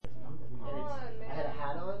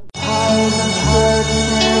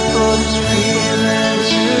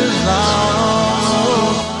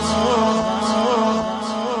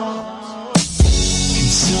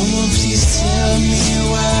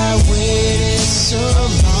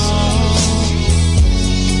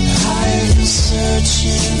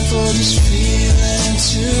this feeling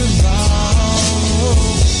too long.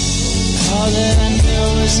 All that I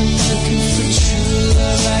know is I'm looking for true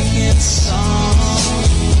love like in song.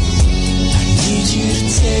 I need you to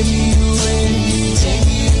take me away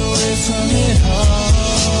from it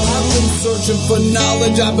all. I've been searching for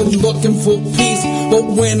knowledge, I've been looking for peace. But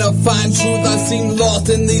when I find truth, I seem lost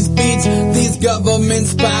in these beats. These government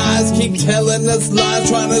spies keep telling us lies,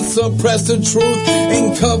 trying to suppress the truth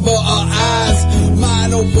and cover our eyes.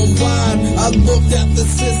 Mind open wide, I looked at the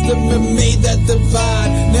system and made that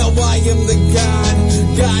divide. Now I am the guide,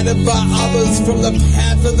 guided by others from the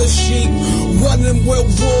path of the sheep. Running with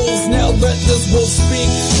wolves, now let this wolf speak.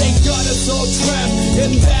 They got us all trapped,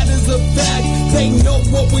 and that is a fact. They know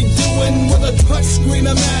what we're doing with a touch screen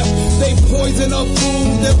and map. They poison our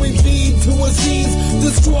food that we feed to a seeds,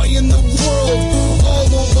 destroying the world all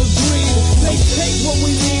over greed. They take what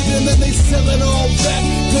we need and then they sell it all back,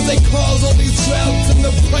 cause they cause all these droughts and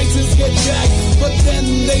the prices get jacked. But then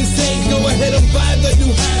they say go ahead and buy the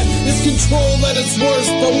new hat. It's control at its worst,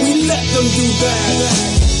 but we let them do that.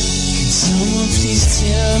 Can someone please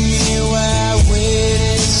tell me why I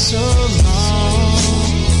waited so long?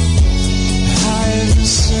 I've been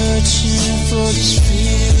searching for this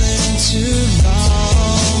feeling too long.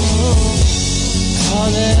 All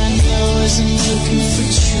that I know is I'm looking for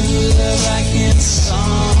true love like in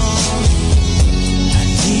song. I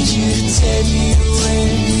need you to take me away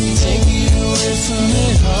from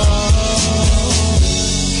it all.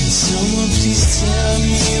 Can someone please tell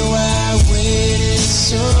me why I waited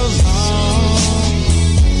so long?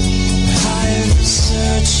 I've been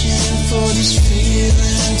searching for this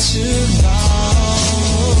feeling too long.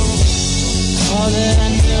 All that I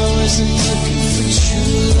know is I'm looking for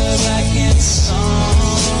true love like in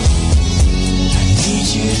song. I need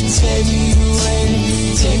you to take me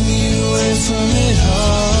away from it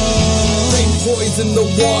all. They poison the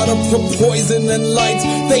water, put poison in lights.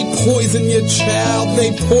 They poison your child,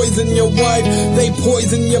 they poison your wife. They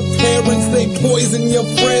poison your parents, they poison your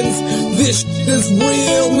friends. This is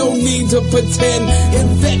real, no need to pretend.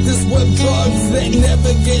 Infect us with drugs that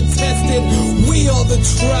never get tested. We are the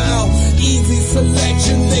trial, easy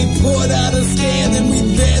selection. They put out a scan and we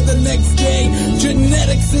there the next day.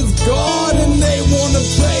 Genetics is God and they wanna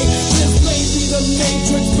play. This may be the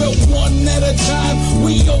matrix, but one at a time.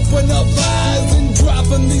 We open up eyes and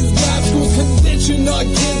dropping these raps will condition our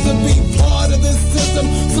kids to be part of this system.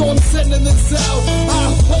 So I'm sending this out,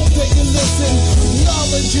 I hope they can listen.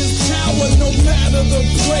 Knowledge is power, no matter the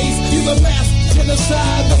place. You're the mass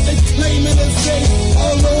genocide that they claiming is safe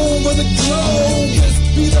all over the globe. This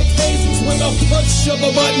be the case with a push of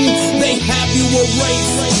a button, they have you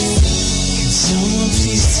erased. Can someone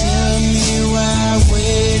please tell me why I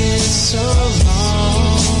waited so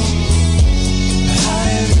long?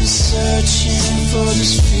 I've been searching for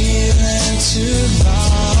this feeling too long.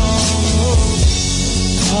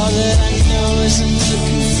 All that I know is I'm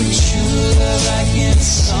looking for true love like in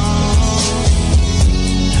song.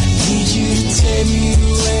 I need you to take me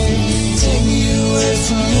away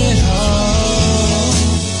from it all.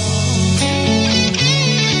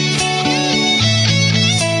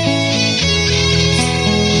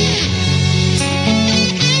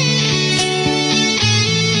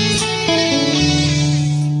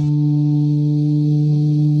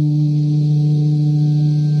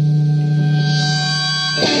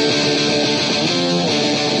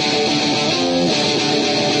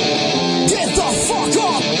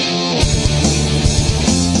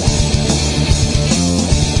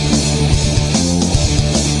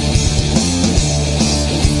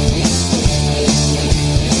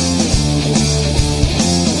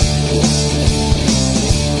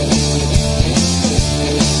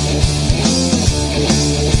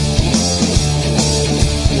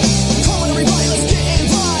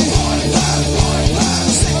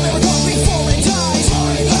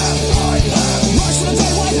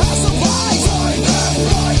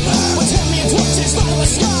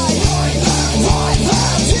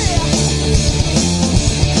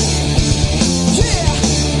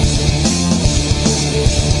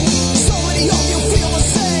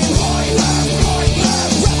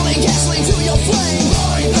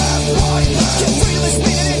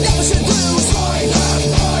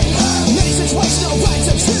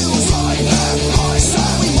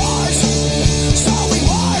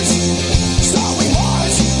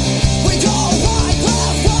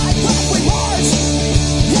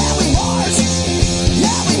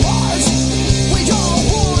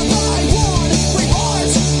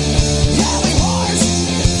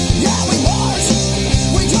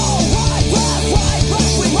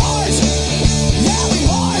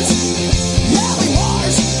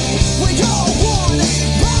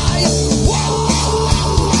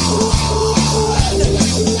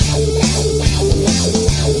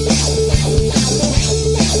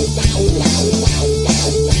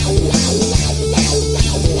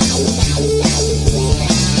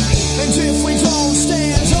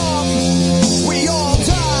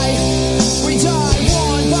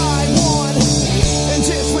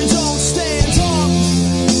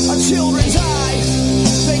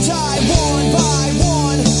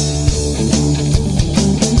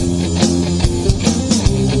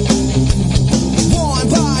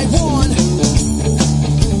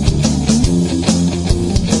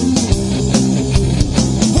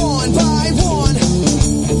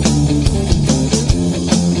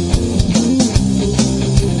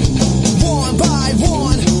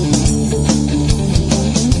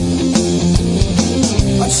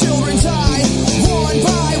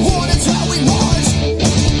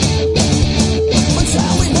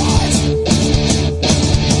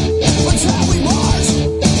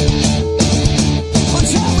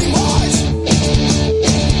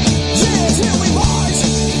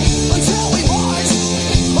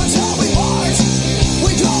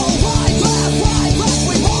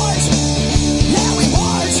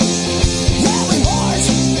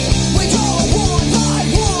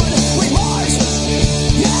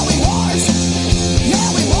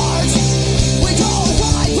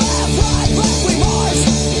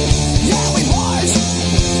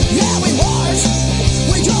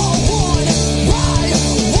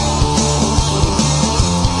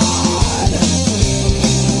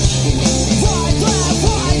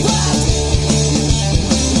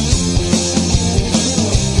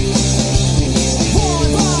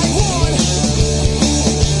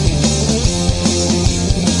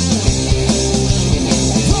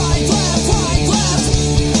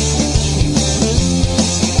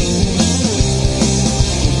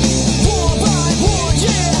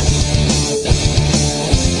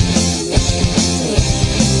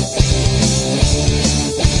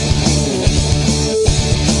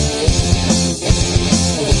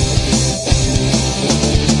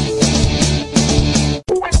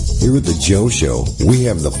 Here at the Joe Show, we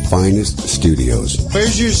have the finest studios.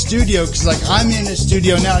 Where's your studio? Because, like, I'm in a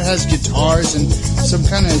studio now. It has guitars and some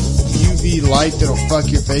kind of UV light that'll fuck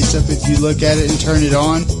your face up if you look at it and turn it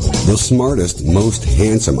on. The smartest, most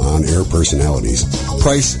handsome on-air personalities.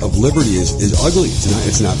 Price of Liberty is ugly.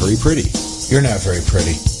 It's not very pretty. You're not very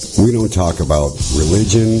pretty. We don't talk about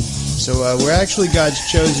religion. So we're actually God's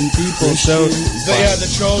chosen people. So yeah, the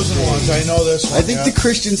chosen ones. I know this one. I think the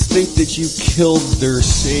Christians think that you killed their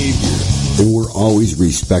Savior. And we're always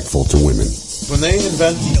respectful to women. When they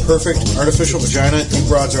invent the perfect artificial vagina, you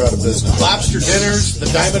broads are out of business. Lobster dinners, the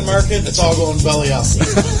diamond market, it's all going belly up.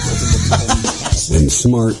 And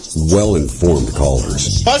smart, well-informed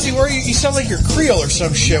callers. Fuzzy, where you sound like you're Creole or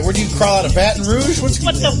some shit. Where do you crawl out of Baton Rouge? What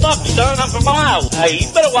the fuck, son? I'm from Iowa. Hey,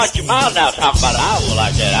 you better watch your mouth now talking about Iowa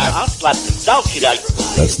like that. I'll slap the dog shit out of you.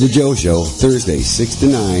 That's the Joe Show, Thursday, 6 to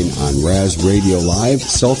 9 on Raz Radio Live,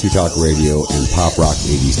 Salty Talk Radio, and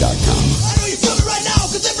PopRock80s.com. I know you feel it right now,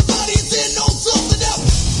 because everybody's in on something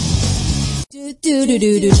else. It's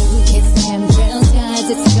the chemtrails,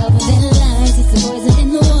 guys. It's the government lies. It's the poison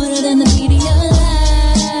in the water, then the media lies.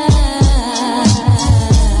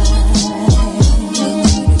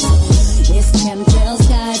 It's the chemtrails,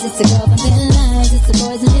 guys. It's the government lies. It's the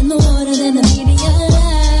poison in the water, then the media lies.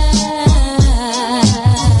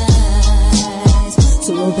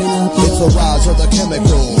 So open up your It's the rise of the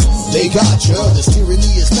chemicals. They got ya. This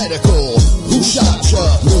tyranny is medical. Who shot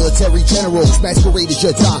ya? Military generals masquerade as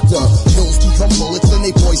your doctor. Pills become bullets, then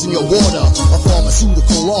they poison your water. A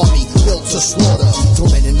pharmaceutical army built to slaughter. Till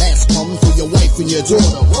men in mass come for your wife and your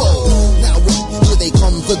daughter. Whoa, now what? Here they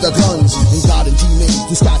come for the guns. And God and demons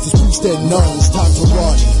disguised as priests and nuns. Time to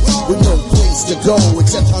run with no place to go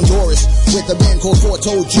except Honduras, with a man called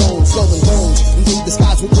Forto Jones. Skull and bones invade the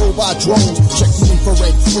skies with robot drones. Check the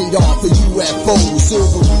infrared radar for UFOs.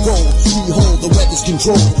 Silver and gold. Behold, the weather's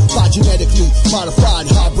controlled by genetically modified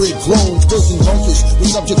hybrid clones. Building bunkers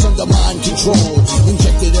with subjects under mind control.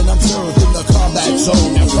 Injected and observed in the combat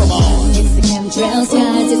zone. Now come on. It's the chemtrails,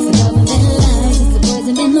 guys. It's the government lies. It's the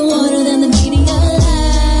poison in the water, then the media lies.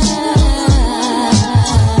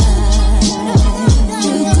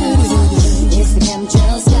 It's the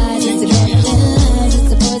chemtrails, guys. It's the government lies.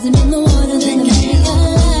 It's the poison in the water, then the media lies.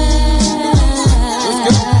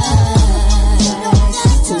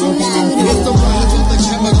 It's the rise of the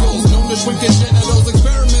chemicals known as shrinking genitals.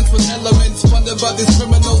 Experiments with elements funded by these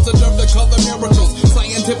criminals that deserve to call them miracles.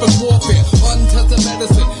 Scientific warfare, untested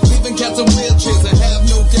medicine, leaving cats in wheelchairs. I have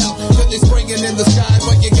no doubt that they're spraying in the sky,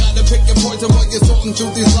 but you gotta pick your poison while you're sorting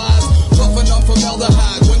through these lies. Puffing on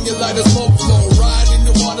formaldehyde when you light a smoke flow. Ride in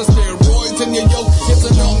your water, steroids in your yoke. It's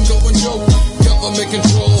an ongoing joke. Government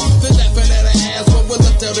control. They're laughing at our ass, but we're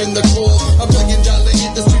left out in the cold. $1 billion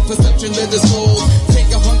industry perception that is sold. Take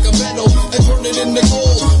a hunk of metal and turn it into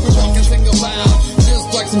gold. We're walking single file,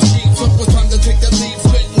 just like some sheep. So it was time to take that lead.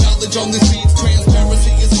 Spit knowledge on these beats.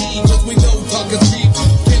 Transparency is key, cause we know talk is cheap.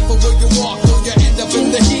 Careful where you walk, or you end up in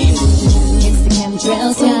the heat. It's the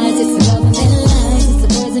chemtrails, guys. It's the government lies. It's the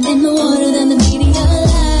poison in the water, then the media lies.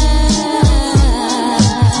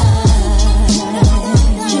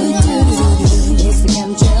 It's the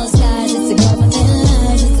chemtrails, guys. It's the government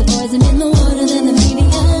lies. It's the poison in the water, then the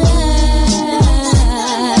media lies.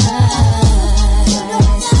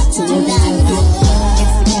 So open up your eyes.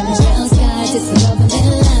 It's the chemtrails, guys. It's the government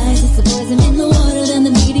lies. It's the poison in the water, then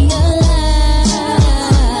the media lies.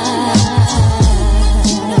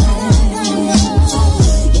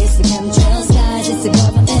 It's the chemtrails, guys. It's the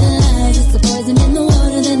government lies. It's the poison in the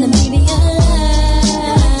water, then the media lies.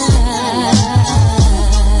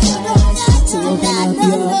 So open up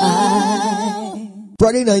your eyes.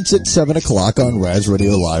 Friday nights at 7 o'clock on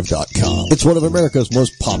RazRadioLive.com. It's one of America's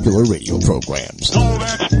most popular radio programs.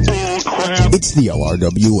 It's the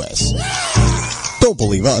LRWS. Don't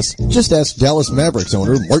believe us. Just ask Dallas Mavericks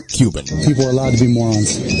owner Mark Cuban. People are allowed to be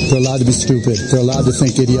morons. They're allowed to be stupid. They're allowed to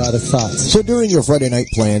think idiotic thoughts. So during your Friday night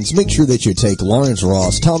plans, make sure that you take Lawrence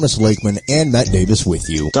Ross, Thomas Lakeman, and Matt Davis with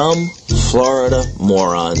you. Dumb Florida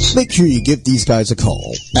morons. Make sure you give these guys a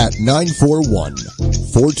call at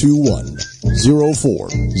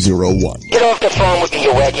 941-421-0401. Get off the phone with me,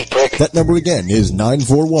 you wacky prick. That number again is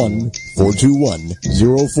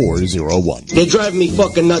 941-421-0401. They're driving me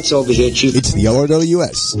fucking nuts over here, Chief. It's the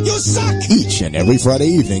LRWS. You suck! Each and every Friday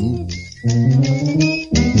evening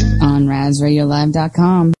on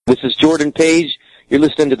RazRadioLive.com. This is Jordan Page. You're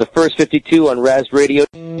listening to the First 52 on Raz Radio.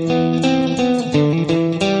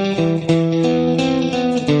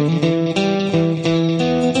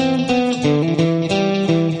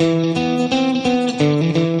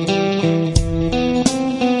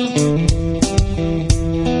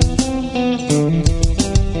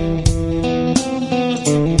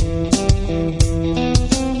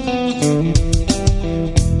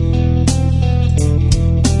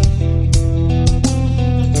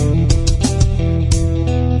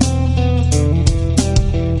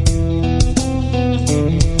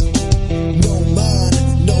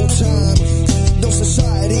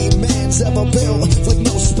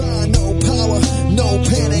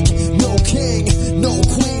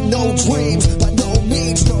 no dreams, by no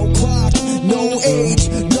means, no clock, no age.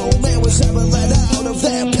 No man was ever let out of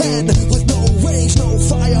their pen with no rage, no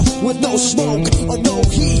fire, with no smoke, or no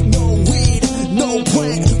heat, no weed, no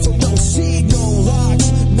plant, from no seed, no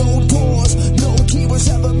locks, no doors, no key was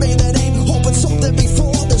ever made that ain't hoping something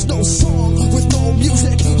before. There's no song with no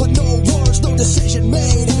music, or no words, no decision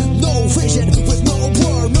made, no vision with no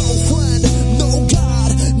word, no friend, no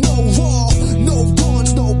God, no law, no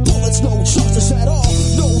guns, no bullets, no justice at all,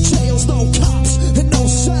 no jails, no cops, and no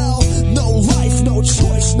cell, no life, no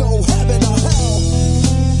choice, no heaven or hell.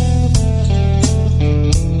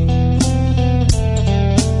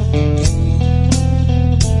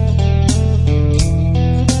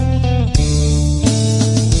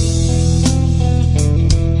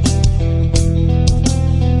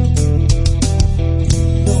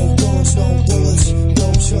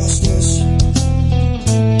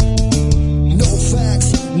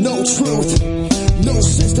 No truth, no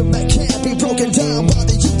system that can't be broken down by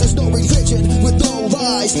the youth. There's no religion with no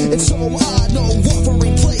lies. It's so odd, no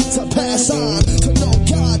offering plate to pass on to no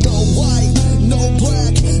God, no white, no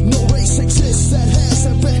black, no race exists that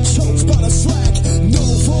hasn't been choked by the slack. No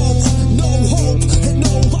vote, no hope, and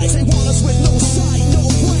no life. They want us with no sight, no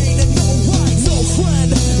brain, and no right. No friend,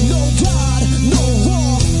 no God, no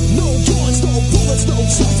law, no guns, no bullets, no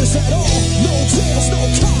justice at all. No jails, no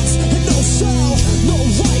cops, and no cell, no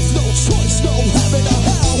life, no choice, no heaven or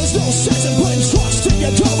hell. There's no sense in putting trust in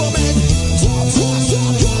your government. Don't trust your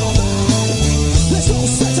government. There's no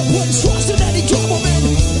sense in putting trust in any government.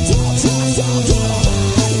 Don't trust your government.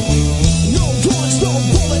 No guns, no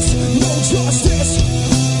bullets, no justice.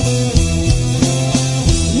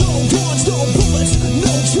 No guns, no bullets,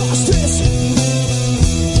 no justice.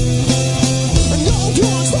 No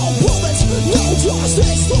guns, no bullets, no justice. No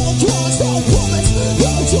guns, no bullets,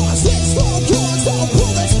 no justice. No guns, no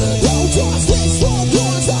bullets, no justice. No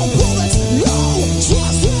guns, no bullets, no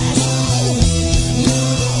justice.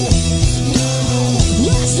 No,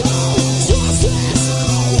 let's go, justice.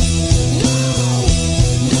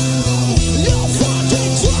 No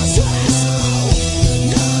fucking justice.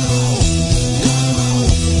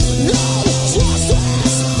 No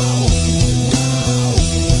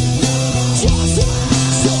justice.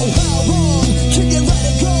 So how long can you let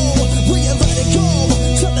it go? Will you let it go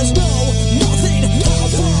till there's no nothing? How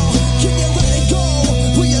far can you let it go?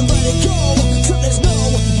 Will you let it go till there's no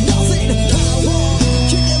nothing? How long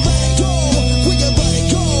can you let it go? Will you let it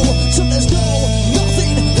go till there's no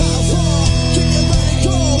nothing? How far can you let it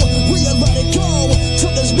go? Will you let it go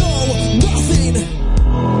till there's no nothing?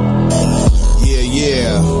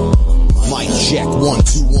 Yeah. Mic check 1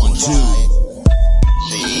 2 1 2.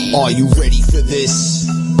 Are you ready for this?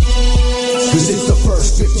 Cause it's the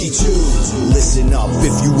first 52. Listen up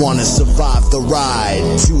if you wanna survive the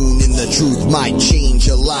ride. Tune in, the truth might change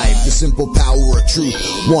your life. The simple power of truth.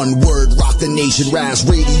 One word, rock the nation,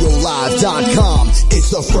 RazRadioLive.com.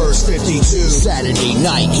 It's the first 52. Saturday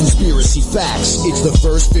night, conspiracy facts. It's the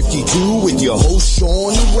first 52 with your host,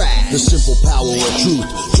 Sean Raz. The simple power of truth.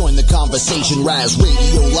 Join the conversation,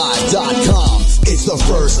 RazRadioLive.com. It's the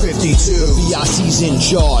first 52. The VIC's in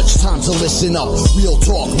charge. Time to listen up. Real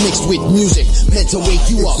talk mixed with music, meant to wake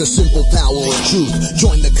you up. It's the simple power of truth.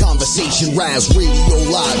 Join the conversation,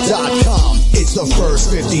 RazRadioLive.com. It's the first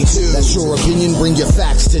 52. That's your opinion, bring your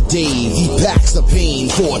facts to Dave. He packs the pain,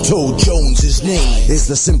 Foretold Jones' name. It's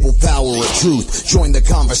the simple power of truth. Join the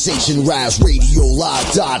conversation,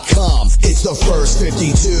 RazRadioLive.com. It's the first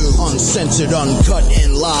 52. Uncensored, uncut,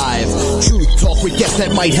 and live. Truth talk with guests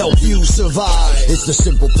that might help you survive. It's the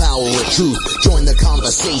simple power of truth. Join the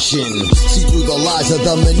conversation. See through the lies of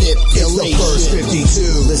the manipulation. It's the first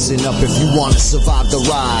 52. Listen up if you want to survive the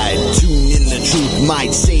ride. Tune in, the truth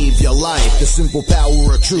might save your life. The simple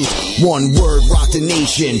power of truth. One word, rock the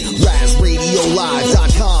nation.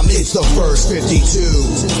 RazRadioLive.com. It's the first 52.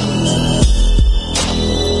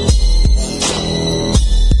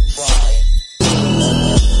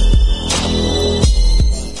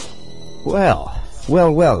 Well.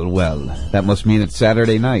 That must mean it's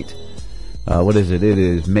Saturday night. What is it? It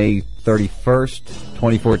is May 31st,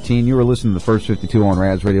 2014. You were listening to the first 52 on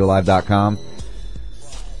RazRadioLive.com.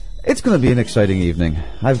 It's going to be an exciting evening.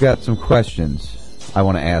 I've got some questions I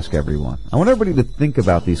want to ask everyone. I want everybody to think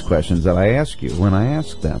about these questions that I ask you when I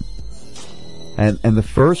ask them. And the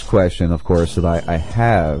first question, of course, that I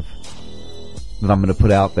have, that I'm going to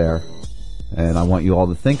put out there, and I want you all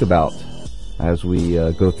to think about as we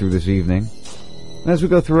go through this evening, and as we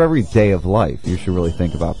go through every day of life, you should really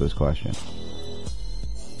think about this question.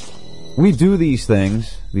 We do these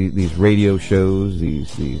things, these radio shows,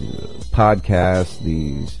 these podcasts,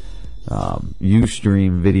 these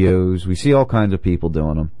Ustream videos. We see all kinds of people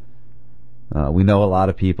doing them. We know a lot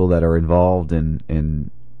of people that are involved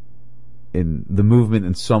in the movement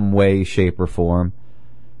in some way, shape, or form.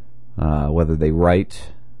 Whether they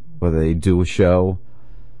write, whether they do a show,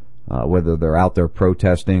 whether they're out there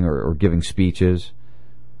protesting or giving speeches.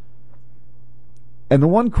 And the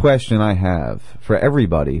one question I have for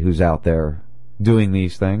everybody who's out there doing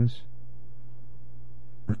these things,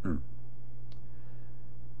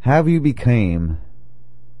 have you became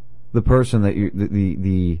the person that you,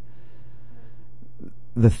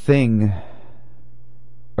 the thing,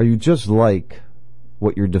 are you just like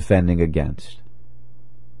what you're defending against?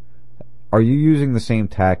 Are you using the same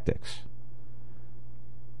tactics?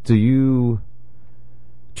 Do you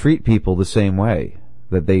treat people the same way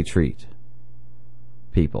that they treat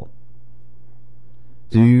people?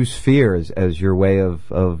 Do you use fear as your way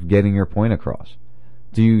of getting your point across?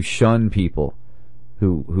 Do you shun people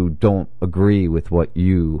who don't agree with what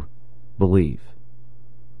you believe?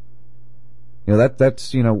 You know,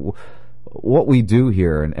 that's what we do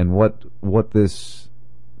here and what this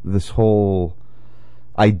whole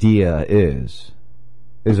idea is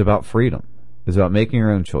about freedom, is about making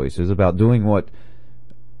your own choices, about doing what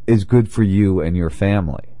is good for you and your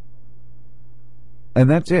family. And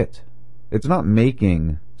that's it. It's not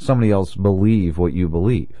making somebody else believe what you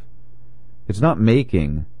believe. It's not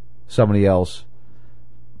making somebody else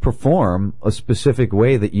perform a specific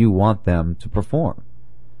way that you want them to perform,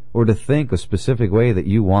 or to think a specific way that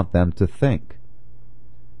you want them to think.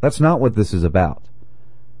 That's not what this is about.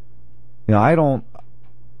 Dave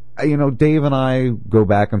and I go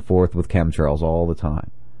back and forth with chemtrails all the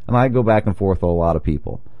time. And I go back and forth with a lot of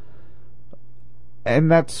people.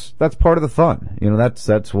 And that's part of the fun.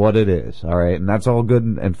 That's what it is. All right. And that's all good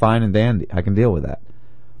and fine and dandy. I can deal with that.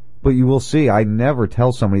 But you will see, I never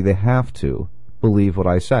tell somebody they have to believe what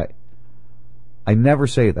I say. I never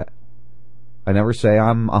say that. I never say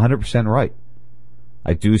I'm 100% right.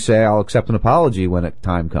 I do say I'll accept an apology when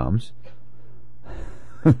time comes.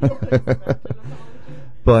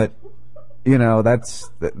 But,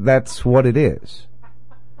 that's what it is.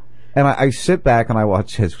 And I sit back and I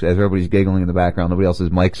watch as everybody's giggling in the background. Nobody else's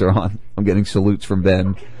mics are on. I'm getting salutes from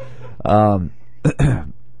Ben. And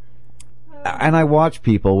I watch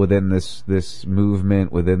people within this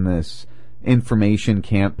movement, within this information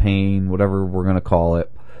campaign, whatever we're going to call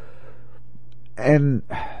it. And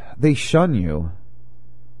they shun you,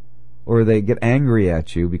 or they get angry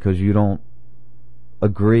at you because you don't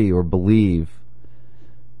agree or believe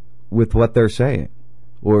with what they're saying.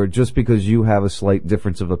 Or just because you have a slight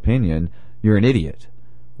difference of opinion, you're an idiot,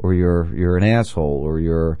 or you're an asshole, or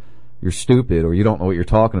you're stupid, or you don't know what you're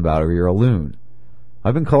talking about, or you're a loon.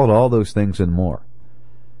 I've been called all those things and more.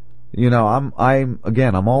 I'm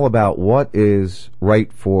all about what is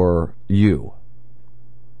right for you.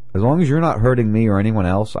 As long as you're not hurting me or anyone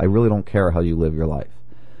else, I really don't care how you live your life.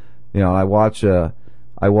 I watch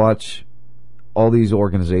all these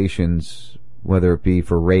organizations, whether it be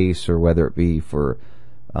for race or whether it be for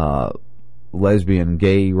lesbian,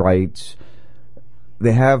 gay rights.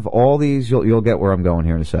 They have all these. You'll get where I'm going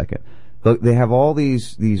here in a second. They have all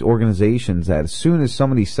these organizations that as soon as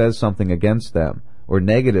somebody says something against them or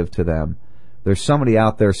negative to them, there's somebody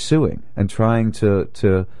out there suing and trying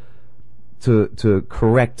to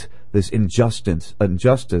correct this injustice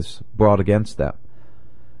brought against them.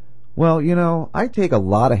 Well, I take a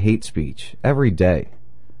lot of hate speech every day.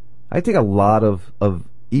 I take a lot of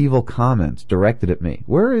evil comments directed at me.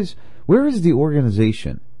 Where is the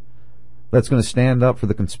organization that's going to stand up for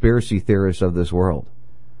the conspiracy theorists of this world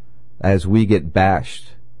as we get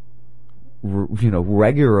bashed,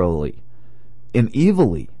 regularly and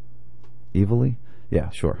evilly? Evilly?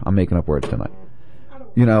 Yeah, sure. I'm making up words tonight.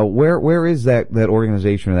 Where is that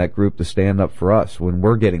organization or that group to stand up for us when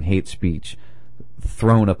we're getting hate speech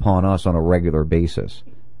thrown upon us on a regular basis?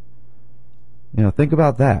 Think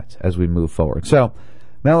about that as we move forward. So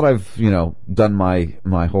now that I've, done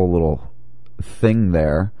my whole little thing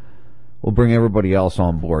there, we'll bring everybody else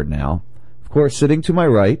on board now. Of course, sitting to my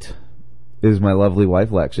right is my lovely wife,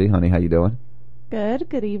 Lexi. Honey, how you doing? Good.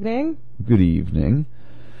 Good evening. Good evening.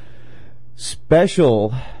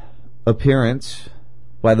 Special appearance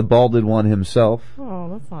by the balded one himself. Oh,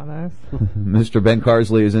 that's not nice. Mr. Ben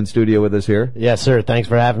Carsley is in studio with us here. Yes, sir. Thanks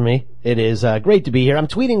for having me. It is great to be here. I'm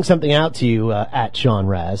tweeting something out to you at Sean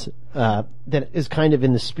Raz that is kind of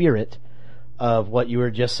in the spirit of what you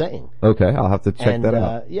were just saying. Okay, I'll have to check that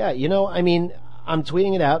out. Yeah, I'm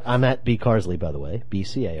tweeting it out. I'm at B Carsley, by the way.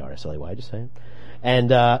 BCARSLEY, just saying.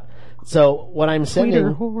 And, so what I'm sending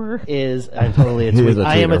Twitter whore. is I'm totally a Twitter.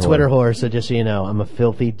 I am a Twitter whore, so just so you know, I'm a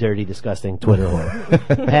filthy, dirty, disgusting Twitter whore.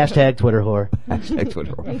 Hashtag Twitter whore. Hashtag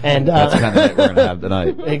Twitter whore. And that's the kind of night we're gonna have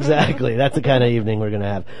tonight. Exactly, that's the kind of evening we're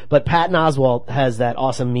gonna have. But Patton Oswalt has that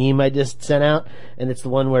awesome meme I just sent out, and it's the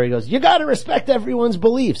one where he goes, "You gotta respect everyone's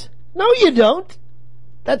beliefs." No, you don't.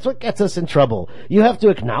 That's what gets us in trouble. You have to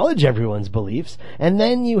acknowledge everyone's beliefs, and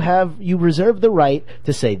then you reserve the right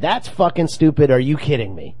to say, "That's fucking stupid. Are you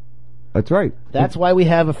kidding me?" That's right. That's why we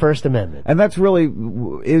have a First Amendment. And that's really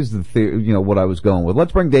is what I was going with.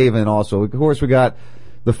 Let's bring Dave in also. Of course, we got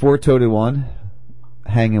the four-toted one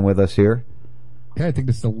hanging with us here. Yeah, I think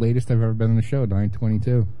this is the latest I've ever been on the show,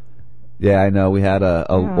 9:22. Yeah, I know. We had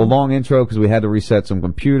a long intro because we had to reset some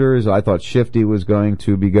computers. I thought Shifty was going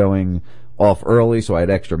to be going off early, so I had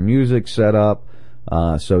extra music set up.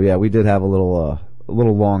 So yeah, we did have a little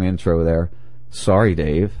long intro there. Sorry,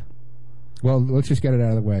 Dave. Well, let's just get it out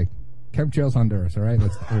of the way. Chemtrails Honduras, all right?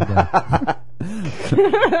 Let's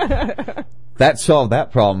That solved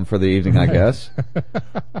that problem for the evening, I guess.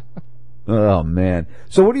 Oh, man.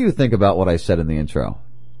 So what do you think about what I said in the intro?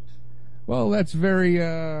 Well, that's very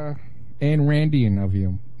Ayn Randian of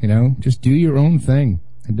you, you know? Just do your own thing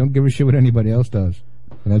and don't give a shit what anybody else does.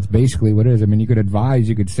 And that's basically what it is. I mean, you could advise,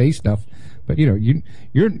 you could say stuff, but, you know,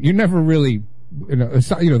 you're never really...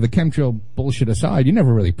 the chemtrail bullshit aside, you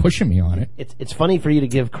never really pushing me on it. It's funny for you to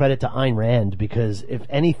give credit to Ayn Rand because if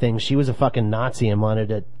anything, she was a fucking Nazi and wanted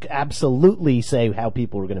to absolutely say how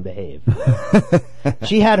people were going to behave.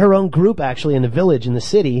 She had her own group actually in the village, in the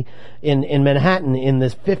city, in Manhattan in the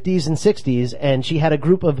 50s and 60s, and she had a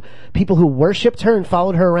group of people who worshipped her and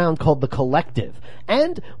followed her around called the Collective.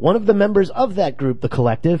 And one of the members of that group, the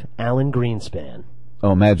Collective, Alan Greenspan.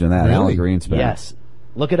 Oh, imagine that, Really? Alan Greenspan. Yes.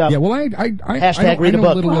 Look it up. Yeah, well, I Hashtag read I a know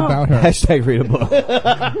book. a little about her. Hashtag read a book.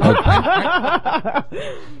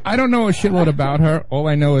 I don't know a shitload about her. All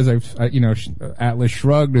I know is Atlas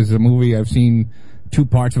Shrugged is a movie I've seen 2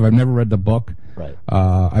 parts of. I've never read the book. Right.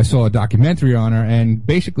 I saw a documentary on her, and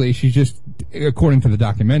basically she's just, according to the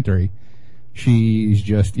documentary, she's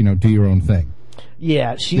just, do your own thing.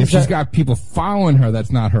 Yeah, If she's got people following her,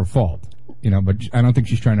 that's not her fault. But I don't think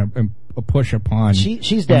she's trying to push upon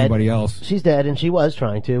she's dead. anybody else. She's dead, and she was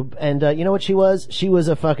trying to. And you know what she was? She was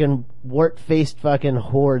a fucking wart-faced fucking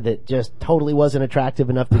whore that just totally wasn't attractive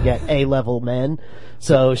enough to get A-level men.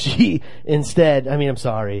 So she instead, I mean, I'm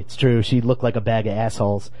sorry, it's true, she looked like a bag of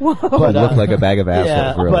assholes. Whoa. But, looked like a bag of assholes,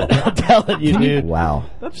 yeah, really. But I'm telling you, dude. Wow.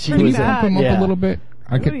 She pretty was bad. Bump him up a little bit.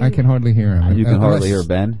 I can hardly hear him. You can hardly hear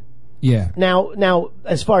Ben? Yeah. Now,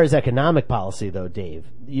 as far as economic policy, though, Dave,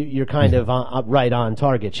 you're kind of right on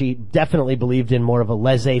target. She definitely believed in more of a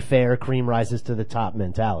laissez-faire, cream rises to the top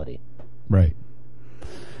mentality. Right.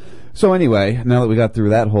 So anyway, now that we got through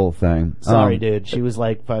that whole thing. Sorry, dude. She was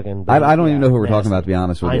like fucking... I don't even know who we're nasty. talking about, to be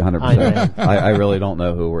honest with you, 100%. I really don't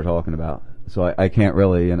know who we're talking about. So I can't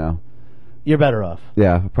really, You're better off.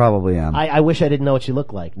 Yeah, probably am. I wish I didn't know what she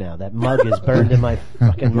looked like now. That mug is burned in my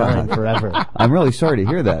fucking mind forever. I'm really sorry to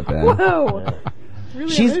hear that, Ben. Whoa. Yeah. Really,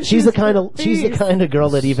 She's the kind of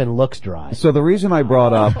girl that even looks dry. So the reason I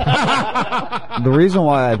brought up, the reason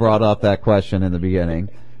why I brought up that question in the beginning,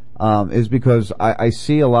 is because I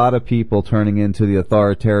see a lot of people turning into the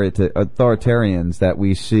authoritarians that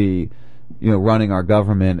we see, running our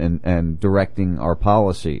government and directing our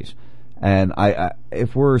policies. And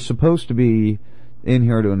if we're supposed to be in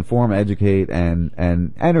here to inform, educate, and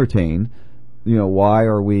entertain, why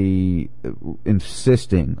are we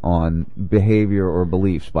insisting on behavior or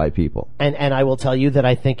beliefs by people? And I will tell you that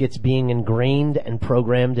I think it's being ingrained and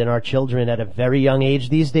programmed in our children at a very young age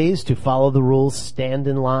these days to follow the rules, stand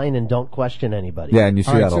in line, and don't question anybody. Yeah, and you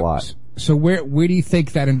see that a lot. So where do you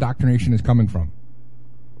think that indoctrination is coming from?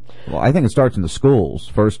 Well, I think it starts in the schools,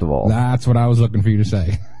 first of all. That's what I was looking for you to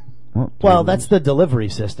say. Well, that's the delivery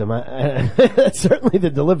system. That's certainly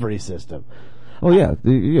the delivery system. Oh yeah,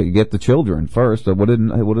 you get the children first. What did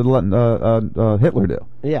Hitler do?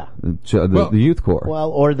 Yeah, the youth corps. Well,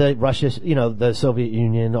 or the Russia, the Soviet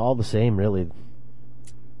Union, all the same, really.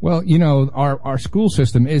 Well, our school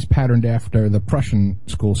system is patterned after the Prussian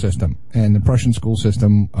school system, and the Prussian school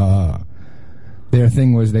system, their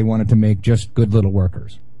thing was they wanted to make just good little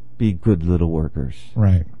workers. Be good little workers.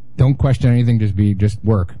 Right. Don't question anything. Just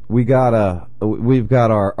work. We've got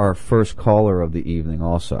our first caller of the evening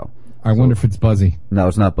also. I wonder if it's Buzzy. No,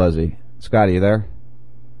 it's not Buzzy. Scott, are you there?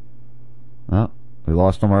 Oh, we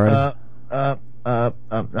lost him already? No,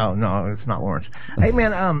 it's not Lawrence. Hey,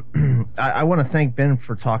 man, I want to thank Ben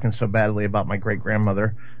for talking so badly about my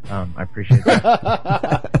great-grandmother. I appreciate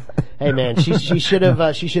that. Hey man, she should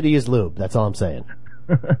have used lube. That's all I'm saying.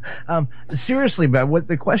 Seriously, but what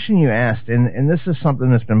the question you asked, and this is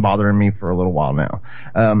something that's been bothering me for a little while now.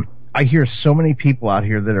 I hear so many people out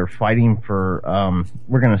here that are fighting for,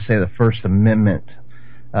 we're going to say the First Amendment,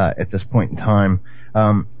 at this point in time.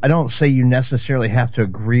 I don't say you necessarily have to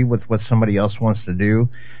agree with what somebody else wants to do,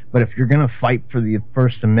 but if you're going to fight for the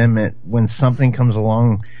First Amendment, when something comes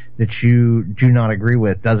along that you do not agree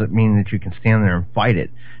with, doesn't mean that you can stand there and fight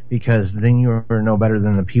it, because then you are no better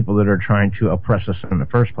than the people that are trying to oppress us in the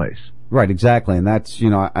first place. Right, exactly. And that's,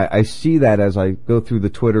 I see that as I go through the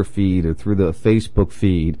Twitter feed or through the Facebook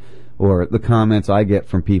feed or the comments I get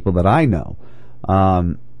from people that I know.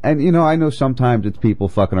 And, I know sometimes it's people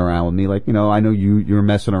fucking around with me. Like, I know you're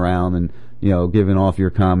messing around and, giving off your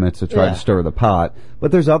comments to try to stir the pot.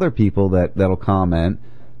 But there's other people that'll comment.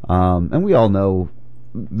 And we all know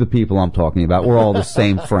the people I'm talking about. We're all the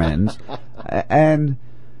same friends. And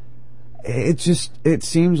it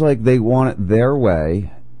seems like they want it their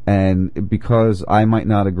way. And because I might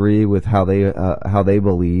not agree with how they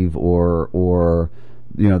believe or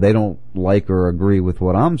they don't like or agree with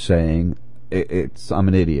what I'm saying, I'm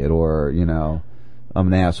an idiot or, I'm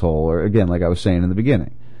an asshole or, again, like I was saying in the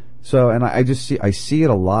beginning. So, and I see it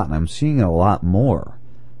a lot, and I'm seeing it a lot more.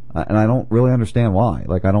 And I don't really understand why.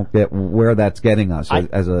 Like, I don't get where that's getting us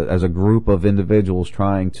as a group of individuals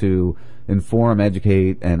trying to inform,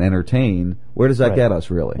 educate, and entertain. Where does that get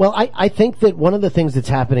us, really? Well, I think that one of the things that's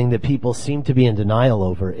happening that people seem to be in denial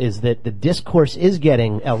over is that the discourse is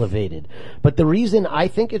getting elevated. But the reason I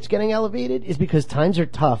think it's getting elevated is because times are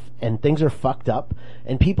tough and things are fucked up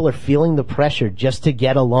and people are feeling the pressure just to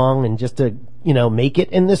get along and just to, make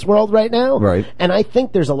it in this world right now. Right. And I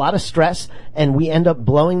think there's a lot of stress and we end up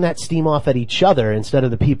blowing that steam off at each other instead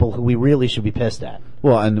of the people who we really should be pissed at.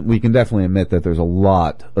 Well, and we can definitely admit that there's a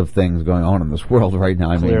lot of things going on in this world right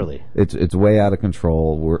now. Clearly. It's way out of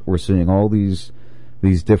control. We're seeing all these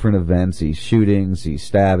different events, these shootings, these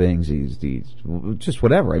stabbings, these just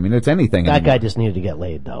whatever. I mean, it's anything. That guy just needed to get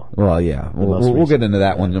laid, though. Well, yeah. We'll get into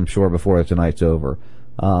that one, I'm sure, before tonight's over.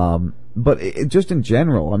 But just in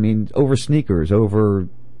general, I mean, over sneakers, over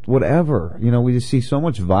whatever, we just see so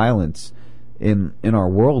much violence in our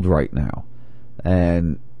world right now.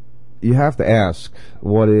 And you have to ask,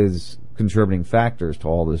 what is contributing factors to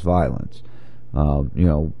all this violence?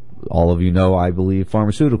 All of I believe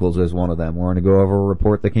pharmaceuticals is one of them. We're going to go over a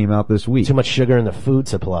report that came out this week. Too much sugar in the food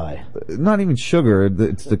supply. Not even sugar.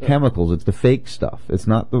 It's the chemicals. It's the fake stuff. It's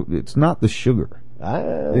not the sugar.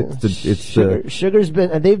 Sugar's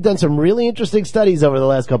been. They've done some really interesting studies over the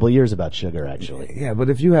last couple of years about sugar, actually. Yeah, but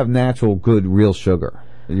if you have natural, good, real sugar,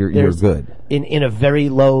 you're good. In a very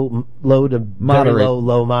low to moderate, very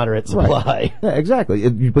low moderate supply. Right. Yeah, exactly.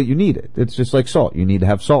 But you need it. It's just like salt. You need to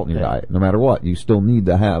have salt in your diet, no matter what. You still need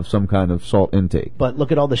to have some kind of salt intake. But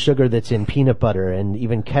look at all the sugar that's in peanut butter and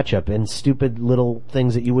even ketchup and stupid little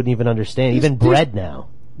things that you wouldn't even understand. Even bread now.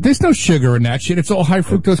 There's no sugar in that shit. It's all high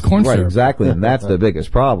fructose corn syrup. Right, exactly, and that's the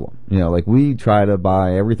biggest problem. Like we try to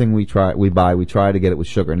buy everything we try to get it with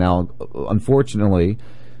sugar. Now, unfortunately,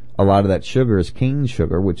 a lot of that sugar is cane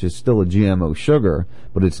sugar, which is still a GMO sugar,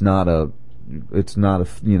 but it's not the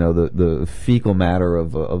fecal matter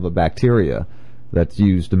of a bacteria that's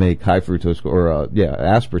used to make high fructose or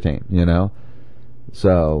aspartame.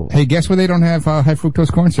 So, hey, guess where they don't have high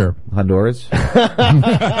fructose corn syrup? Honduras.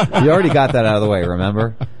 You already got that out of the way,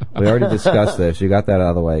 remember? We already discussed this. You got that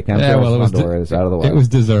out of the way. Chemtrails, Honduras, out of the way. It was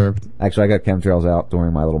deserved. Actually, I got chemtrails out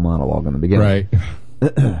during my little monologue in the beginning.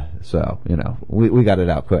 Right. So, we got it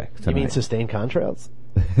out quick tonight. You mean sustained contrails?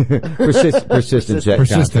 Persistent.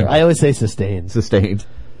 Persistent. I always say sustained. Sustained.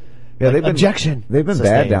 Yeah, they've been objection. They've been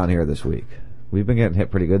bad down here this week. We've been getting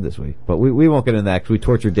hit pretty good this week. But we won't get into that because we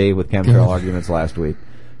tortured Dave with chemtrail arguments last week.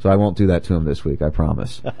 So I won't do that to him this week, I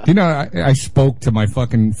promise. I spoke to my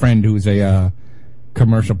fucking friend who's a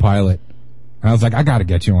commercial pilot. I was like, I got to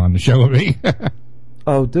get you on the show with me.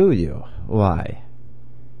 Oh, do you? Why?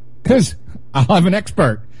 Because I'll have an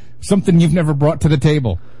expert. Something you've never brought to the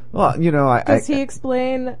table. Well, Does he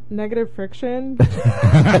explain negative friction?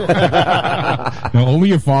 No, only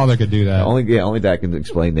your father could do that. Only Dad can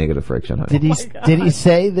explain negative friction. Honey. Did he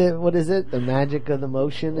say that? What is it? The magic of the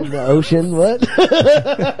motion in the ocean? What?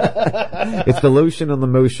 It's the lotion on the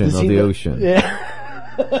motion of the ocean.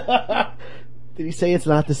 Yeah. Did he say it's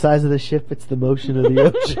not the size of the ship, it's the motion of the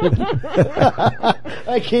ocean?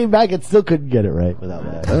 I came back and still couldn't get it right without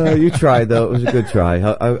that. You tried, though. It was a good try.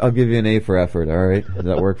 I'll give you an A for effort, all right? Does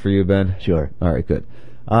that work for you, Ben? Sure. All right, good.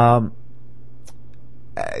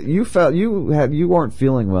 you weren't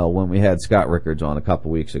feeling well when we had Scott Rickard on a couple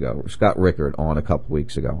weeks ago. I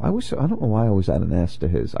don't know why I always had an S to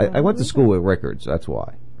his. I went to school with Rickards. That's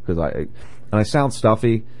why. Because I sound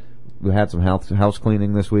stuffy. We had some house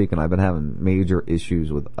cleaning this week, and I've been having major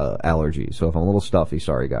issues with allergies. So if I'm a little stuffy,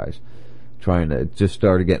 sorry guys. Trying to just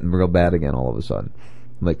started getting real bad again all of a sudden.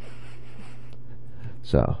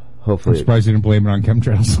 So hopefully. I'm surprised you didn't blame it on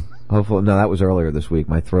chemtrails. Hopefully, no, that was earlier this week.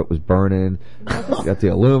 My throat was burning. Got the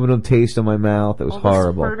aluminum taste in my mouth. It was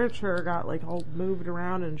horrible. All this furniture got all moved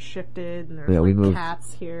around and shifted, and there's we moved.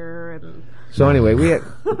 Cats here. And so anyway,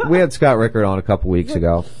 we had Scott Rickard on a couple weeks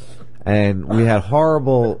ago, and we had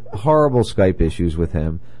horrible Skype issues with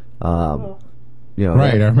him. Right,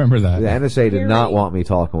 I remember that. The NSA did not want me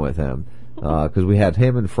talking with him because we had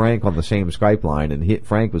him and Frank on the same Skype line, and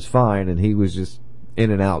Frank was fine, and he was just in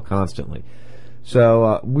and out constantly.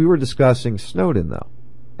 So we were discussing Snowden, though,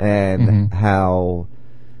 and how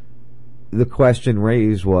the question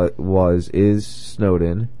raised was is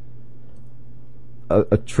Snowden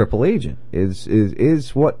a triple agent?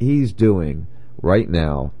 Is what he's doing right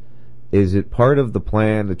now, is it part of the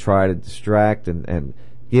plan to try to distract and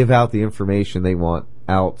give out the information they want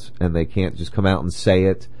out, and they can't just come out and say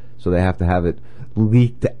it, so they have to have it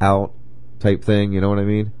leaked out type thing, you know what I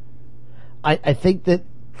mean? I think that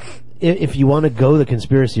if you want to go the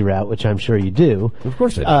conspiracy route, which I'm sure you do, of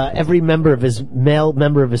course I do. Every male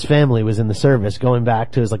member of his family was in the service, going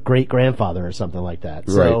back to his great grandfather or something like that.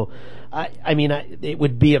 Right. So, it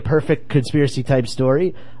would be a perfect conspiracy type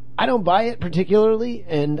story. I don't buy it particularly,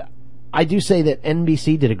 and I do say that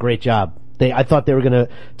NBC did a great job. I thought they were going to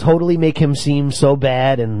totally make him seem so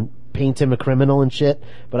bad and paint him a criminal and shit,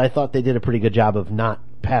 but I thought they did a pretty good job of not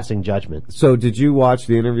passing judgment. So did you watch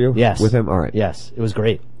the interview? Yes. With him? All right. Yes, it was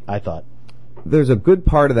great, I thought. There's a good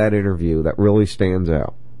part of that interview that really stands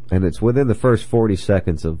out, and it's within the first 40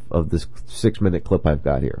 seconds of this 6-minute clip I've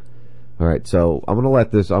got here. All right, so I'm going to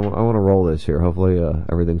let this, I want to roll this here. Hopefully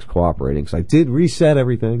everything's cooperating. So I did reset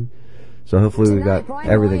everything, so hopefully we got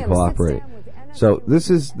everything cooperating. So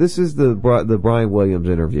this is the Brian Williams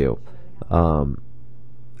interview.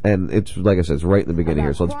 And it's, like I said, it's right in the beginning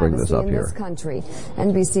here, so let's bring this up here. This country.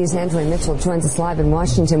 NBC's Andrea Mitchell joins us live in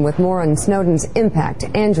Washington with more on Snowden's impact.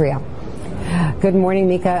 Andrea. Good morning,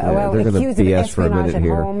 Mika. Yeah, they're going to BS for a minute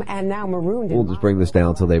here. Home and now marooned. We'll just bring this down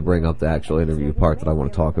until they bring up the actual interview part that I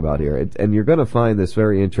want to talk about here. And you're going to find this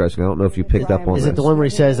very interesting. I don't know if you picked up on this. Is it the one where he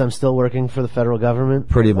says, I'm still working for the federal government?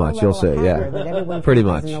 Pretty much, you'll say, yeah. Pretty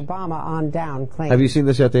much. Obama on down claim. Have you seen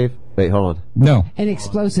this yet, Dave? Wait, hold on. No. An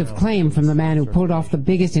explosive claim from the man who pulled off the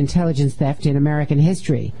biggest intelligence theft in American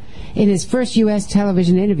history. In his first U.S.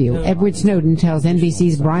 television interview, Edward Snowden tells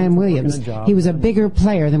NBC's Brian Williams he was a bigger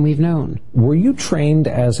player than we've known. Were you trained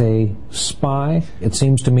as a spy? It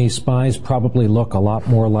seems to me spies probably look a lot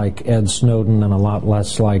more like Ed Snowden and a lot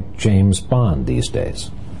less like James Bond these days.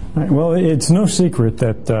 Right, well, it's no secret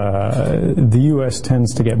that the U.S.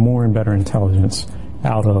 tends to get more and better intelligence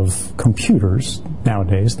out of computers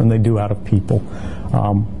nowadays than they do out of people.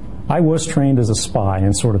 I was trained as a spy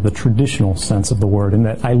in sort of the traditional sense of the word, in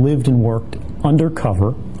that I lived and worked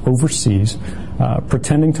undercover overseas,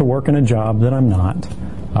 pretending to work in a job that I'm not,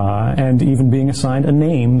 and even being assigned a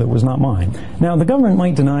name that was not mine. Now, the government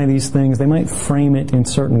might deny these things. They might frame it in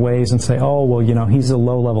certain ways and say, oh, well, he's a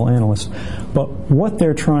low-level analyst. But what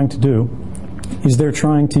they're trying to do is they're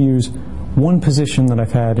trying to use one position that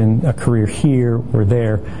I've had in a career here or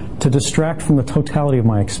there to distract from the totality of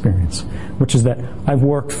my experience, which is that I've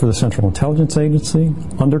worked for the Central Intelligence Agency,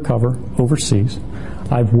 undercover, overseas.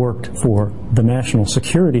 I've worked for the National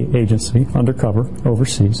Security Agency, undercover,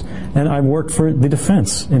 overseas. And I've worked for the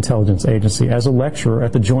Defense Intelligence Agency as a lecturer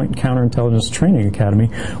at the Joint Counterintelligence Training Academy,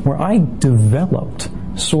 where I developed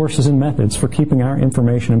sources and methods for keeping our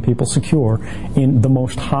information and people secure in the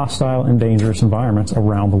most hostile and dangerous environments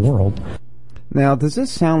around the world. Now, does this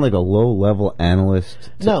sound like a low-level analyst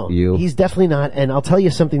to you? No, he's definitely not. And I'll tell you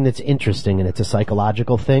something that's interesting, and it's a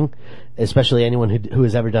psychological thing, especially anyone who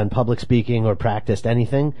has ever done public speaking or practiced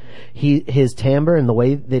anything. His timbre and the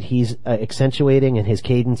way that he's accentuating and his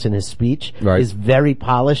cadence in his speech is very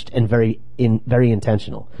polished and very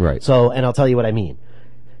intentional. Right. So, and I'll tell you what I mean.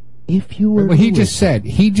 If you were, well, he just said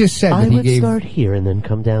that I he would gave. start here and then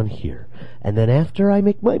come down here, and then after I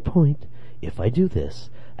make my point, if I do this,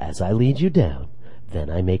 as I lead you down, then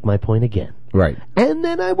I make my point again. Right. And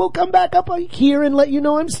then I will come back up here and let you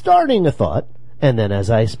know I'm starting a thought. And then as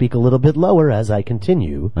I speak a little bit lower, as I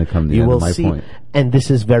continue, I come to the you end will of my see. point. And this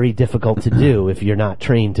is very difficult to do if you're not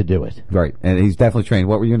trained to do it. Right. And he's definitely trained.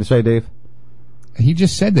 What were you going to say, Dave? He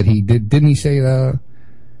just said that he did. Didn't he say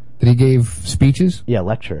That he gave speeches? Yeah,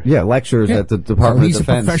 lecture. Yeah, lectures at the Department he's of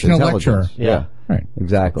Defense. a professional Intelligence. lecturer. Yeah. Right.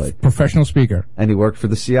 Exactly. Professional speaker. And he worked for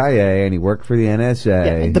the CIA, and he worked for the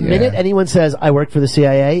NSA. Yeah, the minute anyone says, I work for the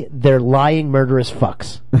CIA, they're lying murderous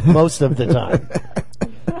fucks. Most of the time.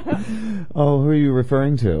 Oh, who are you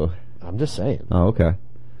referring to? I'm just saying. Oh, okay.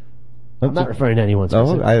 I'm not referring to anyone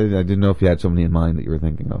specific. Oh, I didn't know if you had somebody in mind that you were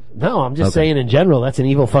thinking of. No, I'm just saying in general, that's an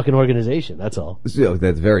evil fucking organization. That's all. So,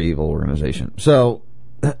 that's a very evil organization. So,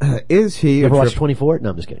 is he... You ever watch 24?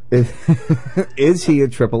 No, I'm just kidding. Is he a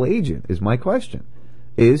triple agent, is my question.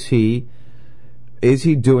 Is he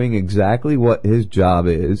doing exactly what his job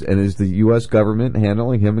is, and is the U.S. government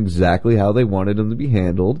handling him exactly how they wanted him to be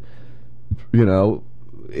handled? You know,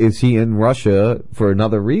 is he in Russia for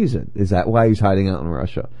another reason? Is that why he's hiding out in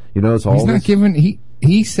Russia? You know, it's all He's not given...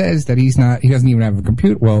 He says that he doesn't even have a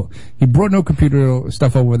computer. Well, he brought no computer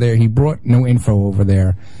stuff over there. He brought no info over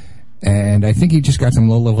there. And I think he just got some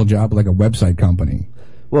low-level job like a website company.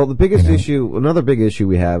 Well, the biggest issue, another big issue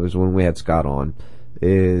we have is when we had Scott on,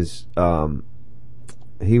 is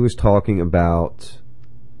he was talking about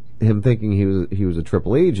him thinking he was a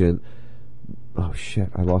triple agent. Oh shit!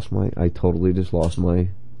 I totally just lost my.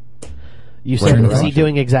 You said, is he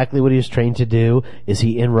doing exactly what he was trained to do? Is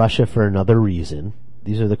he in Russia for another reason?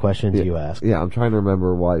 These are the questions you ask. Yeah, I'm trying to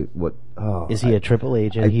remember Is he a triple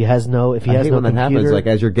agent? If he has no computer. That happens. Like,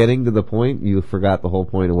 as you're getting to the point, you forgot the whole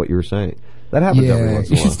point of what you were saying. That happens every once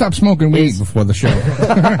in a while. You should stop smoking weed before the show.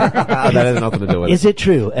 That has nothing to do with it. Is it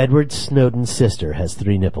true Edward Snowden's sister has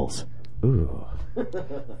 3 nipples? Ooh.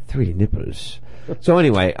 3 nipples. So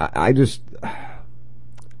anyway,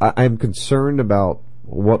 I'm concerned about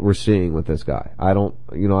what we're seeing with this guy.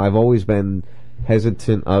 I've always been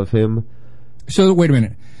hesitant of him. So wait a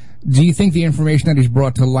minute. Do you think the information that he's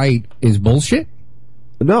brought to light is bullshit?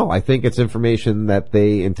 No, I think it's information that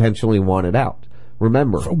they intentionally wanted out.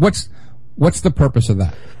 Remember. What's the purpose of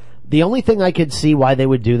that? The only thing I could see why they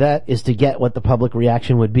would do that is to get what the public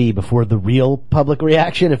reaction would be before the real public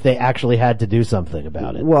reaction if they actually had to do something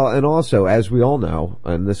about it. Well, and also, as we all know,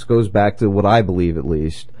 and this goes back to what I believe at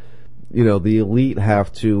least, the elite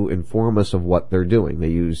have to inform us of what they're doing. They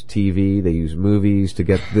use TV, they use movies to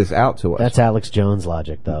get this out to us. That's Alex Jones'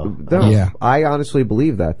 logic, though. No, yeah. I honestly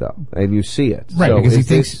believe that, though, and you see it. Right, so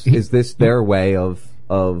because is this their way of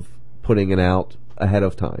putting it out ahead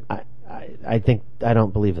of time? I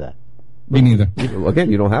don't believe that. Me neither.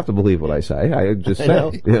 Again, you don't have to believe what I say. I just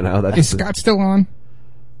say, Is Scott still on?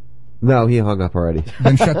 No, he hung up already.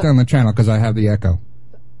 Then shut down the channel because I have the echo.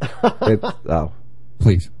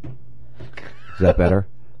 Please. Is that better?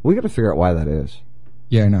 We got to figure out why that is.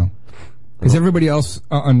 Yeah, I know. Because everybody else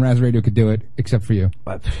on Raz Radio could do it except for you.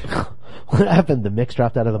 What happened? The mix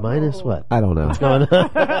dropped out of the minus? What? I don't know. What's going on?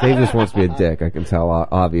 Dave just wants to be a dick. I can tell.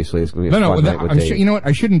 Obviously, it's going to be a fun night with Dave. You know what?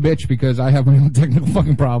 I shouldn't bitch because I have my own technical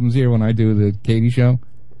fucking problems here when I do the Katie show.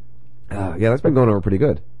 Yeah, that's been going over pretty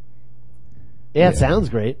good. Yeah, it sounds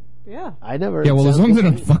great. Yeah. I never. Yeah, well, as long as I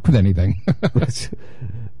don't fuck with anything.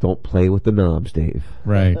 Don't play with the knobs, Dave.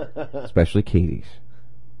 Right. Especially Katie's.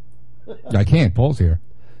 I can't. Paul's here.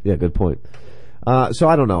 Yeah, good point. So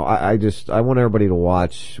I don't know. I want everybody to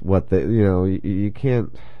watch what you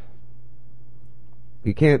can't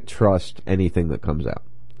trust anything that comes out.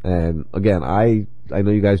 And again, I know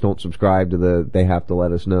you guys don't subscribe to the they have to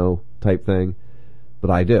let us know type thing, but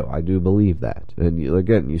I do. I do believe that. And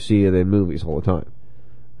you see it in movies all the time.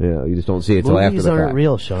 You just don't see it till after the fact. Movies aren't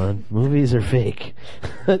real, Sean. Movies are fake.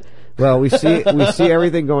 Well, we see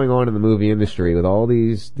everything going on in the movie industry with all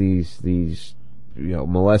these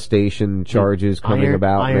molestation charges coming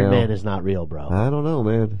about now. Iron Man is not real, bro. I don't know,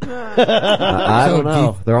 man. I don't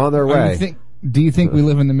know. They're on their way. Do you think we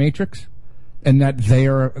live in the Matrix, and that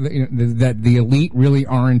that the elite really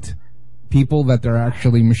aren't people, that they're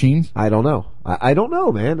actually machines? I don't know. I don't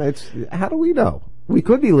know, man. How do we know? We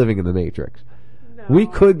could be living in the Matrix. We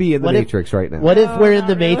could be in the Matrix right now. What if we're in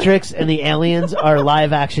the Matrix and the aliens are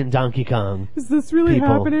live-action Donkey Kong? Is this really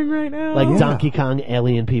happening right now? Like Donkey Kong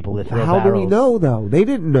alien people that throw barrels. How do we know, though? They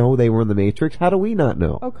didn't know they were in the Matrix. How do we not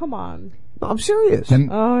know? Oh, come on. I'm serious.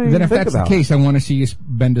 Then if that's the case, I want to see you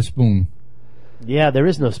bend a spoon. Yeah, there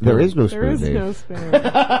is no spoon. There is no spoon, There is Dave. no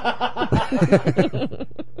spoon.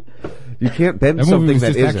 You can't bend something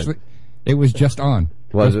that isn't. It was just on.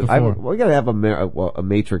 Was it? Before. We got to have a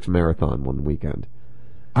Matrix marathon one weekend.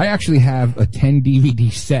 I actually have a 10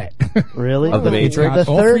 DVD set. Really? Of the Matrix? The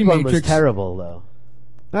third one was terrible, though.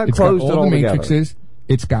 It's got all the Matrixes.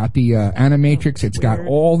 It's got the Animatrix. It's got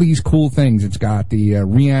all these cool things. It's got the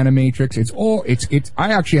Reanimatrix. It's.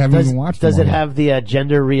 I actually haven't even watched. Does the it one. have the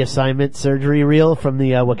gender reassignment surgery reel from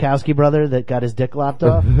the Wachowski brother that got his dick lopped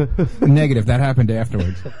off? Negative. That happened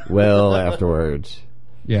afterwards. Well, afterwards.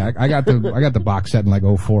 Yeah, I got the box set in like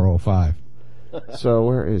 04, 05. So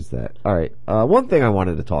where is that? All right. One thing I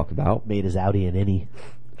wanted to talk about. Made his Audi and innie.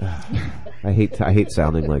 I hate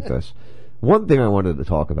sounding like this. One thing I wanted to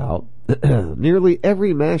talk about. Nearly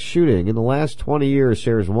every mass shooting in the last 20 years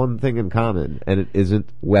shares one thing in common, and it isn't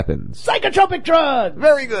weapons. Psychotropic drugs!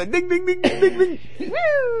 Very good. Ding, ding, ding, ding, ding.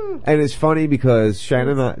 And it's funny because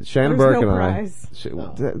Shannon Burke and I...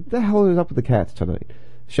 The hell is up with the cats tonight?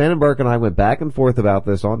 Shannon Burke and I went back and forth about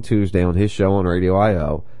this on Tuesday on his show on Radio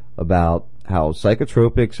I.O. about how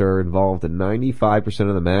psychotropics are involved in 95%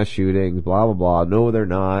 of the mass shootings, blah, blah, blah. No, they're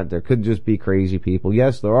not. There could just be crazy people.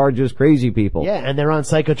 Yes, there are just crazy people. Yeah, and they're on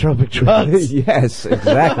psychotropic drugs. Yes,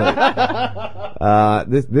 exactly.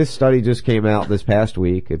 This study just came out this past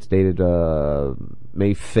week. It's dated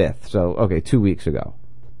May 5th. So, okay, 2 weeks ago.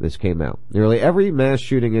 This came out. Nearly every mass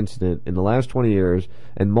shooting incident in the last 20 years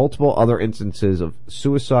and multiple other instances of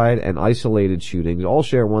suicide and isolated shootings all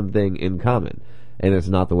share one thing in common, and it's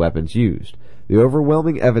not the weapons used. The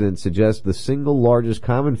overwhelming evidence suggests the single largest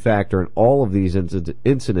common factor in all of these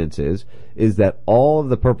incidences is that all of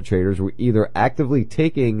the perpetrators were either actively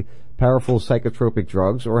taking powerful psychotropic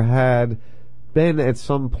drugs or had been at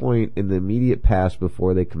some point in the immediate past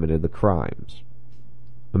before they committed the crimes.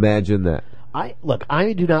 Imagine that. I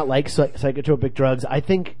do not like psychotropic drugs. I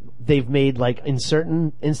think they've made, like, in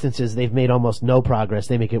certain instances, they've made almost no progress.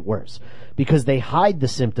 They make it worse. Because they hide the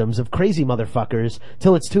symptoms of crazy motherfuckers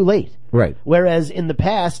till it's too late. Right. Whereas in the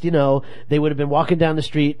past, you know, they would have been walking down the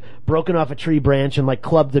street, broken off a tree branch and, like,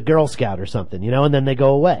 clubbed a Girl Scout or something, you know, and then they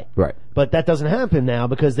go away. Right. But that doesn't happen now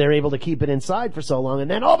because they're able to keep it inside for so long,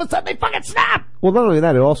 and then all of a sudden they fucking snap! Well, not only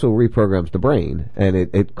that, it also reprograms the brain, and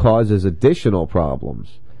it causes additional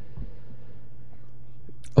problems.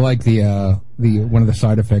 Like the one of the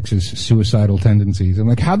side effects is suicidal tendencies. I'm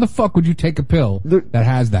like, how the fuck would you take a pill that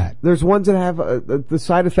has that? There's ones that have the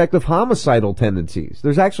side effect of homicidal tendencies.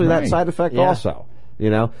 There's actually that side effect also.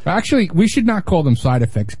 You know, actually, we should not call them side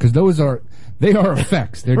effects because they are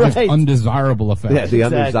effects. They're just undesirable effects. Yeah, the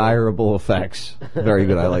undesirable effects. Very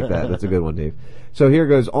good. I like that. That's a good one, Dave. So here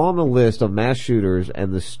goes on the list of mass shooters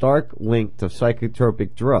and the stark link to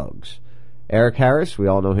psychotropic drugs. Eric Harris, we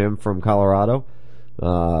all know him from Colorado.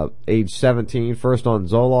 Age 17, first on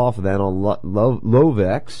Zoloft, then on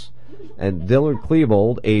Lovex, and Dillard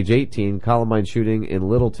Klebold, age 18, Columbine shooting in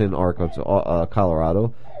Littleton, Arkansas,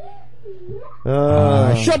 Colorado.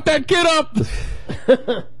 Shut that kid up!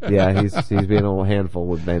 Yeah, he's being a handful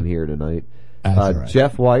with Ben here tonight. Right.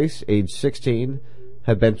 Jeff Weiss, age 16,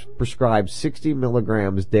 had been prescribed 60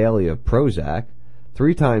 milligrams daily of Prozac,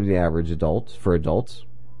 3 times the average for adults.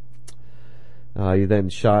 He then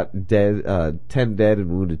shot 10 dead and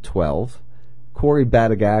wounded 12. Corey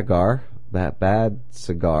Badagagar, Bad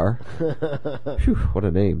Cigar. Whew, what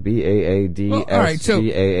a name. B-A-A-D-S-C-A-A-R-D,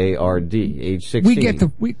 age 16.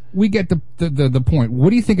 We get the point. What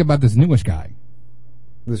do you think about this newest guy?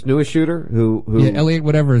 This newest shooter who yeah, Elliot,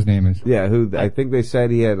 whatever his name is. Yeah, who I think they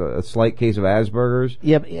said he had a slight case of Asperger's.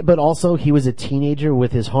 Yeah, but also he was a teenager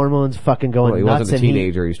with his hormones fucking going he nuts. wasn't a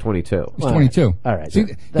teenager. He's 22. He's 22. All right. See,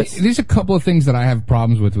 there's a couple of things that I have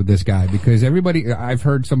problems with this guy because I've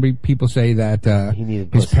heard people say that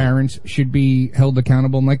his parents should be held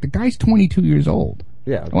accountable. I'm like, the guy's 22 years old.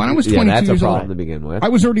 Yeah. When I was 22 that's years a problem old, to begin with. I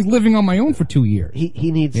was already living on my own for 2 years.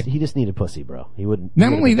 He just needed pussy, bro. He wouldn't.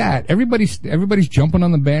 Not only that, everybody's jumping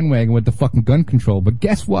on the bandwagon with the fucking gun control, but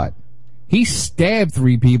guess what? He stabbed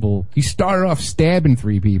 3 people. He started off stabbing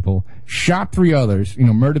 3 people, shot 3 others,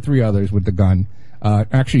 murdered 3 others with the gun,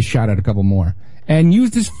 actually shot at a couple more, and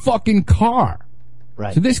used his fucking car.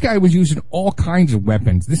 Right. So this guy was using all kinds of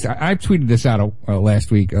weapons. I tweeted this out last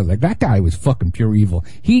week. I was like, that guy was fucking pure evil.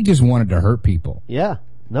 He just wanted to hurt people. Yeah,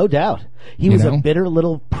 no doubt. He was a bitter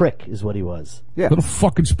little prick is what he was. Yeah. Little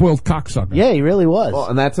fucking spoiled cocksucker. Yeah, he really was. Well,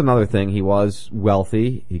 and that's another thing. He was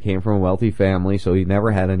wealthy. He came from a wealthy family, so he never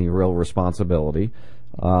had any real responsibility.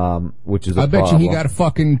 Which is a problem. bet you he got a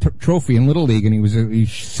fucking trophy in Little League and he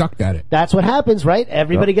sucked at it. That's what happens, right?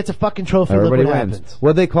 Everybody gets a fucking trophy. Everybody Look what wins. happens.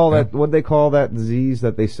 What'd they call that disease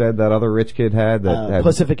that they said that other rich kid had?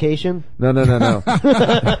 Pussification? No.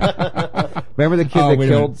 Remember the kid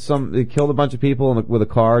that killed a bunch of people with a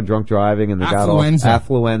car, drunk driving, and they got off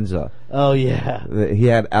affluenza. Oh yeah. He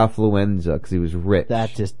had affluenza because he was rich. And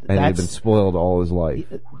he'd been spoiled all his life.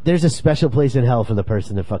 There's a special place in hell for the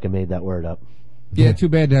person that fucking made that word up. Yeah, too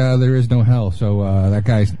bad there is no hell. So that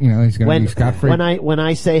guy's, he's going to be scot free. When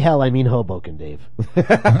I say hell, I mean Hoboken, Dave.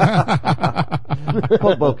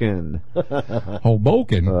 Hoboken.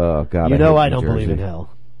 Hoboken. Oh God! You know I don't Jersey. believe in hell.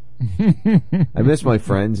 I miss my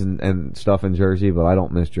friends and stuff in Jersey, but I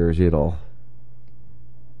don't miss Jersey at all.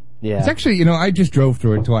 Yeah, it's actually, I just drove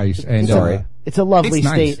through it twice, and it's a lovely it's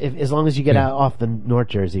nice. state as long as you get out off the North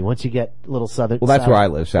Jersey. Once you get a little southern. Well, that's south, where I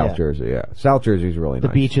live, South Jersey. Yeah, South Jersey's really the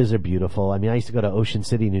nice. beaches are beautiful. I mean, I used to go to Ocean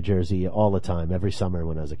City, New Jersey, all the time, every summer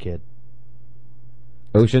when I was a kid.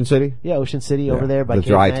 Ocean City? Yeah, Ocean City over there by the Cape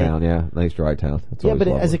dry May. town. Yeah, nice dry town. That's Yeah, but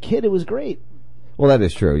always as a lovely. kid, it was great. Well, that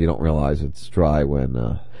is true. You don't realize it's dry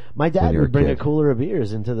when. My dad when you're would bring kid. a cooler of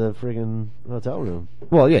beers into the friggin' hotel room.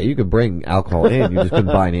 Well, yeah, you could bring alcohol in. You just couldn't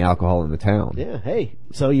buy any alcohol in the town. Yeah, hey,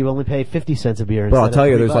 so you only pay 50 cents a beer. But I'll instead tell of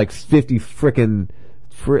you, $3. there's like 50 frickin'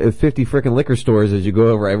 liquor stores as you go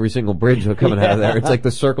over every single bridge coming out of there. It's like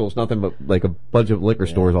the circle's nothing but like a bunch of liquor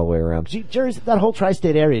stores all the way around. Jersey, that whole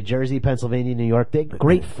tri-state area, Jersey, Pennsylvania, New York, they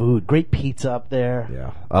great food, great pizza up there.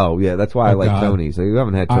 Yeah. Oh, yeah, that's why I like God. Tony's. You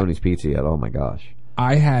haven't had Tony's pizza yet. Oh, my gosh.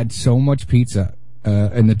 I had so much pizza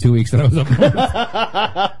in the 2 weeks that I was up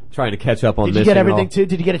north. Trying to catch up on Did you missing get everything all. too?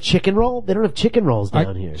 Did you get a chicken roll? They don't have chicken rolls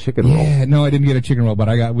down here. Chicken roll. Yeah, no, I didn't get a chicken roll, but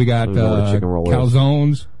we got I don't know what a chicken roll is.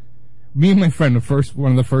 calzones. Me and my friend,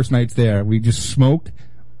 one of the first nights there, we just smoked,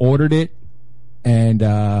 ordered it, and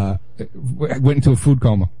went into a food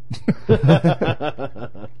coma.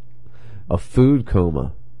 A food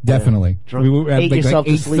coma. Definitely. Drunk- We were at ate like yourself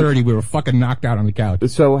to sleep. 8:30. We were fucking knocked out on the couch.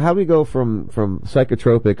 So how do we go from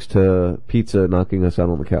psychotropics to pizza knocking us out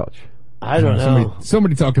on the couch? I don't know.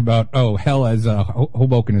 Somebody talked about, hell as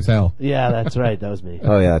Hoboken is hell. Yeah, that's right. That was me.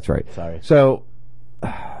 Oh, yeah, that's right. Sorry. So,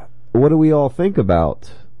 what do we all think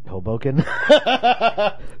about Hoboken?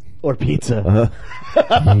 Or pizza.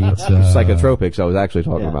 Psychotropics I was actually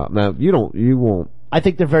talking about. Now, you won't. I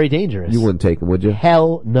think they're very dangerous. You wouldn't take them, would you?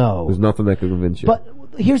 Hell no. There's nothing that could convince you. But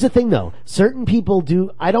here's the thing, though. Certain people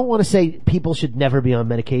do. I don't want to say people should never be on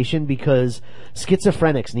medication because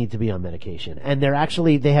schizophrenics need to be on medication, and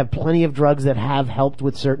they have plenty of drugs that have helped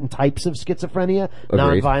with certain types of schizophrenia,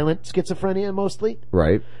 Agreed. nonviolent schizophrenia mostly.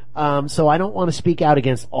 Right. So I don't want to speak out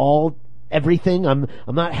against everything. I'm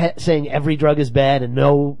not saying every drug is bad and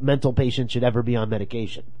no mental patient should ever be on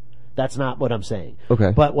medication. That's not what I'm saying.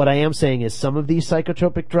 Okay. But what I am saying is some of these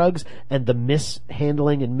psychotropic drugs and the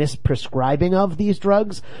mishandling and misprescribing of these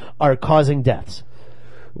drugs are causing deaths.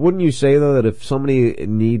 Wouldn't you say though that if somebody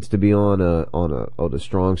needs to be on a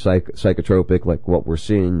strong psychotropic like what we're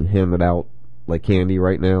seeing handed out like candy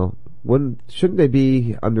right now, shouldn't they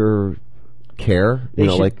be under care?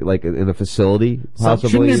 Like in a facility possibly.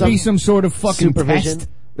 Shouldn't there be some sort of fucking supervision? test?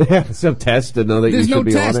 Yeah, some test to know that There's you should no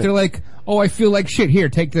be test. on it. They're like, I feel like shit. Here,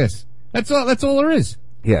 take this. That's all there is.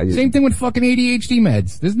 Yeah. Same thing with fucking ADHD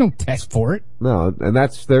meds. There's no test for it. No, and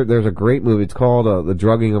there's a great movie. It's called The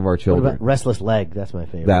Drugging of Our What Children. about Restless Leg? That's my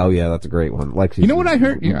favorite. Oh yeah, that's a great one. Lexi's You know what I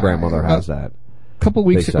heard? grandmother has that. A couple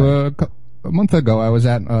weeks, Big time. a month ago, I was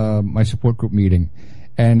at my support group meeting,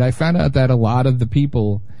 and I found out that a lot of the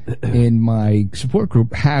people in my support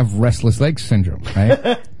group have restless leg syndrome,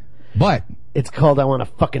 right? But It's called I want to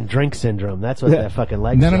fucking drink syndrome. That's what that fucking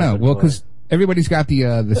leg. no. Well, because everybody's got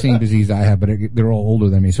the same disease I have, but they're all older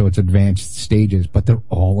than me, so it's advanced stages. But they're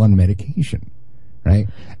all on medication, right?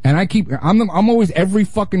 And I'm always every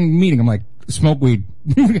fucking meeting. I'm like, smoke weed,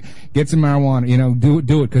 get some marijuana, do it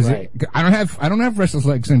because Right. I don't have restless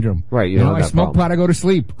leg syndrome. Right, you know, don't have I that smoke problem. pot, I go to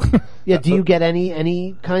sleep. Yeah. Do you get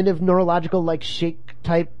any kind of neurological like shake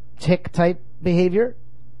type, tick type behavior?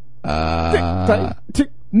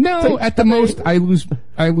 No, at the most I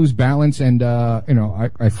lose balance and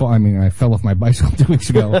I fell off my bicycle 2 weeks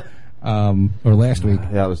ago or last week.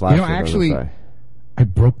 Yeah, it was last week. Actually I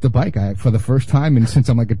broke the bike for the first time and since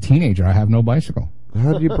I'm like a teenager I have no bicycle.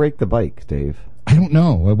 How did you break the bike, Dave? I don't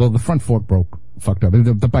know. Well, the front fork fucked up.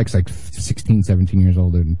 The bike's like 16, 17 years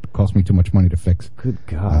old and it cost me too much money to fix. Good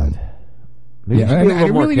God. Maybe Yeah, you should be a I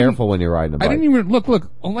little more really careful when you're riding a bike. I didn't even look.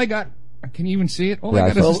 All I got. Can you even see it? All Yeah, I I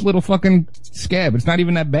got is saw- this little fucking scab. It's not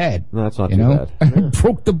even that bad. No, it's not you too know? bad. I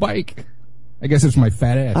broke the bike. I guess it's my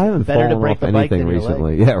fat ass. I haven't Better to fallen break off the bike anything than your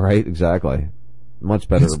recently. Yeah, right, exactly. Much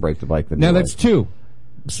better to break the bike than Now your that's leg. two.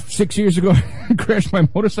 6 years ago, I crashed my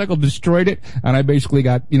motorcycle, destroyed it, and I basically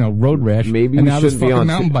got road rash. Maybe and you now this shouldn't be fucking on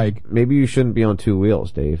mountain bike. Maybe you shouldn't be on two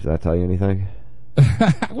wheels, Dave. Does that tell you anything?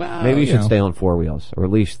 Well, Maybe you should stay on four wheels, or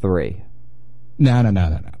at least three. No.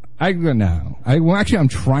 Actually, I'm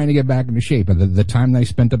trying to get back into shape. The time that I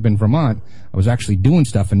spent up in Vermont, I was actually doing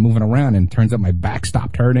stuff and moving around, and it turns out my back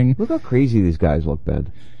stopped hurting. Look how crazy these guys look,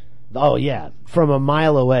 Ben. Oh yeah, from a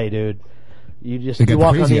mile away, dude. You just They got you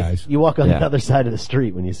walk crazy on eyes. you walk on Yeah. the other side of the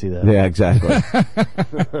street when you see that. Yeah, exactly.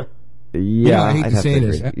 Yeah, You know, I hate I'd to have say to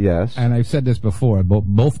this. agree. Yes. And I've said this before.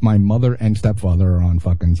 Both my mother and stepfather are on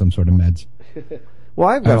fucking some sort of meds. Well,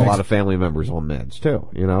 I've got a lot of family members on meds too,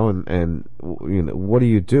 you know, and you know, what do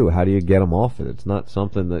you do? How do you get them off it? It's not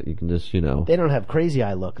something that you can just, you know. They don't have crazy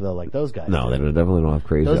eye look though, like those guys. No, do. they definitely don't have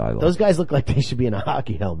crazy eye look. Those guys look like they should be in a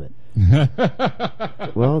hockey helmet.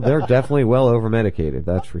 Well, they're definitely well over medicated,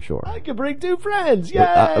 that's for sure. I could bring 2 friends.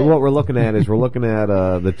 Yay! What we're looking at is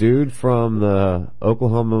the dude from the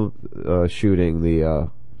Oklahoma shooting. The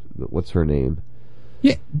what's her name?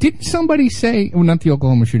 Yeah, didn't somebody say? Well, not the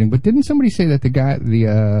Oklahoma shooting, but didn't somebody say that the guy,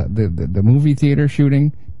 the movie theater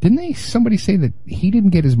shooting? Didn't somebody say that he didn't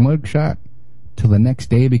get his mug shot till the next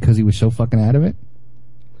day because he was so fucking out of it?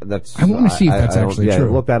 I want to see if that's actually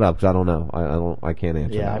true. Look that up because I don't know. I can't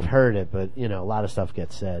answer. Yeah, that I've one. heard it, but you know, a lot of stuff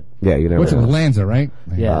gets said. Yeah, you never. What's it, know. Lanza, right?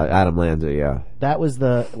 Yeah, Adam Lanza. Yeah, that was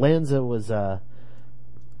Lanza was the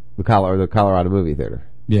Colorado movie theater.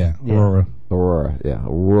 Yeah, Yeah. Aurora. Yeah,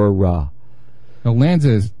 Aurora. No,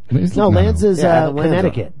 Lanza's. Lanza's Adam Lanza.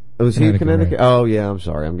 Connecticut. Was he Connecticut, Connecticut? Oh yeah, I'm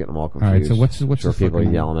sorry, I'm getting them all confused. All right, so what's sure the people are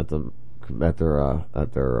fucking- yelling at them at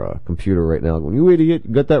their computer right now, going, "You idiot!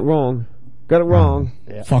 You got that wrong. Got it wrong."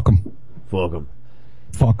 Yeah. Fuck him. Fuck him.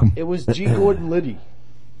 Fuck him. It was G. Gordon Liddy.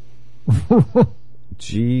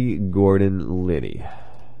 G. Gordon Liddy.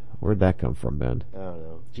 Where'd that come from, Ben? I don't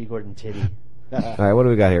know. G. Gordon Titty. All right, what do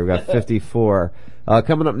we got here? We got 54.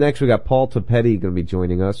 Coming up next, we got Paul Topetti going to be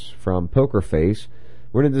joining us from Poker Face.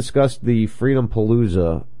 We're going to discuss the Freedom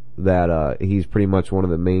Palooza that he's pretty much one of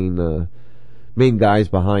the main guys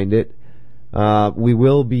behind it. We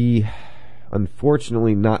will be,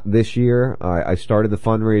 unfortunately, not this year. I started the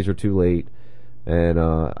fundraiser too late, and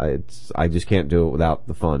I just can't do it without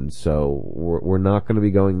the funds. So we're not going to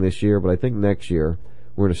be going this year, but I think next year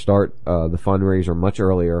we're going to start the fundraiser much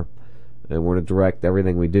earlier. And we're going to direct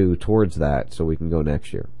everything we do towards that so we can go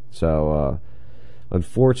next year. So,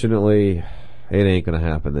 unfortunately, it ain't going to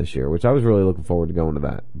happen this year, which I was really looking forward to going to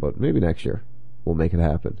that. But maybe next year we'll make it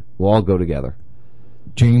happen. We'll all go together.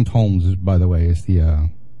 James Holmes, by the way, is the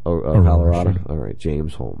Colorado. All right,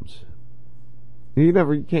 James Holmes. You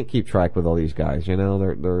can't keep track with all these guys. You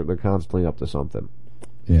know, they're constantly up to something.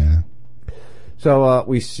 Yeah. So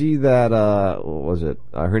we see that what was it?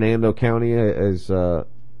 Hernando County has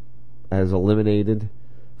eliminated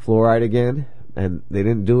fluoride again, and they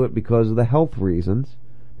didn't do it because of the health reasons.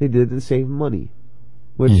 They did it to save money.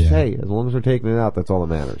 Which, hey, as long as they're taking it out, that's all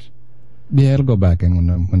that matters. Yeah, it'll go back in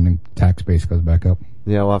when the tax base goes back up.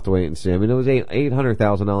 Yeah, we'll have to wait and see. I mean, it was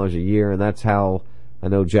 $800,000 a year, and that's how I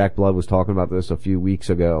know Jack Blood was talking about this a few weeks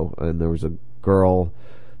ago, and there was a girl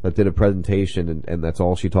that did a presentation, and that's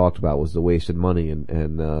all she talked about was the wasted money,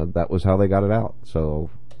 and that was how they got it out. So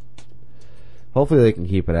hopefully they can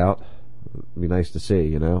keep it out. It'd be nice to see,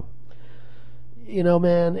 you know. You know,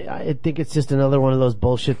 man, I think it's just another one of those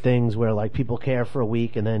bullshit things where, like, people care for a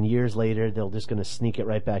week and then years later they're just going to sneak it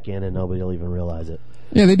right back in and nobody will even realize it.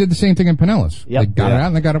 Yeah, they did the same thing in Pinellas. Yep. They got it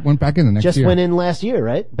out and they went back in the next just year. went in last year,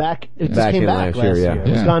 right? It just came back last year. It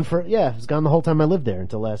was gone it was gone the whole time I lived there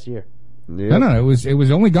until last year. Yeah. No, it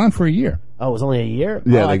was only gone for a year. Oh, it was only a year?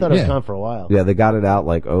 Yeah, I thought it was gone for a while. Yeah, they got it out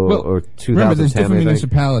like or 2010. Remember, there's different I think.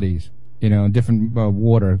 municipalities, you know, different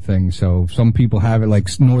water things. So some people have it, like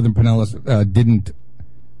Northern Pinellas didn't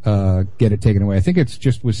get it taken away. I think it's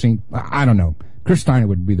just was St. I don't know. Chris Steiner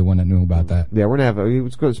would be the one that knew about that. Yeah, we're gonna have. He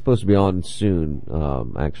was supposed to be on soon.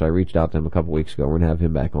 Actually, I reached out to him a couple weeks ago. We're gonna have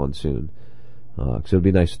him back on soon. So it'd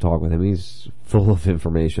be nice to talk with him. He's full of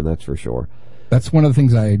information, that's for sure. That's one of the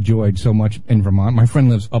things I enjoyed so much in Vermont. My friend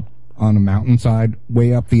lives up on a mountainside,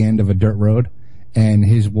 way up the end of a dirt road, and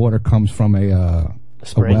his water comes from a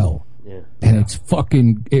well. Yeah. And it's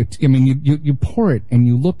fucking. I mean, you pour it and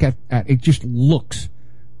you look at it. Just looks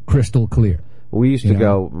crystal clear. We used to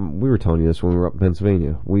go. We were telling you this when we were up in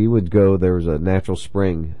Pennsylvania. We would go. There was a natural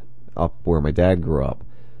spring up where my dad grew up,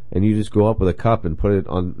 and you just go up with a cup and put it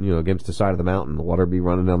on, against the side of the mountain. The water would be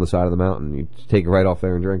running down the side of the mountain. You take it right off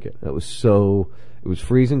there and drink it. It was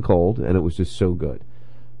freezing cold, and it was just so good.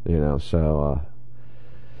 So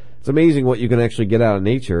it's amazing what you can actually get out of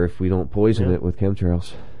nature if we don't poison it with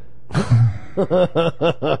chemtrails.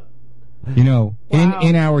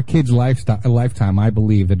 In our kids' lifetime, I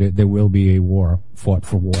believe that there will be a war fought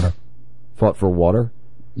for water. Fought for water?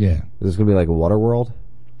 Yeah. Is this going to be like a water world?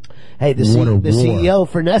 Hey, the CEO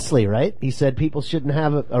for Nestle, right? He said people shouldn't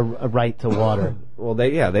have a right to water. Well,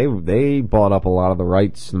 they bought up a lot of the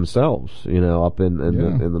rights themselves, up in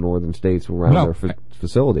the northern states around their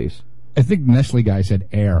facilities. I think Nestle guy said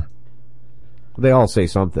air. They all say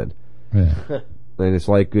something. Yeah. And it's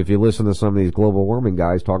like if you listen to some of these global warming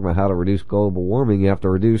guys talking about how to reduce global warming, you have to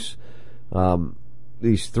reduce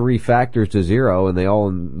these 3 factors to 0, and they all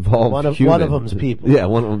involve one of them's people. Yeah,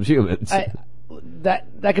 one of them's humans.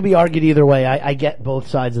 That could be argued either way. I get both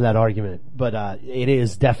sides of that argument, but it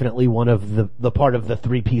is definitely one of the part of the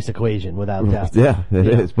 3-piece equation, without doubt. Yeah, it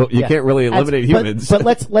is. But you can't really eliminate humans.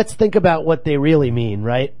 But let's think about what they really mean,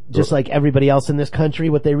 right? Just like everybody else in this country,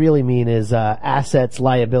 what they really mean is assets,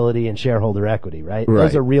 liability, and shareholder equity, right?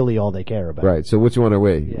 Those are really all they care about. Right. So which one are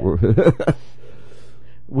we? Yeah.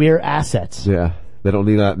 We're assets. Yeah. They don't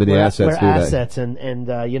need that many assets, do they? We're assets, and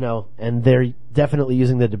they're definitely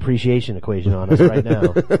using the depreciation equation on us right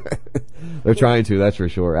now. They're trying to, that's for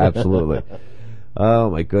sure. Absolutely.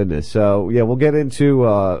 Oh, my goodness. So, yeah, we'll get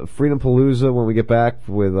into Freedom Palooza when we get back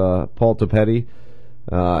with Paul Topetti.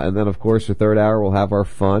 And then, of course, the third hour, we'll have our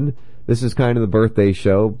fun. This is kind of the birthday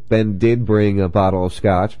show. Ben did bring a bottle of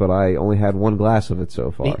scotch, but I only had 1 glass of it so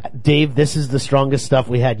far. Dave, this is the strongest stuff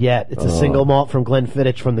we had yet. It's a single malt from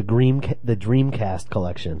Glenfiddich from the Dreamcast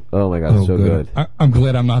collection. Oh my God, so good. I'm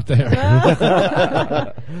glad I'm not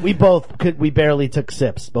there. We barely took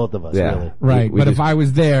sips, both of us. Yeah. Really. Right, but if I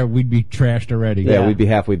was there, we'd be trashed already. Yeah, we'd be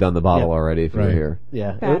halfway done the bottle already if you were here.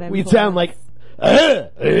 Yeah, we'd sound like... It'd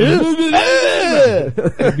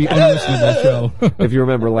be unlistenable show. If you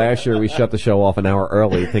remember last year, we shut the show off an hour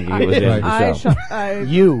early thinking it was the end of the show.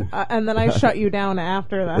 And then I shut you down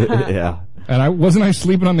after that. Yeah. And wasn't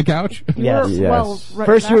sleeping on the couch? Yes. Well,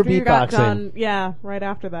 first you were got beatboxing. done, right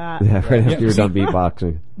after that. Yeah, right after you were done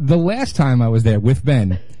beatboxing. The last time I was there with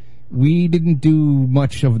Ben, we didn't do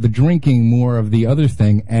much of the drinking, more of the other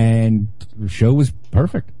thing, and the show was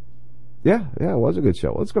perfect. Yeah, it was a good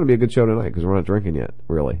show. Well, it's going to be a good show tonight because we're not drinking yet,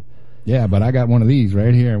 really. Yeah, but I got one of these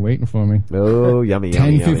right here waiting for me. Oh, yummy,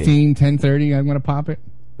 10:15, 10:30, I'm going to pop it.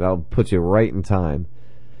 That'll put you right in time.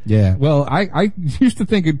 Yeah, well, I used to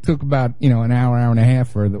think it took about, an hour and a half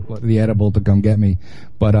for the edible to come get me.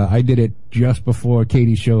 But I did it just before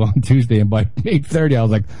Katie's show on Tuesday, and by 8:30, I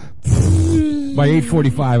was like, by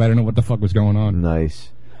 8:45, I don't know what the fuck was going on.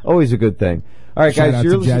 Nice. Always a good thing. All right, Shout guys, out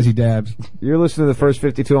to Jazzy Dabs. You're listening to the First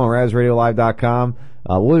 52 on RazRadioLive.com.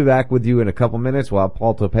 We'll be back with you in a couple minutes. We'll have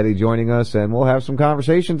Paul Topetti joining us, and we'll have some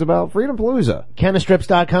conversations about Freedom Palooza.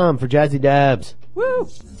 Chemistrips.com for Jazzy Dabs. Woo!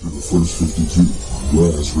 To the First 52,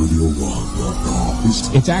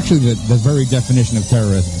 RazRadioLive.com. It's actually the very definition of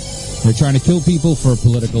terrorism. They're trying to kill people for a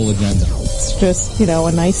political agenda. It's just,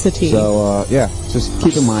 a nicety. So, just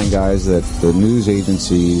keep in mind, guys, that the news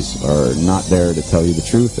agencies are not there to tell you the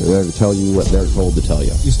truth. They're there to tell you what they're told to tell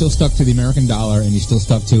you. You're still stuck to the American dollar, and you're still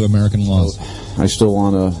stuck to American laws. I still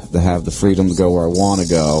want to have the freedom to go where I want to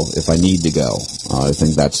go if I need to go. I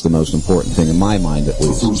think that's the most important thing in my mind, at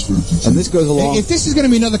least. And this goes along... If this is going to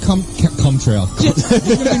be another cum trail. This is going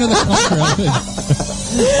to be another cum trail.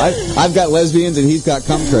 I've got lesbians, and he's got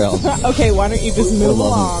cum trail. Okay, why don't you just move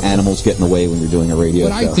along? Animals get in the way when you're doing a radio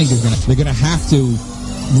show. What I think is they're going to have to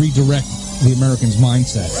redirect the Americans'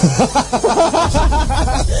 mindset.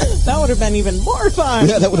 That would have been even more fun.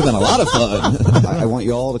 Yeah, that would have been a lot of fun. I want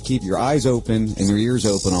you all to keep your eyes open and your ears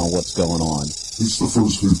open on what's going on. It's the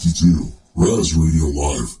First 52,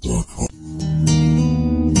 RazRadioLive.com.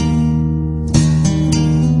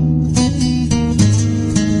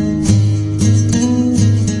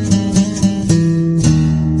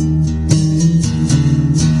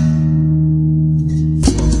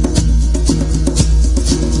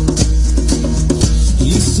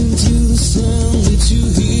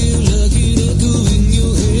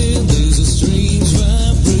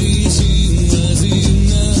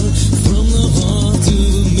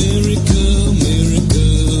 America,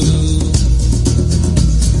 America.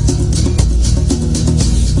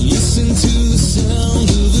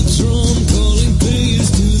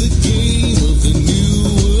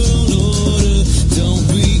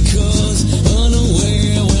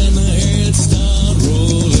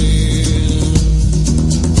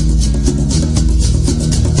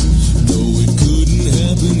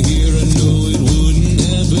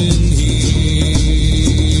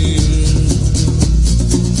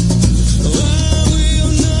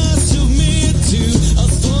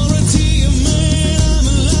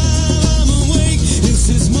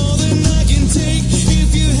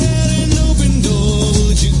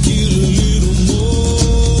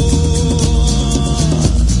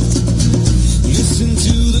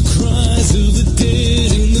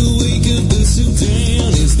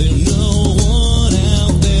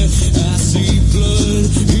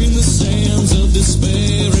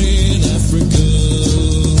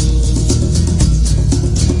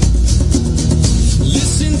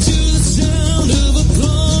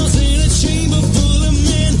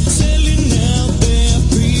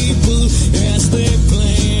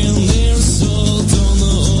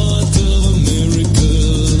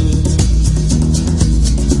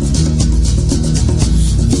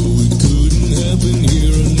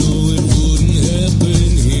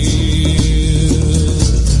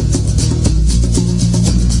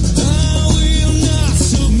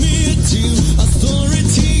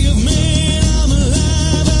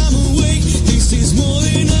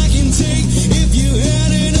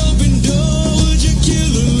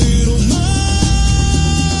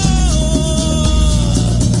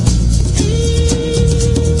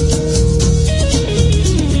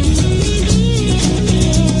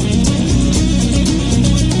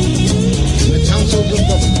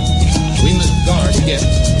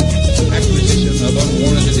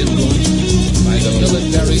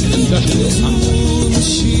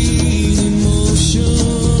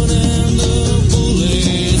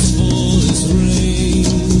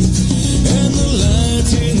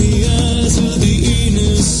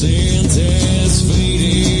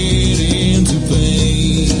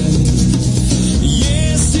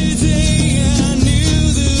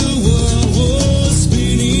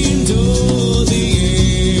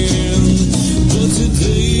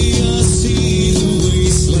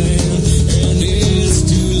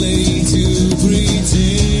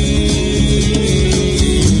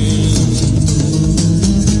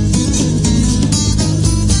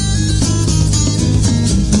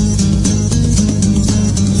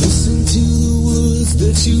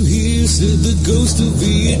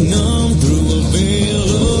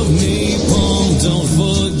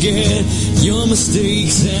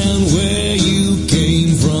 mistakes and where you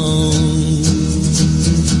came from.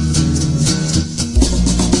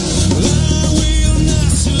 I will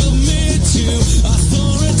not submit to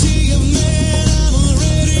authority of man. I'm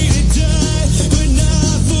ready to die, but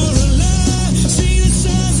not for a lie. See the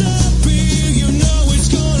signs up here, you know it's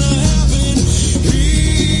gonna happen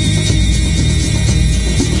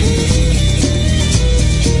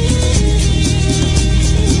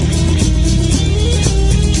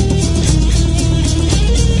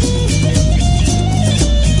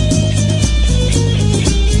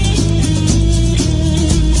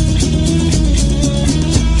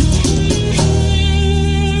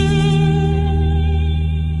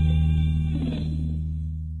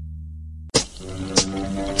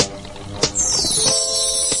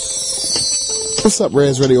What's up,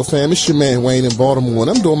 Raz Radio fam? It's your man Wayne in Baltimore, and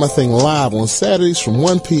I'm doing my thing live on Saturdays from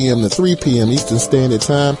 1 p.m. to 3 p.m. Eastern Standard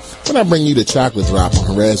Time when I bring you the Chocolate Drop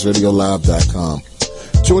on RazRadioLive.com.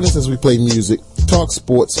 Join us as we play music, talk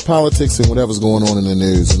sports, politics, and whatever's going on in the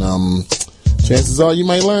news. And chances are you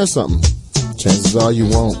might learn something. Chances are you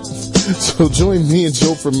won't. So join me and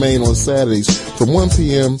Joe from Maine on Saturdays from 1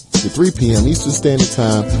 p.m. to 3 p.m. Eastern Standard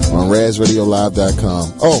Time on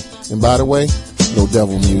RazRadioLive.com. Oh, and by the way, no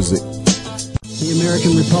devil music. The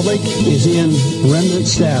American Republic is in remnant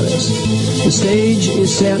status. The stage is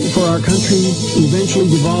set for our country eventually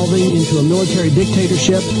devolving into a military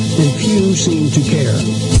dictatorship, and few seem to care.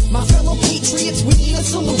 My fellow patriots, we need a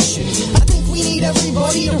solution. I think we need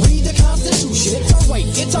everybody to read the Constitution. It's our right,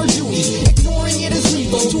 it's our duty. Ignoring it is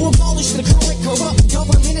legal. To abolish the current corrupt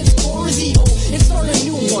government, its core is evil. And start a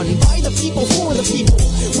new one, by the people, for the people.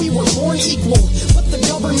 We were born equal, but the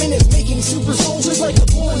government is making super soldiers like a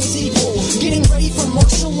born sequel. Getting ready for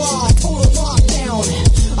martial law, total lockdown.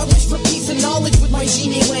 I wish for peace and knowledge with my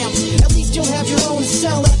genie lamp. At least you'll have your own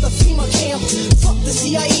cell at the FEMA camp. Fuck the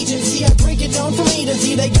CIA agency, I break it down from A to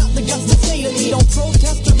Z. They got the guts to say to me, don't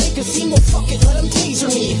protest or make a scene, well fuck it, let them taser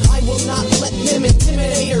me. I will not let them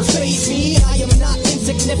intimidate or faze me. I am not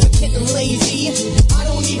insignificant and lazy. I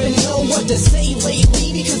don't even know what to say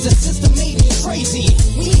lately because the system made me crazy.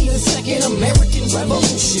 We need a second American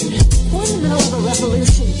revolution. What in the hell of a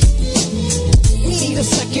revolution? We need a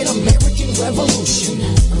second American revolution.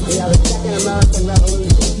 We have a second American revolution.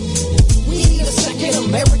 We need a second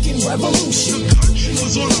American revolution. The country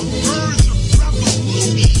was on the verge of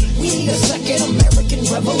revolution. We need a second American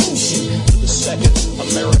revolution. The second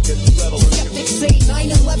American revolution. Skeptics say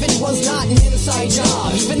 9/11 was not an inside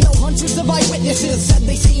job, even though hundreds of eyewitnesses said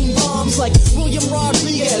they seen bombs like William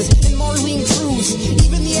Rodriguez and Marlene Cruz.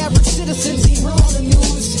 Even the average citizen seen her on the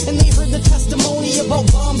news, and they heard the testimony about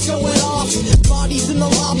bombs going off, bodies in the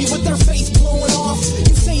lobby with their face blowing off.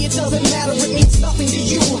 You say it doesn't matter, it means nothing to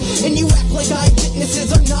you, and you act like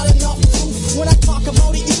eyewitnesses are not enough proof. When I talk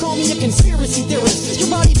about it, you call me a conspiracy theorist. Your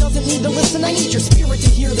body doesn't need to listen, I need your spirit to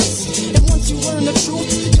hear this. And once you learn the truth,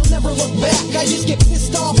 you'll never look back. I just get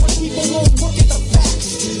pissed off when people won't look at the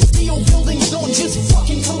facts. Steel buildings don't just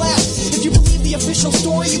fucking collapse. If you believe the official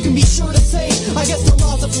story, you can be sure to say, I guess the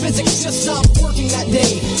laws of physics just stopped working that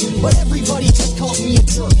day. But everybody just calls me a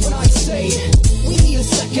jerk when I say, we need a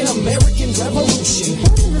second American revolution.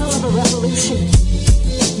 What in the hell of a revolution?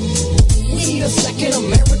 We need a second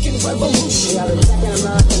American revolution. We have a second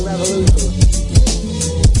American revolution.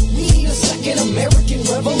 We need a second American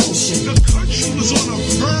revolution. The country was on the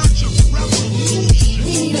verge of revolution.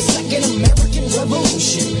 We need a second American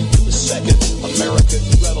revolution. The second American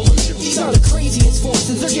revolution. These are the craziest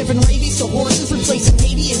forces. They're giving rabies to horses, replacing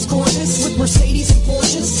habeas corpus with Mercedes and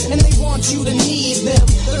Porsches, and they want you to need them.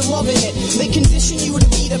 They're loving it. They condition you to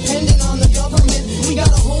be dependent on the government. We got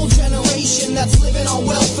a whole generation that's living on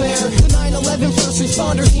welfare. The 9/11 first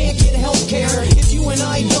responders can't get health care. If you and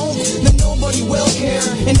I don't, then nobody will care.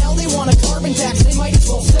 And now they want a carbon tax, they might as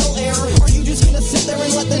well sell air. Are you just gonna sit there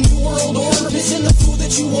and let the new world order piss in the food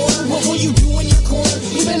that you ordered? What will you do in your corner?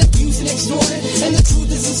 You've been abused and extorted, and the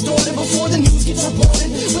truth is distorted before the news gets reported.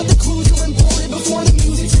 But the clues are imported before the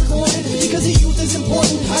music's recorded, because the youth is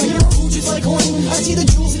important. I hear a hooch is like Horton. I see the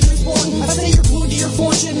jewels in your sporting. I say you're glued to your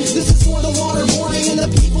fortune. This is for the waterboarding and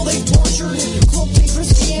the people they've tortured. Cloaked in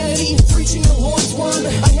Christianity, preaching the Lord's word.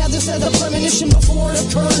 I had this as a premonition before it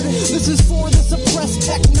occurred. This is for the suppressed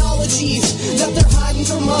technologies that they're hiding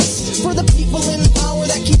from us. For the people in power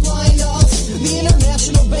that keep lying to us. The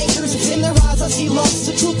international bankers, in their eyes I see lust.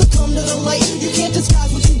 The truth will come to the light. You can't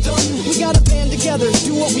disguise what you've done. We gotta band together,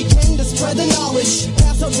 do what we can to spread the knowledge.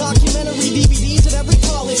 Pass out documentary DVDs at every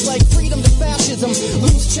college, like Freedom to Fascism,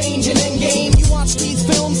 Loose Change, and Endgame. You watch these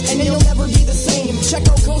films and you'll never be the same. Check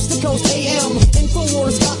out Coast to Coast AM,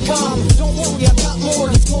 Infowars.com. Don't worry, I've got more.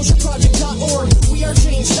 DisclosureProject.org,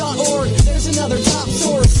 WeAreChange.org. There's another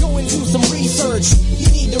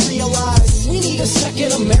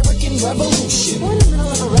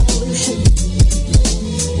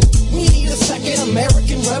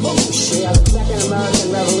revolution. We need a second American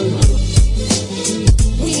revolution.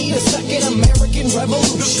 We need a second American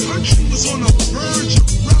revolution. The country was on the verge of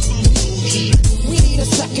revolution. We need a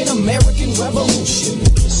second American revolution.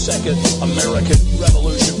 The second American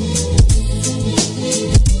revolution.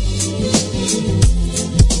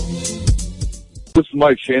 This is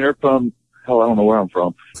Mike Shaner from, hell, I don't know where I'm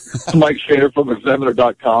from. This is Mike Shaner from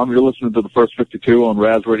Examiner.com. You're listening to the First 52 on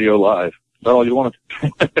Raz Radio Live. Is that all you wanted?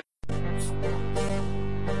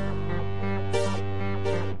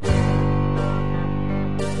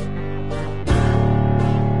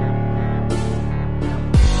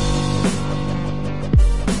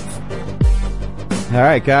 All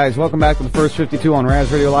right, guys, welcome back to the First 52 on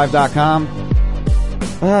RazRadioLive.com.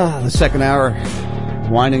 The second hour,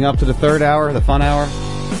 winding up to the third hour, the fun hour.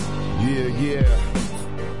 Yeah.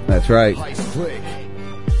 That's right.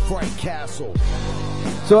 Frank Castle.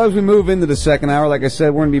 So as we move into the second hour, like I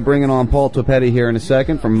said, we're going to be bringing on Paul Topetti here in a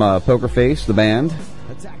second from Poker Face, the band,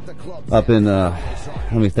 up in,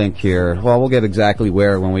 let me think here. Well, we'll get exactly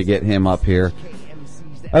where when we get him up here.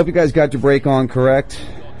 I hope you guys got your break on correct.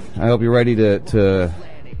 I hope you're ready to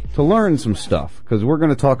learn some stuff, because we're going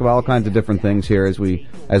to talk about all kinds of different things here as we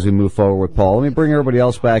move forward with Paul. Let me bring everybody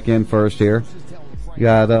else back in first here. We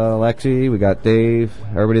got Lexi, we got Dave.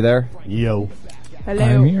 Everybody there? Yo. Hello.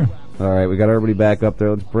 I'm here. All right, we got everybody back up there.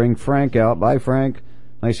 Let's bring Frank out. Bye, Frank.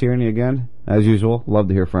 Nice hearing you again, as usual. Love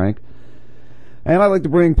to hear Frank. And I'd like to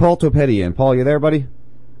bring Paul Topetti in. Paul, you there, buddy?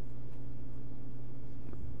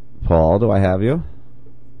 Paul, do I have you?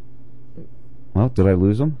 Well, did I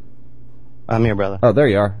lose him? I'm here, brother. Oh, there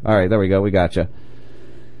you are. All right, there we go. We got you.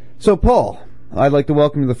 So, Paul, I'd like to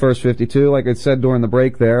welcome you to the First 52. Like I said during the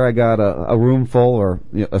break there, I got a room full, or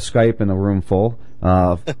a Skype in a room full.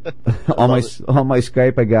 On my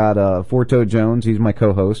Skype, I got Four-Toe Jones. He's my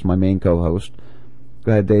co-host, my main co-host.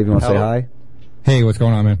 Go ahead, Dave. You want to say hi? Hey, what's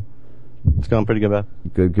going on, man? It's going pretty good, man.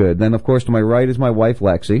 Good. Then, of course, to my right is my wife,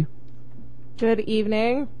 Lexi. Good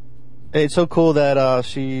evening. Hey, it's so cool that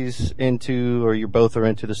she's into, or you both are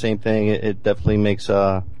into the same thing. It definitely makes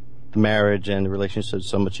the marriage and the relationship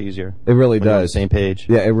so much easier. It really does. We're on the same page.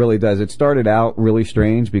 Yeah, it really does. It started out really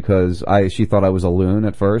strange because she thought I was a loon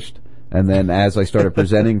at first. And then as I started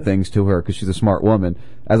presenting things to her, because she's a smart woman,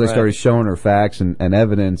 as I started showing her facts and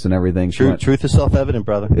evidence and everything. Truth is self-evident,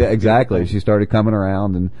 brother. Yeah, exactly. She started coming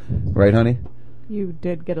around and, right, honey? You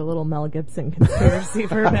did get a little Mel Gibson conspiracy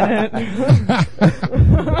for a minute.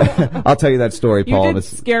 I'll tell you that story, Paul. You did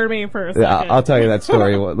scare me for a second. Yeah, I'll tell you that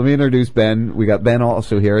story. Let me introduce Ben. We got Ben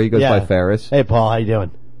also here. He goes by Ferris. Hey, Paul. How you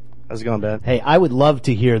doing? How's it going, Ben? Hey, I would love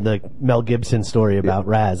to hear the Mel Gibson story about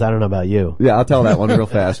Raz. I don't know about you. Yeah, I'll tell that one real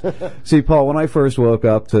fast. See, Paul, when I first woke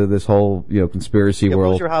up to this whole, conspiracy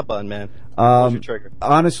world. What's your hot button, man? What's your trigger?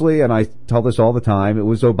 Honestly, and I tell this all the time, it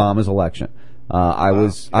was Obama's election. I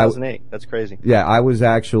was 2008. That's crazy. Yeah, I was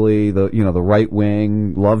actually the right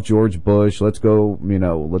wing, love George Bush. Let's go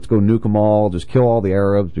nuke them all, just kill all the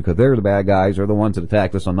Arabs because they're the bad guys. They're the ones that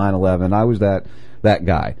attacked us on 9/11. I was that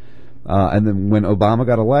guy. And then when Obama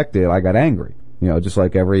got elected, I got angry, just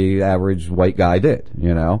like every average white guy did,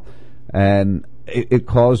 and it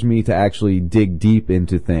caused me to actually dig deep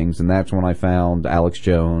into things. And that's when I found Alex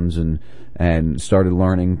Jones and started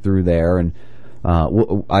learning through there. And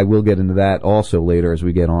I will get into that also later as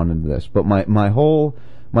we get on into this. But my whole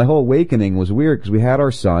awakening was weird because we had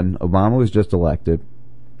our son. Obama was just elected,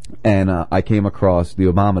 and I came across the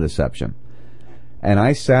Obama deception. And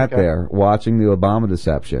I sat there watching the Obama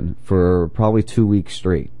deception for probably 2 weeks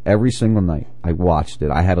straight. Every single night I watched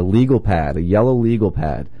it. I had a yellow legal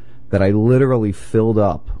pad, that I literally filled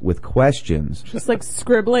up with questions. Just like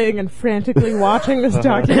scribbling and frantically watching this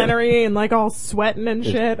documentary and like all sweating and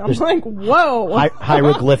shit. I'm like, whoa.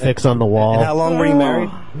 Hieroglyphics on the wall. And how long were you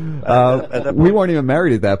married? We weren't even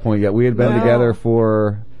married at that point yet. We had been together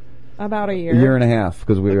for about a year. A year and a half,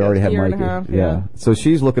 because we already had Mikey. Yeah. So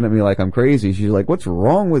she's looking at me like I'm crazy. She's like, what's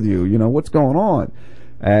wrong with you? What's going on?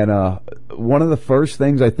 And one of the first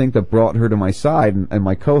things I think that brought her to my side, and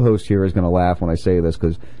my co-host here is going to laugh when I say this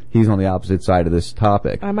because he's on the opposite side of this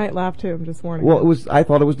topic. I might laugh too. I'm just warning. Well, I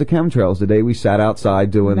thought it was the chemtrails. The day we sat outside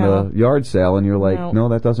doing the yard sale, and you're like, no,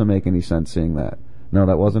 that doesn't make any sense seeing that. No,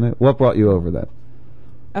 that wasn't it. What brought you over then?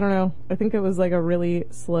 I don't know. I think it was like a really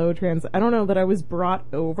slow I don't know that I was brought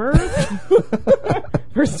over.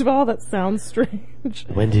 First of all, that sounds strange.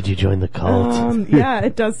 When did you join the cult? Yeah,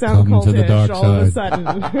 it does sound Welcome to the cultish dark all of a side.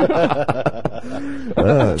 sudden.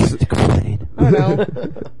 I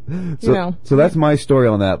don't know. So that's my story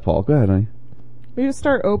on that, Paul. Go ahead, honey. You just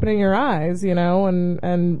start opening your eyes,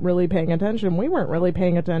 and really paying attention. We weren't really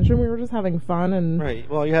paying attention. We were just having fun and right.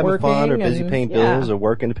 Well, you're having fun or busy paying bills or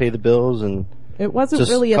working to pay the bills and It wasn't Just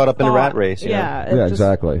really caught a up in a rat race. Yeah. Yeah,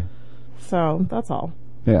 exactly. So that's all.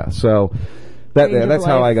 Yeah, so that's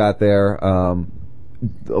how I got there.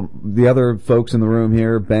 The other folks in the room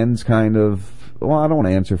here, Ben's kind of, well, I don't want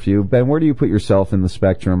to answer for you. Ben, where do you put yourself in the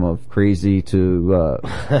spectrum of crazy to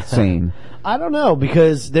sane? I don't know,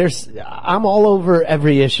 because I'm all over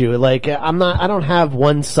every issue. Like, I don't have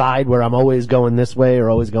one side where I'm always going this way or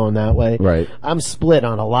always going that way. Right. I'm split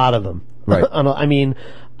on a lot of them. Right. I mean,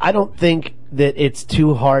 I don't think that it's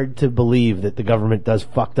too hard to believe that the government does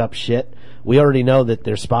fucked up shit. We already know that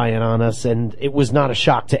they're spying on us, and it was not a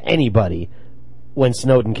shock to anybody when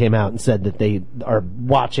Snowden came out and said that they are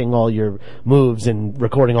watching all your moves and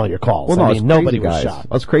recording all your calls. Well, no, I mean, nobody was guys. shocked.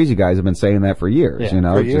 Us crazy guys have been saying that for years, Yeah. you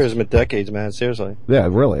know? For years, decades, man. Seriously. Yeah,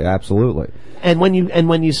 really, absolutely. And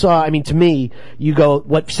when you saw, I mean, to me, you go,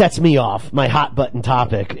 what sets me off, my hot button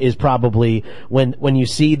topic is probably when you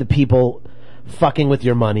see the people fucking with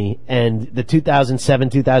your money, and the 2007,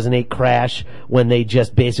 2008 crash, when they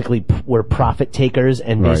just basically were profit takers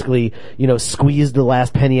and basically, squeezed the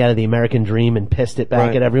last penny out of the American dream and pissed it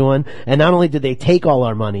back at everyone. And not only did they take all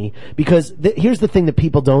our money, because here's the thing that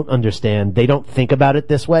people don't understand. They don't think about it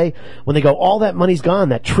this way. When they go, all that money's gone,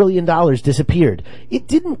 that $1 trillion disappeared. It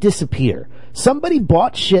didn't disappear. Somebody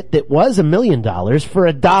bought shit that was $1 million for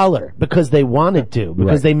 $1 because they wanted to,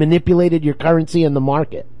 because they manipulated your currency in the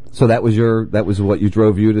market. So that was what you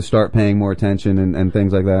drove you to start paying more attention and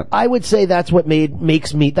things like that? I would say that's what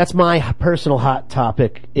makes me, that's my personal hot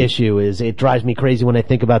topic issue, is it drives me crazy when I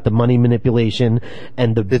think about the money manipulation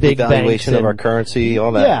and the big devaluation banks of our currency,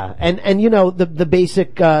 all that. Yeah, and the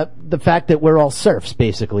basic, the fact that we're all serfs,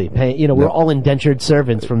 basically. We're all indentured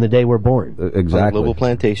servants from the day we're born. Exactly. Global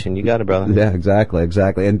plantation. You got it, brother. Yeah,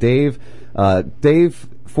 exactly. And Dave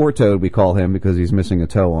Four-Toed, we call him because he's missing a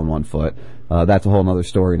toe on one foot. That's a whole other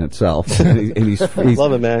story in itself. and he's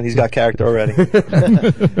love it, man. He's got character already.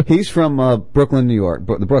 He's from Brooklyn, New York.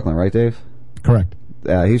 Brooklyn, right, Dave? Correct.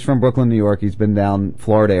 He's from Brooklyn, New York. He's been down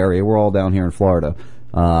Florida area. We're all down here in Florida.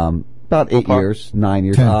 About 9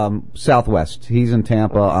 years. Southwest. He's in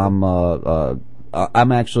Tampa.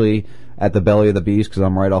 I'm actually at the belly of the beast because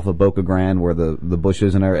I'm right off of Boca Grande, where the Bush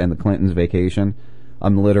is and the Clintons vacation.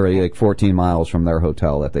 I'm literally like 14 miles from their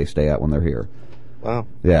hotel that they stay at when they're here. Wow.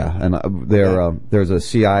 Yeah, and there's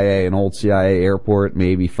an old CIA airport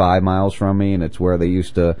maybe 5 miles from me, and it's where they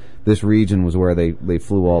used to, this region was where they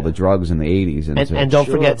flew all the drugs in the 80s. And don't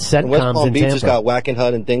forget CENTCOM's West Palm in Beach Tampa. has got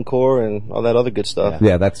Wackenhut and Dinkor and all that other good stuff.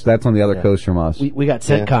 Yeah, that's on the other coast from us. We got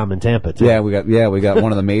CENTCOM in Tampa, too. Yeah, we got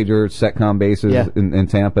one of the major SETCOM bases in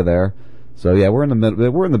Tampa there. So yeah, we're in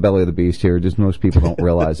the belly of the beast here. Just most people don't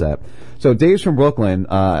realize that. So Dave's from Brooklyn.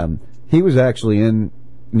 He was actually in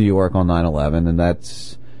New York on 9/11, and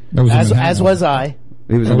as was I.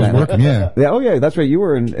 He was working, yeah. Oh yeah, that's right. You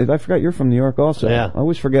were in. I forgot you're from New York also. Yeah. I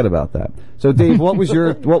always forget about that. So Dave, what was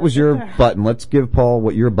your button? Let's give Paul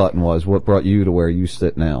what your button was. What brought you to where you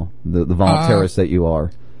sit now? The voluntarist that you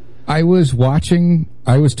are. I was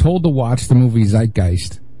told to watch the movie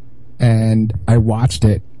Zeitgeist, and I watched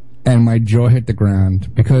it, and my jaw hit the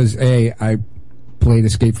ground because I played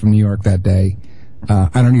Escape from New York that day. I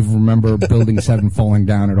don't even remember Building 7 falling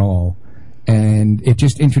down at all. And it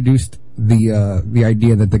just introduced the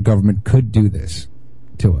idea that the government could do this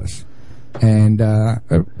to us. And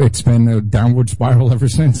it's been a downward spiral ever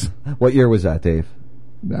since. What year was that, Dave?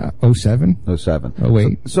 07. 07. Oh,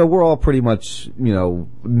 wait. So we're all pretty much,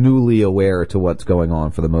 newly aware to what's going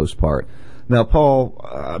on for the most part. Now,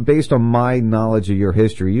 Paul, based on my knowledge of your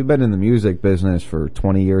history, you've been in the music business for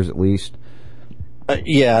 20 years at least.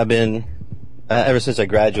 Yeah, I've been... ever since I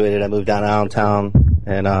graduated, I moved down to Allentown,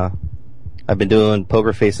 and I've been doing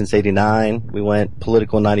Poker Face since '89. We went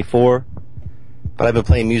political in '94, but I've been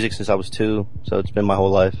playing music since I was 2, so it's been my whole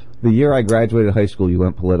life. The year I graduated high school, you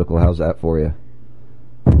went political. How's that for you?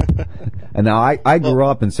 And now I grew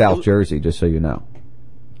up in South Jersey, just so you know.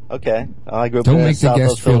 Okay, I grew up in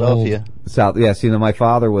South Philadelphia. See, my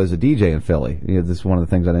father was a DJ in Philly. This is one of the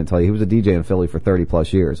things I didn't tell you. He was a DJ in Philly for 30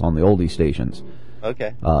 plus years on the oldie stations.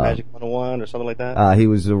 Okay, Magic 101 or something like that? He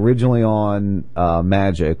was originally on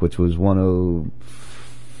Magic, which was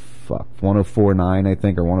 104.9, I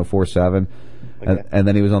think, or 104.7. Okay. And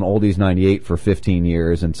then he was on Oldies 98 for 15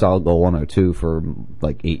 years and Solid Gold 102 for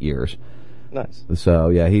like 8 years. Nice. So,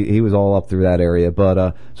 yeah, he was all up through that area.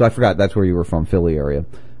 But so I forgot that's where you were from, Philly area.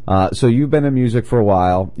 So you've been in music for a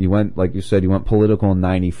while. You went, like you said, you went political in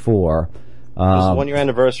 94. It was the 1 year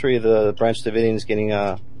anniversary of the Branch Davidians getting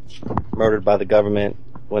murdered by the government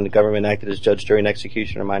when the government acted as judge, jury, and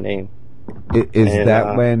executioner in my name. Is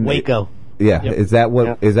that when... Waco. Yeah. Yep. Is that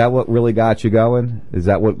what really got you going? Is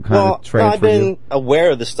that what kind of transferred I've been you?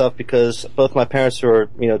 aware of this stuff because both my parents were,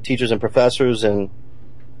 teachers and professors, and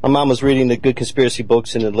my mom was reading the good conspiracy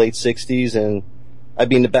books in the late 60s, and I'd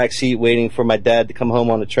be in the back seat waiting for my dad to come home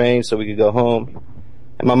on the train so we could go home.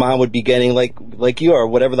 And my mom would be getting like you are,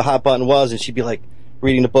 whatever the hot button was, and she'd be like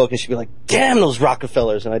reading the book, and she'd be like, "Damn those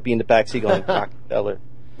Rockefellers," and I'd be in the back seat going, "Rockefeller,"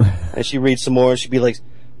 and she'd read some more, and she'd be like,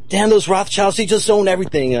 "Damn those Rothschilds, they just own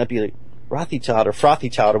everything," and I'd be like, "Rothychild or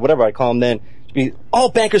Frothychild or whatever I call them then." She'd be, "All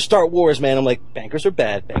bankers start wars, man." I'm like, "Bankers are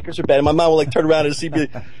bad. Bankers are bad." And my mom would like turn around and see me,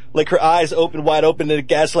 like her eyes open wide open, and the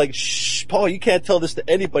gas like, "Shh, Paul, you can't tell this to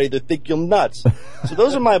anybody. They think you're nuts." So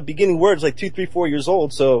those are my beginning words, like 2, 3, 4 years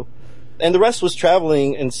old. So. And the rest was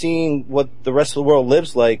traveling and seeing what the rest of the world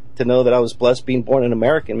lives like, to know that I was blessed being born an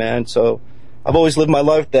American, man. So I've always lived my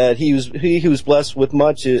life that he was blessed with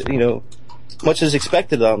much, much is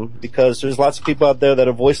expected of him, because there's lots of people out there that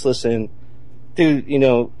are voiceless. And dude,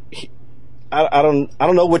 I don't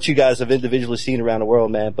know what you guys have individually seen around the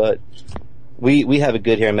world, man, but we have it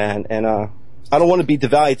good here, man. And I don't want to be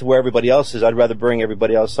devalued to where everybody else is. I'd rather bring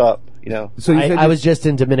everybody else up, So I was just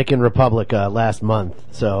in Dominican Republic last month,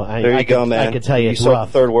 so there you go, man. I could tell you it's saw rough.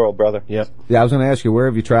 the third world, brother. Yep. Yeah, I was going to ask you, where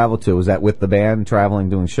have you traveled to? Was that with the band, traveling,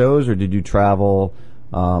 doing shows, or did you travel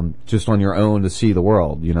just on your own to see the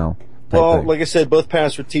world, Well, thing? like I said, both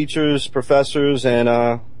parents were teachers, professors,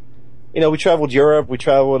 and, we traveled Europe. We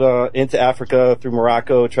traveled into Africa through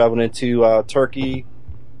Morocco, traveled into Turkey,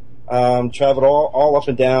 traveled all up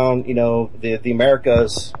and down, the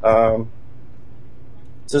Americas.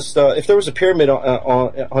 If there was a pyramid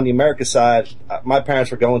on the America side, my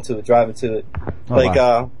parents were going to it, driving to it.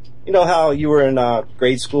 Wow. How you were in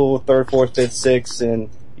grade school, 3rd, 4th, 5th, 6th, and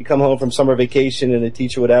you come home from summer vacation, and the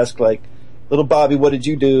teacher would ask, like, "Little Bobby, what did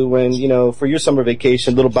you do when, for your summer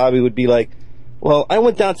vacation?" Little Bobby would be like, "Well, I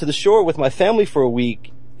went down to the shore with my family for a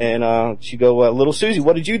week." And she'd go, "Little Susie,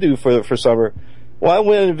 what did you do for summer?" "Well, I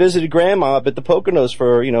went and visited Grandma up at the Poconos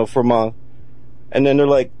for a month." And then they're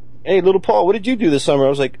like, "Hey, little Paul, what did you do this summer?" I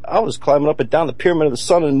was like, "I was climbing up and down the Pyramid of the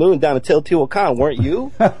Sun and the Moon down to Teotihuacan, weren't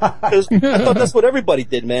you?" Because I thought that's what everybody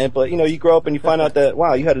did, man. But, you grow up and you find out that,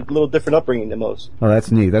 wow, you had a little different upbringing than most. Oh,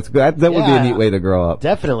 that's neat. That's good. That would be a neat way to grow up.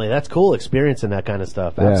 Definitely. That's cool, experiencing that kind of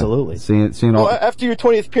stuff. Yeah. Absolutely. Seeing all... Well, after your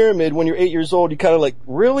 20th pyramid, when you're 8 years old, you kind of like,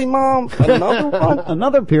 "Really, Mom? Another one?"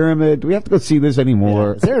 Another pyramid? Do we have to go see this anymore?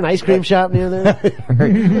 Yeah. Is there an ice cream shop near there?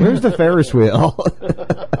 Where's the Ferris wheel?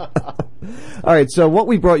 All right, so what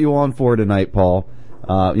we brought you on for tonight, Paul,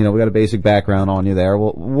 we got a basic background on you there.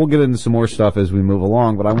 We'll get into some more stuff as we move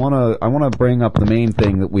along, but I want to bring up the main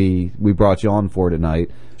thing that we brought you on for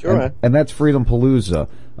tonight. Sure, man. And that's Freedom Palooza.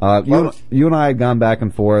 You and I had gone back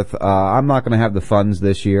and forth. I'm not going to have the funds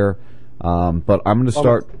this year. But I'm going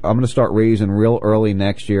to start raising real early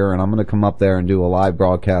next year, and I'm going to come up there and do a live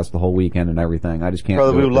broadcast the whole weekend and everything. I just can't.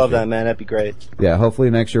 Brother, do we it would this love year. that, man. That'd be great. Yeah,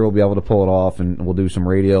 hopefully next year we'll be able to pull it off, and we'll do some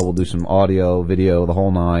radio, we'll do some audio, video, the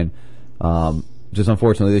whole nine. Just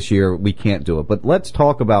unfortunately this year we can't do it. But let's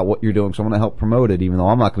talk about what you're doing. So I'm going to help promote it, even though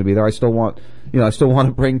I'm not going to be there. I still want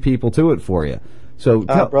to bring people to it for you. So,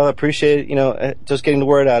 brother, appreciate it. Just getting the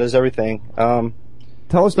word out is everything.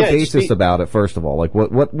 Tell us the basis about it, first of all. Like,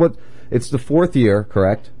 what, it's the 4th year,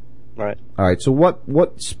 correct? Right. All right. So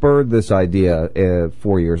what spurred this idea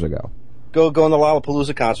 4 years ago? Going to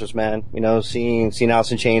Palooza concerts, man. Seeing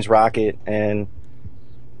Alice in Chains, Rocket, and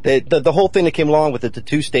the whole thing that came along with it, the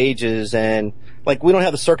 2 stages, and like, we don't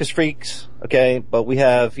have the circus freaks, okay, but we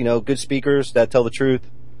have, good speakers that tell the truth,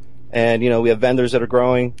 and, we have vendors that are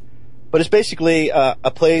growing. But it's basically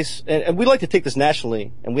a place, and we'd like to take this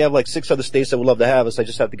nationally, and we have like 6 other states that would love to have us. I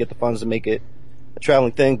just have to get the funds to make it a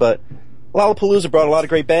traveling thing. But Lollapalooza brought a lot of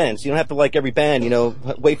great bands. You don't have to like every band,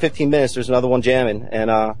 wait 15 minutes, there's another one jamming.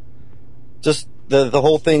 And just the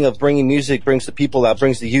whole thing of bringing music brings the people out,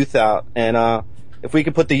 brings the youth out. And if we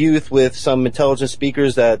could put the youth with some intelligent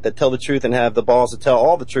speakers that tell the truth and have the balls to tell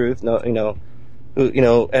all the truth,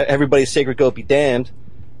 everybody's sacred goat be damned.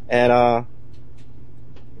 And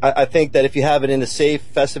I think that if you have it in a safe,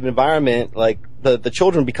 festive environment, like the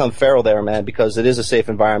children become feral there, man, because it is a safe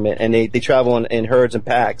environment, and they travel in herds and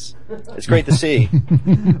packs. It's great to see.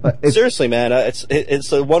 Seriously, man,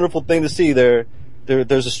 it's a wonderful thing to see.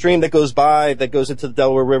 There's a stream that goes by that goes into the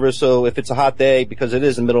Delaware River. So if it's a hot day, because it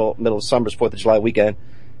is the middle of summer's 4th of July weekend,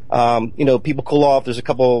 people cool off. There's a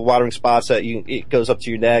couple of watering spots that it goes up to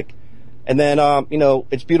your neck. And then,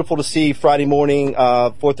 it's beautiful to see Friday morning,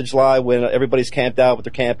 4th of July, when everybody's camped out with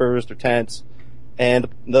their campers, their tents, and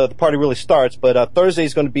the party really starts. But Thursday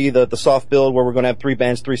is going to be the soft build, where we're going to have 3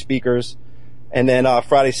 bands, 3 speakers. And then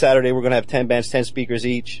Friday, Saturday, we're going to have 10 bands, 10 speakers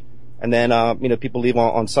each. And then, people leave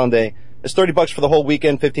on Sunday. It's $30 for the whole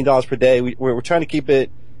weekend, $15 per day. We're trying to keep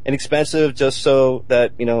it inexpensive just so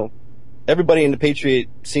that, everybody in the Patriot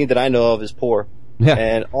scene that I know of is poor. Yeah.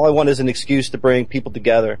 And all I want is an excuse to bring people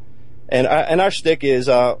together. And our shtick is,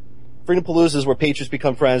 Freedom Palooza is where Patriots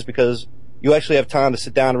become friends because you actually have time to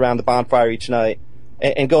sit down around the bonfire each night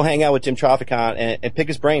and go hang out with Jim Traficant and pick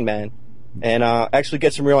his brain, man. And, actually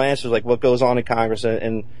get some real answers like what goes on in Congress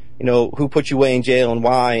and who put you away in jail and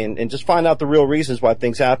why and just find out the real reasons why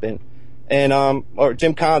things happen. And, or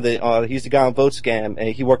Jim Condit, he's the guy on Vote Scam and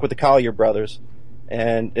he worked with the Collier brothers.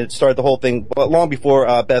 And it started the whole thing long before,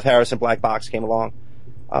 Bev Harris and Black Box came along.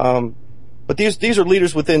 But these are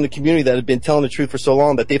leaders within the community that have been telling the truth for so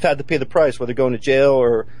long that they've had to pay the price, whether going to jail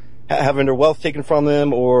or having their wealth taken from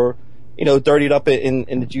them or, dirtied up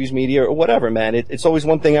in the Jews media or whatever, man. It's always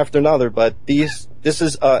one thing after another, but this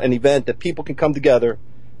is, an event that people can come together.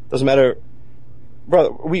 Doesn't matter.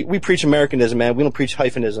 Brother, we preach Americanism, man. We don't preach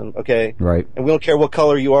hyphenism, okay? Right. And we don't care what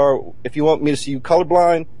color you are. If you want me to see you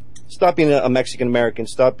colorblind, stop being a Mexican American.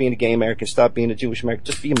 Stop being a gay American. Stop being a Jewish American.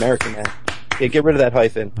 Just be American, man. Yeah, get rid of that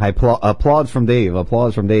hyphen. Applause from Dave on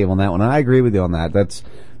that one. And I agree with you on that.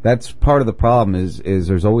 That's part of the problem is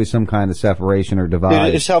there's always some kind of separation or divide.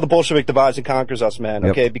 Dude, it's how the Bolshevik divides and conquers us, man,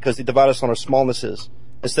 okay? Yep. Because they divide us on our smallnesses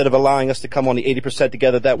instead of allowing us to come on the 80%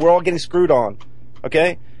 together that we're all getting screwed on,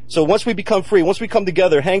 okay? So once we become free, once we come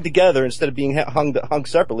together, hang together instead of being hung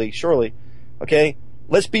separately, surely, okay?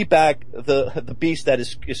 Let's beat back the beast that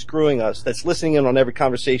is screwing us, that's listening in on every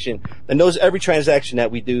conversation, that knows every transaction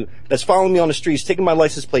that we do, that's following me on the streets, taking my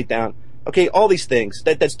license plate down, okay? All these things,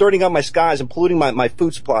 that's dirtying up my skies and polluting my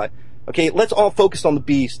food supply, okay? Let's all focus on the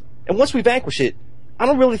beast. And once we vanquish it, I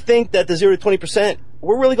don't really think that the 0 to 20%,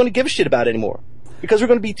 we're really going to give a shit about it anymore. Because we're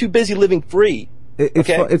going to be too busy living free.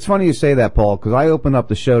 It's funny you say that, Paul, because I opened up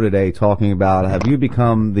the show today talking about have you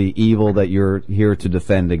become the evil that you're here to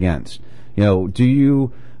defend against?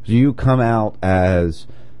 Do you come out as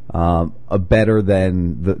a better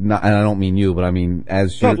than and I don't mean you, but I mean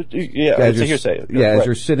as you're as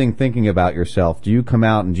you're sitting thinking about yourself, do you come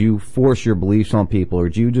out and do you force your beliefs on people, or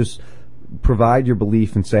do you just provide your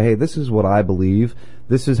belief and say, hey, this is what I believe,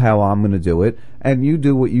 this is how I'm going to do it, and you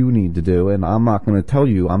do what you need to do, and I'm not going to tell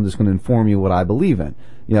you, I'm just going to inform you what I believe in.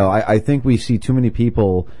 I think we see too many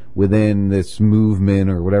people within this movement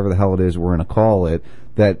or whatever the hell it is we're going to call it,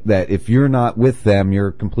 that if you're not with them,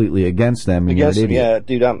 you're completely against them and you're an idiot. Yeah,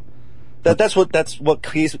 dude, that's what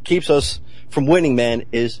keeps us from winning, man,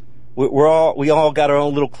 is we all got our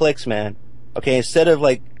own little cliques, man. Okay, instead of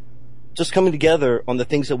like just coming together on the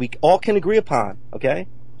things that we all can agree upon, okay?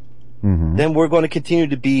 Mm-hmm. Then we're going to continue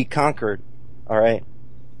to be conquered, all right?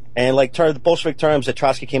 And like the Bolshevik terms that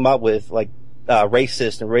Trotsky came up with, like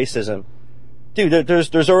racist and racism, dude,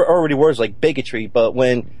 there's already words like bigotry, but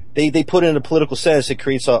when they put it in a political sense, it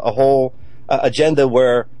creates a whole agenda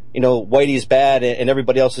where whitey is bad and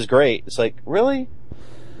everybody else is great. It's like, really?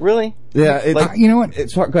 Yeah, you know what?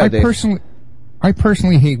 It's hard. Go ahead, Dave. I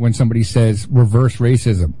personally hate when somebody says reverse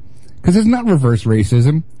racism. Because it's not reverse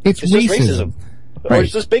racism. It's racism. Right. Or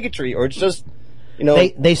it's just bigotry, or it's just,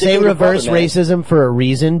 They say reverse racism for a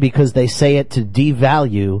reason, because they say it to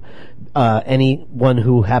devalue anyone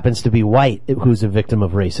who happens to be white who's a victim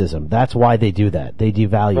of racism. That's why they do that. They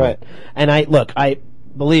devalue it. And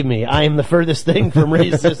believe me, I am the furthest thing from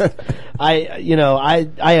racist.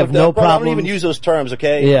 I have no problem. I don't even use those terms,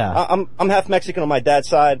 okay? Yeah. I'm half Mexican on my dad's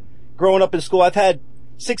side. Growing up in school, I've had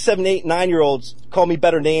 6, 7, 8, 9-year-olds call me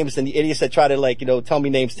better names than the idiots that try to tell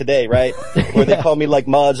me names today, right? Where they call me like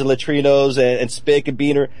Muds and Latrinos and Spick and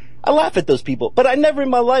Beaner. I laugh at those people, but I never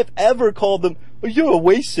in my life ever called them, oh, you're a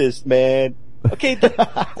racist, man. Okay,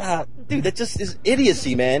 dude, that just is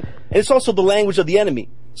idiocy, man. And it's also the language of the enemy,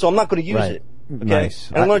 so I'm not going to use it. Okay? Nice.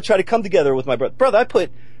 And I'm going to try to come together with my brother. Brother, I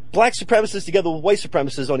put black supremacists together with white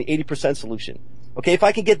supremacists on the 80% solution. Okay, if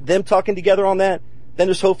I can get them talking together on that, then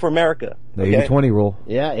there's hope for America. The 80-20 rule.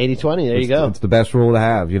 Yeah, 80-20. There you go. It's the best rule to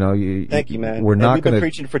have. Thank you, man. We've been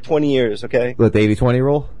preaching for 20 years. Okay. What, the 80-20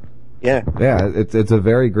 rule? Yeah. Yeah, it's a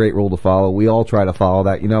very great rule to follow. We all try to follow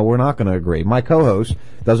that. We're not going to agree. My co-host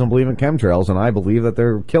doesn't believe in chemtrails, and I believe that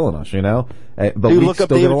they're killing us. But dude, look up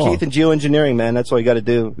David Keith and geoengineering, man. That's all you got to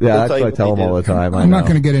do. Yeah, that's what I tell them all the time. I'm not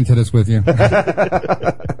going to get into this with you.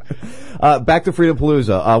 Back to Freedom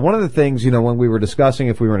Palooza. One of the things, when we were discussing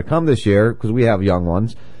if we were going to come this year, because we have young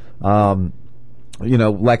ones,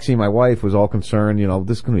 Lexi, my wife, was all concerned,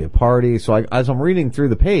 this is going to be a party. So as I'm reading through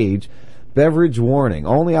the page, beverage warning.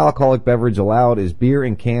 Only alcoholic beverage allowed is beer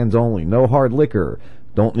in cans only. No hard liquor.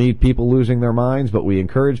 don't need people losing their minds, but we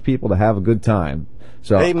encourage people to have a good time.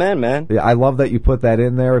 So, amen, man. Yeah, I love that you put that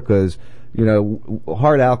in there because, you know,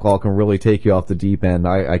 hard alcohol can really take you off the deep end.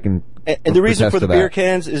 I can. And the reason for the beer that.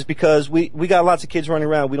 cans is because we got lots of kids running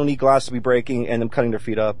around. We don't need glass to be breaking and them cutting their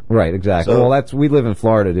feet up. Right, exactly. So, well, we live in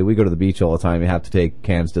Florida, dude. We go to the beach all the time. You have to take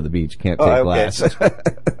cans to the beach. Can't take glass.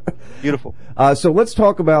 Beautiful. So let's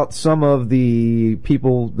talk about some of the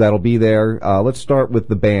people that'll be there. Let's start with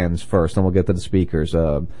the bands first, and we'll get to the speakers.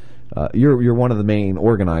 You're one of the main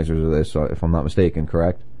organizers of this, if I'm not mistaken,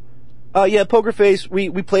 correct? Yeah, Poker Face. We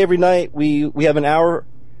play every night. We have an hour,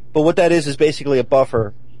 but what that is basically a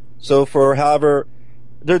buffer. So for however,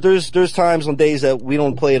 there's times on days that we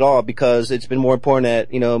don't play at all because it's been more important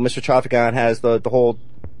that, you know, Mr. Trafficon has the whole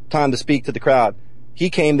time to speak to the crowd.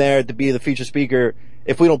 He came there to be the featured speaker.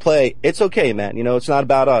 If we don't play, it's okay, man. You know, it's not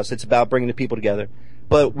about us. It's about bringing the people together.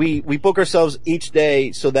 But we book ourselves each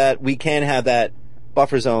day so that we can have that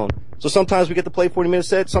buffer zone. So sometimes we get to play 40-minute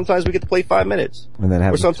sets. Sometimes we get to play 5 minutes. And then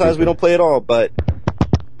or sometimes we don't play at all. But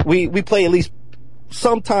we play at least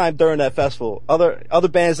sometime during that festival. Other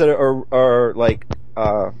bands that are like,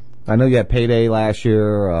 I know you had Payday last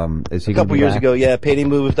year. Is he a couple years back? ago? Yeah, Payday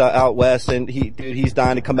moved out west, and he's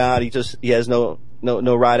dying to come out. He has no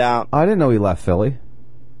ride out. I didn't know he left Philly.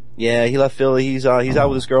 Yeah, he left Philly. He's out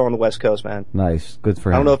with this girl on the West Coast, man. Nice, good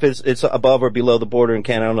for him. I don't know if it's above or below the border in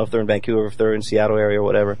Canada. I don't know if they're in Vancouver, if they're in Seattle area or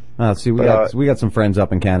whatever. See, we got some friends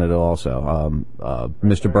up in Canada also.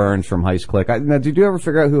 Mr. Burns from Heist Click. Now, did you ever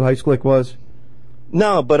figure out who Heist Click was?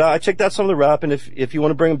 No, but I checked out some of the rap, and if you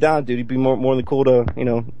want to bring him down, dude, he'd be more than cool to, you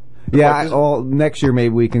know. Yeah, next year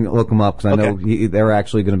maybe we can look them up because I know they're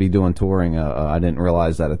actually going to be doing touring. I didn't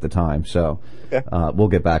realize that at the time, so we'll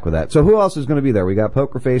get back with that. So who else is going to be there? We got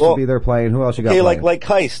Poker Face will be there playing. Who else you got playing? like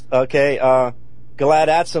Heist, okay. Galad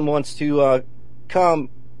Atsum wants to come.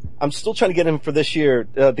 I'm still trying to get him for this year.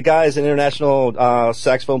 The guy is an international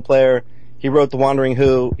saxophone player. He wrote The Wandering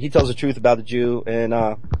Who. He tells the truth about the Jew and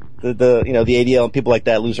the ADL and people like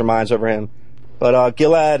that lose their minds over him. But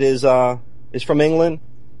Gilad is from England.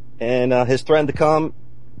 And his threatened to come.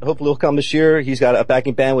 Hopefully he'll come this year. He's got a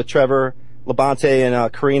backing band with Trevor, Labonte,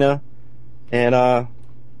 and Karina. And I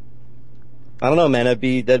don't know, man.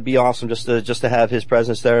 That'd be awesome just to have his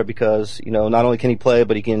presence there because, you know, not only can he play,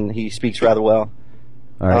 but he speaks rather well.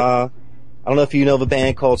 All right. I don't know if you know of a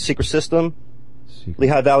band called Secret System,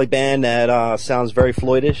 Lehigh Valley band that sounds very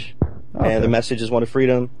Floydish, and the message is one of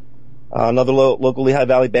freedom. Another local Lehigh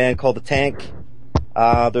Valley band called The Tank.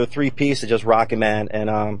 They're a 3-piece. They're just rocking, man. And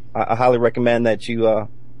I highly recommend that you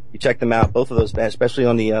check them out, both of those bands, especially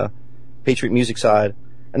on the Patriot music side.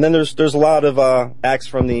 And then there's a lot of acts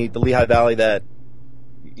from the Lehigh Valley that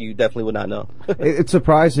you definitely would not know. It's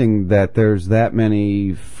surprising that there's that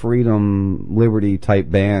many freedom, liberty type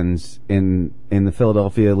bands in the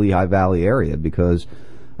Philadelphia Lehigh Valley area because,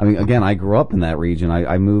 I mean, again, I grew up in that region.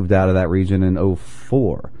 I moved out of that region in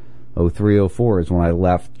 04. 03, 04 is when I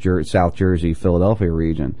left South Jersey, Philadelphia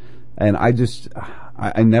region. And I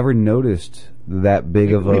never noticed that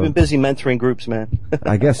big of a... We've been busy mentoring groups, man.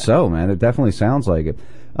 I guess so, man. It definitely sounds like it.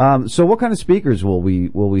 So what kind of speakers will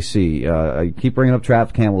we see? I keep bringing up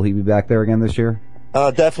Trafficon. Will he be back there again this year?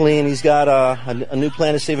 Definitely, and he's got a new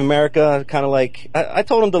plan to save America. Kind of like... I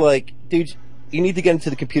told him to, dude, you need to get into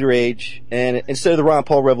the computer age, and instead of the Ron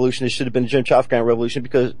Paul revolution, it should have been the Jim Trafficon revolution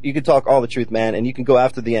because you can talk all the truth, man, and you can go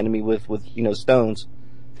after the enemy with stones.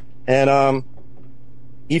 And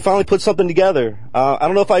he finally put something together. I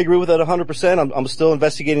don't know if I agree with it 100%. I'm still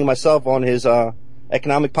investigating myself on his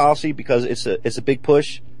economic policy because it's a big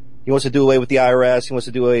push. He wants to do away with the IRS. He wants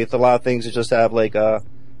to do away with a lot of things and just have like a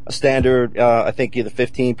standard. I think either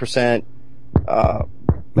 15%.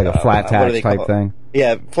 Like a flat tax type thing.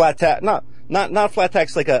 Yeah, flat tax. Not flat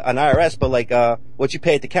tax like an IRS, but like what you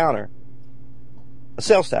pay at the counter. A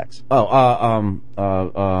sales tax.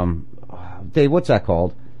 Dave, what's that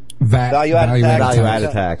called? Value-added tax.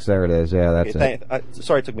 Value-added tax. There it is. Yeah, that's it.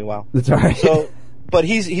 Sorry, it took me a while. That's all right. So, but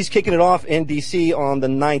he's kicking it off in D.C. on the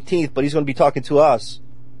 19th, but he's going to be talking to us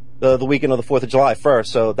the weekend of the 4th of July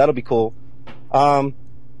first, so that'll be cool.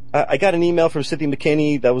 I got an email from Cynthia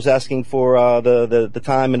McKinney that was asking for the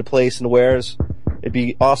time and the place and the wares. It'd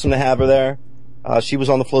be awesome to have her there. She was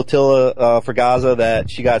on the flotilla for Gaza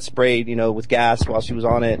that she got sprayed, with gas while she was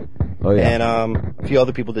on it. Oh, yeah. And a few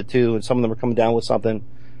other people did too, and some of them are coming down with something.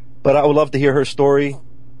 But I would love to hear her story.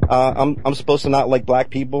 I'm supposed to not like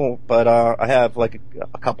black people, but I have like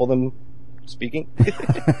a couple of them speaking.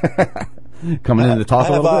 Coming in to talk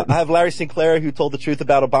a little bit. I have Larry Sinclair who told the truth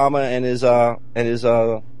about Obama and his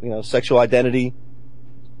sexual identity,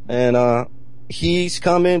 and he's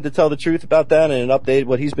coming to tell the truth about that and update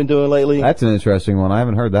what he's been doing lately. That's an interesting one. I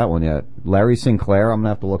haven't heard that one yet. Larry Sinclair, I'm going to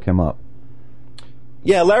have to look him up.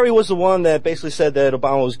 Yeah, Larry was the one that basically said that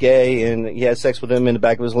Obama was gay and he had sex with him in the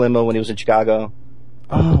back of his limo when he was in Chicago.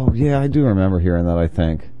 Oh, yeah, I do remember hearing that, I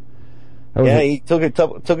think. He took a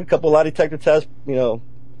couple lie detector tests,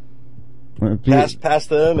 passed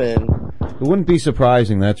them, and it wouldn't be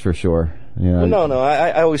surprising, that's for sure. Well, no.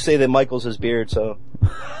 I always say that Michael's his beard, so.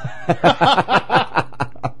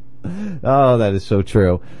 Oh, that is so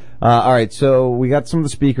true. All right, so we got some of the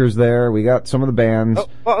speakers there. We got some of the bands.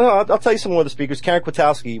 I'll tell you some more of the speakers. Karen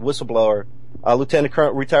Kwiatkowski, whistleblower,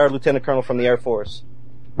 retired lieutenant colonel from the Air Force.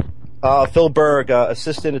 Phil Berg,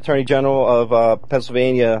 assistant attorney general of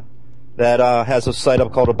Pennsylvania, that has a site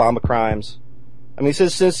up called Obama Crimes. I mean,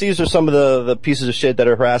 since these are some of the pieces of shit that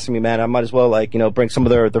are harassing me, man, I might as well bring some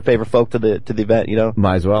of their favorite folk to the event,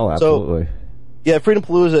 Might as well, absolutely. So, yeah, Freedom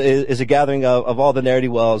Palooza is a gathering of all the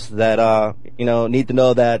ne'er-do-wells that need to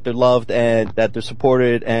know that they're loved and that they're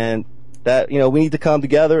supported, and that we need to come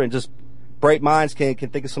together and just bright minds can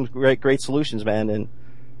think of some great solutions, man. And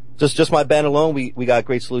just my band alone, we got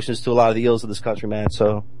great solutions to a lot of the ills of this country, man.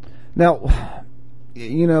 So now,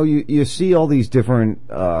 you see all these different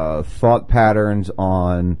thought patterns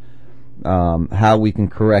on how we can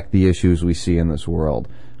correct the issues we see in this world.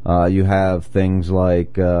 You have things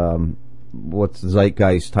like what's the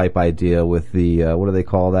zeitgeist type idea with the what do they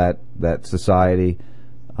call that society?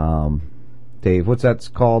 Dave, what's that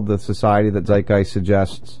called? The society that zeitgeist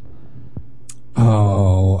suggests?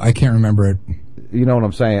 Oh, I can't remember it. You know what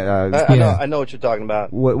I'm saying? I know what you're talking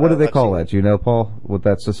about. What do they call that? Do you know, Paul? What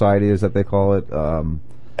that society is that they call it?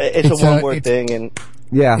 It's a one-word thing, and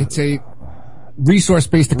it's a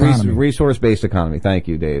resource-based economy. Resource-based economy. Thank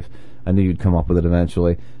you, Dave. I knew you'd come up with it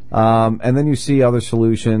eventually. And then you see other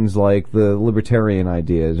solutions like the libertarian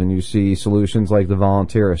ideas, and you see solutions like the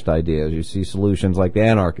volunteerist ideas. You see solutions like the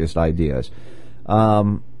anarchist ideas.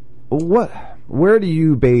 Where do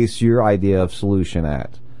you base your idea of solution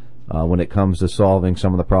at when it comes to solving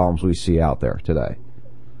some of the problems we see out there today?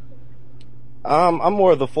 I'm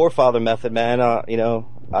more of the forefather method, man. I'm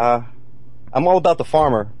all about the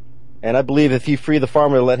farmer, and I believe if you free the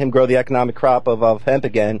farmer to let him grow the economic crop of hemp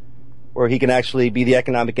again, where he can actually be the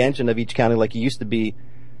economic engine of each county like he used to be,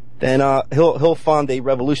 then he'll fund a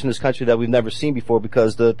revolution in this country that we've never seen before,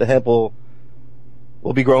 because the hemp will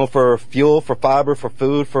be grown for fuel, for fiber, for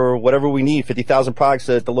food, for whatever we need. 50,000 products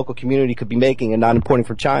that the local community could be making and not importing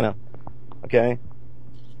from China. Okay?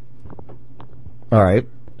 All right.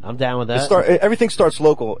 I'm down with that. Everything starts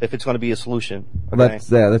local if it's going to be a solution. Okay?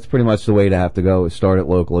 That's pretty much the way to have to go, is start it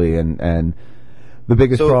locally, and the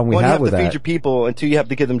biggest problem we have with that. You have to feed your people, and two, you have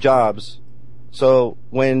to give them jobs. So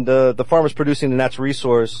when the farmer's producing the natural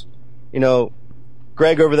resource,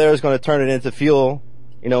 Greg over there is going to turn it into fuel.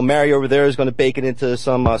 Mary over there is going to bake it into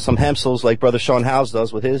some hempsels like Brother Sean Howes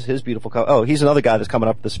does with his beautiful he's another guy that's coming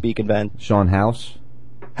up to speak event. Sean Howes?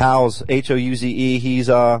 Howes,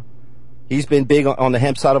 Houze. He's been big on the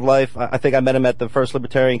hemp side of life. I think I met him at the first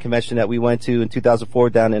libertarian convention that we went to in 2004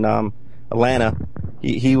 down in Atlanta.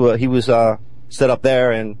 He was set up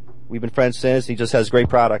there, and we've been friends since. He just has great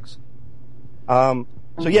products. So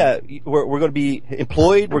yeah, we're going to be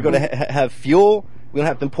employed. We're going to have fuel. We don't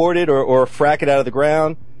have to import it or frack it out of the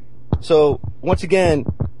ground. So once again,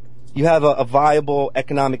 you have a viable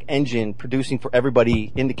economic engine producing for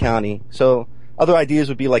everybody in the county. So other ideas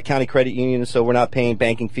would be like county credit unions, so we're not paying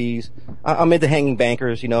banking fees. I'm into hanging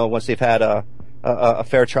bankers, once they've had a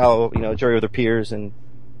fair trial, jury with their peers, and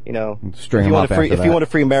string them up after that. If you want to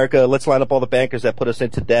free America, let's line up all the bankers that put us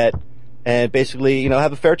into debt, and basically,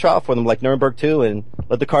 have a fair trial for them, like Nuremberg 2, and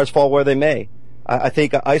let the cards fall where they may. I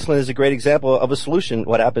think Iceland is a great example of a solution.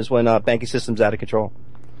 What happens when banking system's out of control?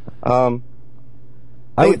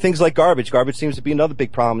 Things like garbage. Garbage seems to be another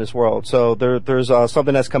big problem in this world. So there's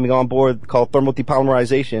something that's coming on board called thermal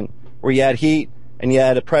depolymerization, where you add heat and you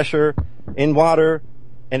add a pressure in water,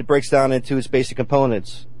 and it breaks down into its basic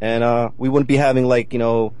components. And we wouldn't be having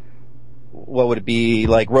what would it be,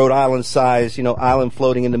 like Rhode Island size, island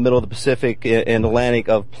floating in the middle of the Pacific and Atlantic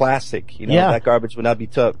of plastic. That garbage would not be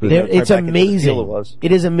took. It's amazing.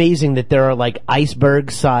 It is amazing that there are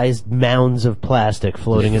iceberg-sized mounds of plastic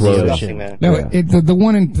floating in the ocean. No, the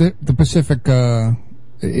one in the Pacific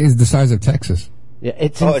is the size of Texas. Yeah,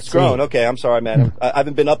 it's grown. Okay, I'm sorry, man. I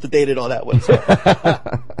haven't been up to date on that one. So.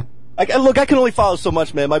 I can only follow so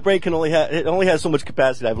much, man. My brain only has so much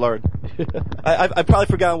capacity. I've learned. I've probably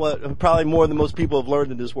forgotten probably more than most people have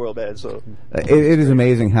learned in this world, man. So it is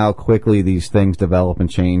amazing how quickly these things develop and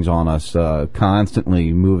change on us,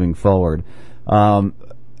 constantly moving forward. I'm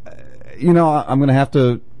going to have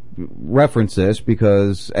to reference this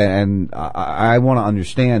because, and I want to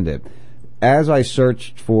understand it. As I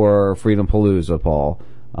searched for Freedom Palooza, Paul,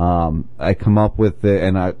 I come up with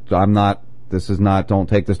and I'm not. This is not. Don't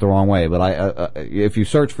take this the wrong way, but if you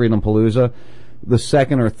search Freedom Palooza, the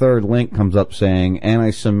second or third link comes up saying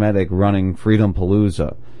anti-Semitic running Freedom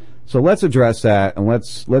Palooza. So let's address that, and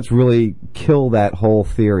let's really kill that whole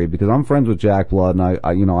theory, because I'm friends with Jack Blood,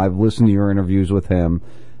 and I've listened to your interviews with him,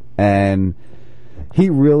 and he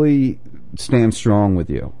really stands strong with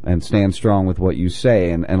you and stands strong with what you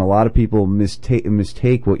say, and a lot of people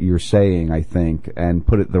mistake what you're saying, I think, and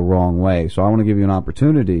put it the wrong way. So I want to give you an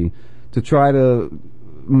opportunity to try to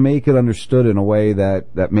make it understood in a way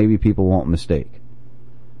that maybe people won't mistake.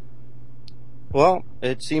 Well,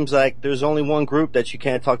 it seems like there's only one group that you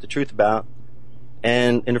can't talk the truth about,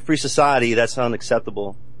 and in a free society, that's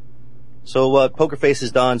unacceptable. So what Poker Face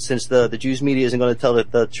has done, since the Jews media isn't going to tell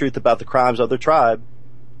the truth about the crimes of their tribe,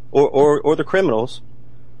 or the criminals,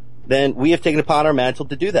 then we have taken upon our mantle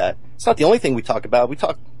to do that. It's not the only thing we talk about.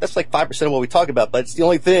 That's like 5% of what we talk about, but it's the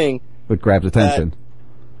only thing that grabs attention.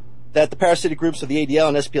 That the parasitic groups of the ADL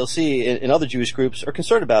and SPLC and other Jewish groups are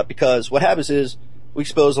concerned about, because what happens is we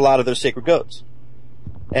expose a lot of their sacred goats.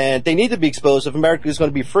 And they need to be exposed if America is going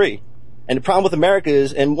to be free. And the problem with America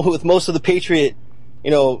is, and with most of the patriot,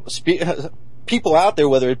 people out there,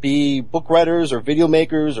 whether it be book writers or video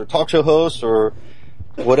makers or talk show hosts or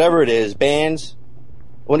whatever it is, bands,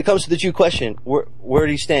 when it comes to the Jew question, where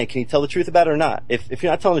do you stand? Can you tell the truth about it or not? If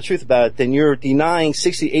you're not telling the truth about it, then you're denying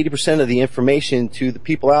 60-80% of the information to the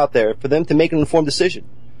people out there for them to make an informed decision.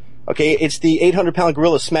 Okay, it's the 800-pound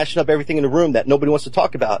gorilla smashing up everything in the room that nobody wants to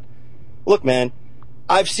talk about. Look, man,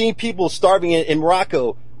 I've seen people starving in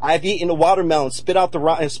Morocco. I've eaten a watermelon, spit out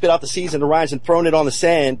the seeds and the rinds and thrown it on the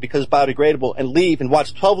sand because it's biodegradable, and leave and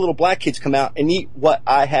watch 12 little black kids come out and eat what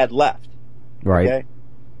I had left. Right. Okay?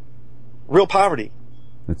 Real poverty.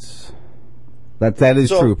 That is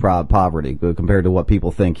true poverty compared to what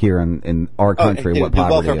people think here in our country. What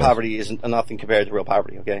poverty welfare is. Poverty isn't nothing compared to real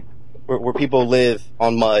poverty. Okay, where people live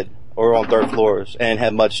on mud or on dirt floors and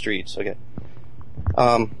have mud streets. Okay.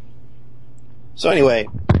 So anyway,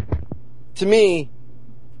 to me,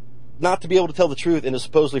 not to be able to tell the truth in a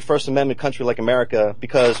supposedly First Amendment country like America,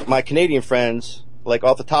 because my Canadian friends, like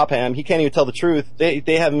Arthur Topham, he can't even tell the truth. They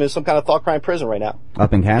have him in some kind of thought crime prison right now.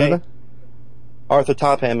 Up in Canada? Okay? Arthur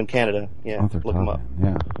Topham in Canada. Yeah, look him up.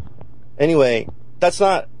 Yeah. Anyway, that's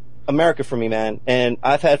not America for me, man. And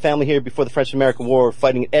I've had family here before the French-American War,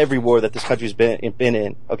 fighting every war that this country's been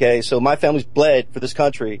in. Okay, so my family's bled for this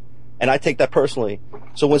country, and I take that personally.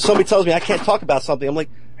 So when somebody tells me I can't talk about something, I'm like,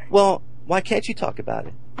 well, why can't you talk about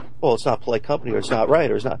it? Well, it's not polite company, or it's not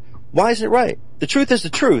right, or it's not. Why isn't it right? The truth is the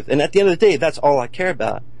truth, and at the end of the day, that's all I care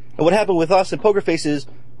about. And what happened with us in Poker Face is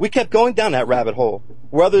we kept going down that rabbit hole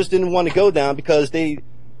where others didn't want to go down because they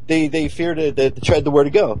feared to tread the where to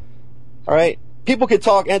go. All right? People can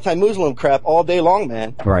talk anti-Muslim crap all day long,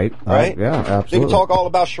 man. Right. Right? Yeah, absolutely. They can talk all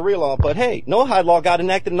about Sharia law, but hey, no-hide law got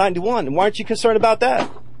enacted in 91, and why aren't you concerned about that?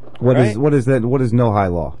 What is that? What is no-hide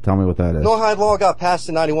law? Tell me what that is. No-hide law got passed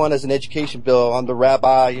in 91 as an education bill under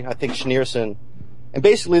Rabbi, I think, Schneerson. And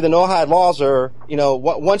basically the no-hide laws are,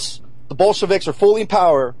 once the Bolsheviks are fully in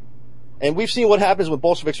power, and we've seen what happens when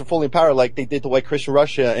Bolsheviks are fully in power, like they did to white Christian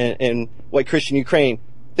Russia and white Christian Ukraine.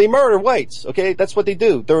 They murder whites, okay? That's what they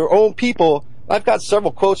do. Their own people. I've got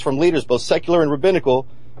several quotes from leaders, both secular and rabbinical,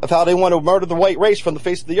 of how they want to murder the white race from the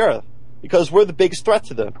face of the earth, because we're the biggest threat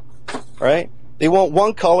to them, right? They want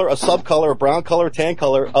one color, a subcolor, a brown color, a tan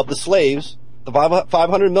color of the slaves, the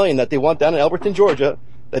 500 million that they want down in Elberton, Georgia,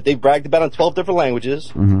 that they bragged about in 12 different languages.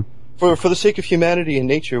 Mm-hmm. For the sake of humanity and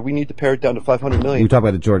nature, we need to pare it down to 500 million. You talk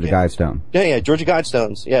about the Georgia Guidestone. Yeah, Georgia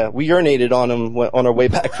Guidestones. Yeah, we urinated on them on our way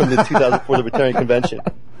back from the 2004 Libertarian Convention.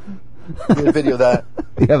 We have a video of that.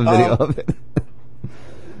 You have a video of it.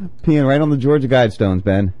 Peeing right on the Georgia Guidestones,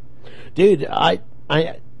 Ben. Dude,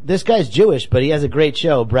 this guy's Jewish, but he has a great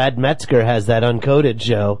show. Brad Metzger has that Uncoded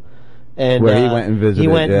show. And where he went and visited. He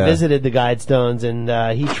went and visited the Guidestones,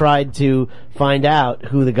 and he tried to find out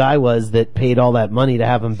who the guy was that paid all that money to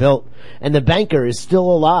have them built. And the banker is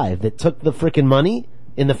still alive that took the frickin' money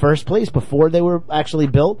in the first place before they were actually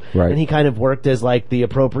built. Right. And he kind of worked as like the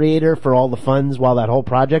appropriator for all the funds while that whole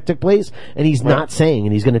project took place. And he's not saying,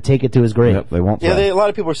 and he's going to take it to his grave. Yep, they won't. Yeah, a lot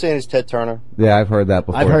of people are saying it's Ted Turner. Yeah, I've heard that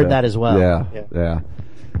before. I've heard that as well. Yeah.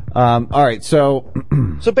 All right, so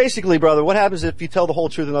So basically, brother, what happens if you tell the whole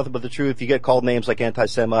truth and nothing but the truth? You get called names like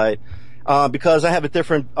anti-Semite. Because I have a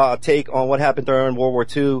different take on what happened during World War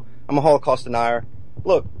II. I'm a Holocaust denier.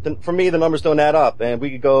 Look, for me, the numbers don't add up, and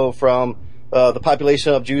we could go from the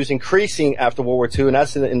population of Jews increasing after World War II, and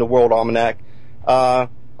that's in the World Almanac.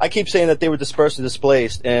 I I keep saying that they were dispersed and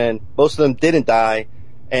displaced, and most of them didn't die.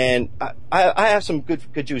 And I have some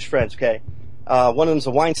good Jewish friends, okay? One of them's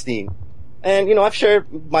a Weinstein. And, you know, I've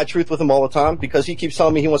shared my truth with him all the time because he keeps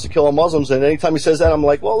telling me he wants to kill all Muslims, and anytime he says that, I'm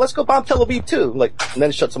like, well, let's go bomb Tel Aviv too. Like, and then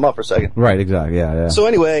it shuts him up for a second. Right, exactly, yeah. So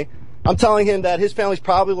anyway, I'm telling him that his family's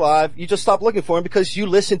probably alive. You just stop looking for him because you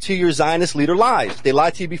listen to your Zionist leader lies. They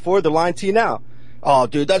lied to you before, they're lying to you now. Oh,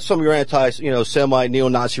 dude, that's some of your Semite,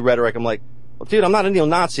 neo-Nazi rhetoric. I'm like, well, dude, I'm not a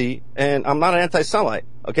neo-Nazi, and I'm not an anti-Semite,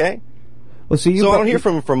 okay? Well, see, so I don't hear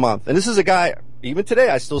from him for a month. And this is a guy, even today,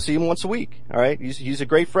 I still see him once a week, all right? He's a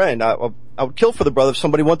great friend. I would kill for the brother if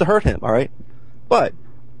somebody wanted to hurt him, all right? But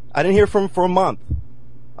I didn't hear from him for a month.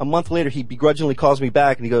 A month later, he begrudgingly calls me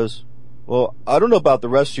back, and he goes, well, I don't know about the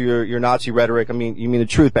rest of your Nazi rhetoric. I mean, you mean the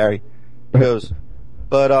truth, Barry. He goes,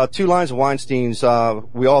 but 2 lines of Weinstein's,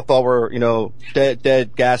 we all thought were,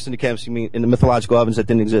 dead, gassed in the camps, you mean in the mythological ovens that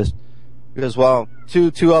didn't exist. Because, well,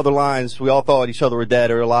 two other lines, we all thought each other were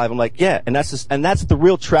dead or alive. I'm like, yeah, and that's the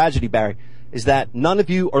real tragedy, Barry, is that none of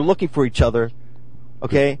you are looking for each other,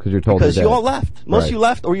 okay? Because you're told because you're you dead. all left. Most of you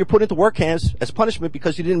left, or you're put into work camps as punishment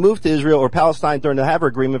because you didn't move to Israel or Palestine during the Haver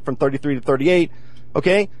Agreement from 33 to 38,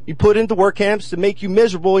 okay? You put into work camps to make you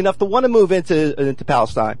miserable enough to want to move into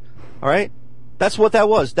Palestine, all right? That's what that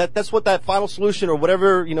was. That's what that final solution or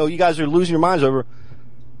whatever, you guys are losing your minds over.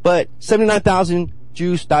 But 79,000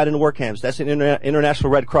 Jews died in the work camps. That's an International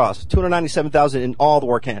Red Cross. 297,000 in all the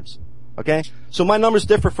work camps. Okay? So my numbers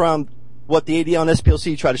differ from what the ADL and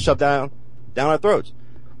SPLC try to shove down our throats.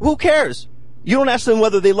 Who cares? You don't ask them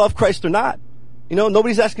whether they love Christ or not.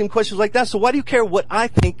 Nobody's asking questions like that. So why do you care what I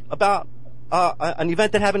think about an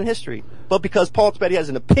event that happened in history? But because Paul Tibet has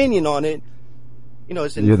an opinion on it,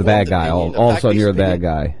 it's an you're the bad guy. opinion, All of a sudden, you're a bad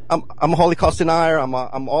guy. I'm a Holocaust denier. I'm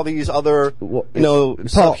all these other,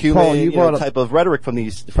 subhuman, Paul, type of rhetoric from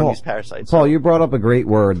these parasites. Paul, you brought up a great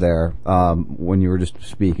word there when you were just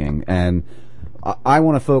speaking, and I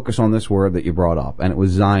want to focus on this word that you brought up, and it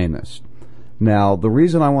was Zionist. Now, the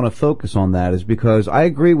reason I want to focus on that is because I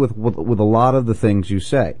agree with a lot of the things you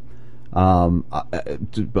say.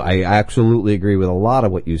 I absolutely agree with a lot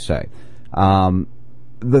of what you say.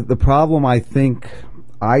 The problem I think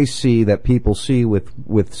I see that people see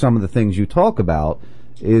with some of the things you talk about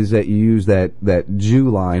is that you use that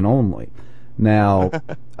Jew line only. Now,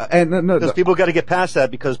 because people got to get past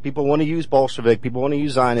that because people want to use Bolshevik, people want to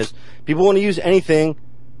use Zionist, people want to use anything.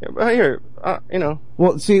 Right here,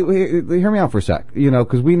 Well, see, hear me out for a sec.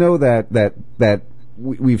 Because we know that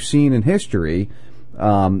we've seen in history,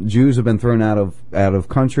 Jews have been thrown out of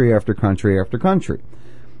country after country after country.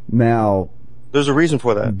 Now, there's a reason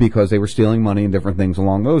for that. Because they were stealing money and different things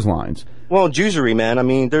along those lines. Well, Jewsery, man. I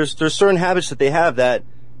mean, there's certain habits that they have that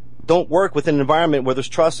don't work within an environment where there's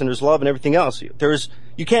trust and there's love and everything else.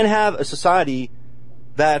 You can't have a society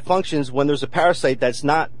that functions when there's a parasite that's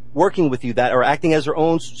not working with you, that are acting as their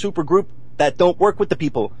own super group that don't work with the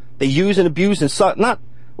people. They use and abuse and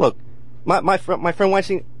look, my friend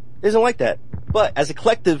Weinstein isn't like that. But as a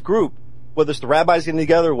collective group, whether it's the rabbis getting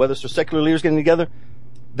together, whether it's the secular leaders getting together,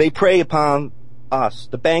 they prey upon us.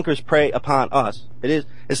 The bankers prey upon us.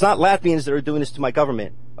 It's not Latvians that are doing this to my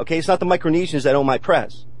government. Okay? It's not the Micronesians that own my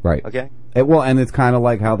press. Right. Okay? And it's kind of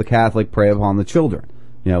like how the Catholic prey upon the children.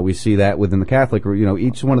 We see that within the Catholic,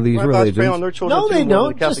 each one of these religions. Prey on their children no, they too,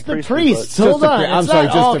 don't. Just the priests. Hold on. I'm sorry,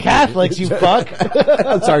 just all the Catholics, you fuck.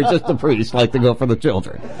 I'm sorry, just the priests like to go for the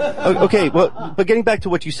children. Okay, well, but getting back to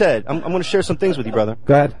what you said, I'm going to share some things with you, brother.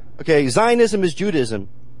 Go ahead. Okay, Zionism is Judaism.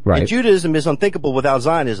 Right. And Judaism is unthinkable without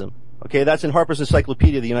Zionism. Okay, that's in Harper's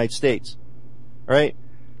Encyclopedia of the United States. All right?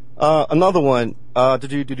 Another one,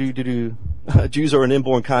 Jews are an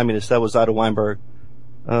inborn communist. That was Ida Weinberg.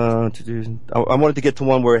 I wanted to get to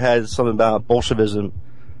one where it had something about Bolshevism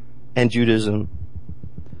and Judaism.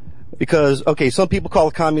 Because, okay, some people call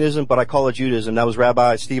it communism, but I call it Judaism. That was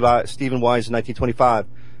Rabbi Stephen Wise in 1925.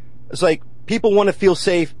 It's like, people want to feel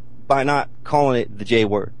safe by not calling it the J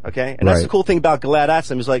word, okay? And that's the cool thing about Gilad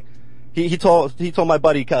Atzim is like, he told my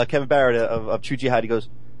buddy, Kevin Barrett of True Jihad, he goes,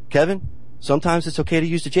 Kevin, sometimes it's okay to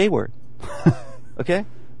use the J word. Okay?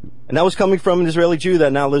 And that was coming from an Israeli Jew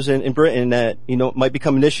that now lives in Britain that, might be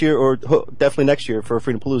coming this year or definitely next year for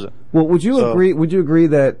Freedom Palooza. Well, would you agree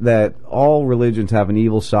that all religions have an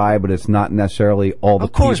evil side, but it's not necessarily all the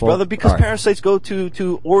people? Of course, brother, because parasites go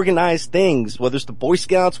to organized things, whether it's the Boy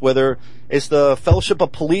Scouts, whether it's the Fellowship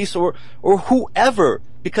of Police or whoever,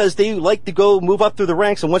 because they like to go move up through the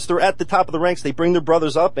ranks, and once they're at the top of the ranks, they bring their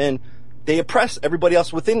brothers up and they oppress everybody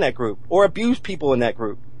else within that group or abuse people in that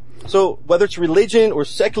group. So whether it's religion or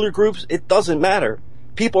secular groups, it doesn't matter.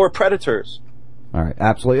 People are predators. All right,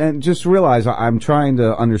 absolutely. And just realize I'm trying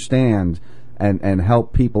to understand and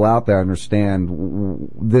help people out there understand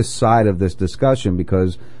this side of this discussion,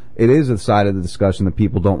 because it is a side of the discussion that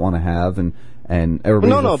people don't want to have, and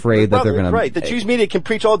everybody's afraid that they're going to... Right, the Jews media can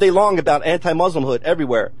preach all day long about anti-Muslimhood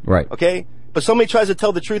everywhere. Right. Okay? But somebody tries to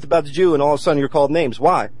tell the truth about the Jew, and all of a sudden you're called names.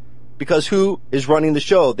 Why? Because who is running the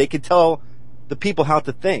show? They can tell the people how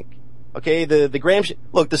to think. Okay? The Gramsci...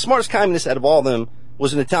 Look, the smartest communist out of all of them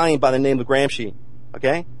was an Italian by the name of Gramsci.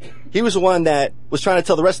 Okay? He was the one that was trying to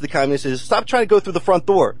tell the rest of the communists is, stop trying to go through the front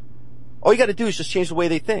door. All you got to do is just change the way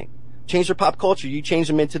they think. Change their pop culture. You change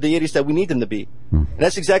them into the idiots that we need them to be. And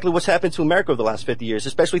that's exactly what's happened to America over the last 50 years,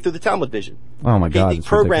 especially through the Talmud vision. Oh my God. They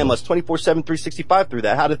program us 24/7, 365 through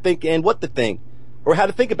that, how to think and what to think, or how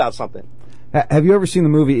to think about something. Have you ever seen the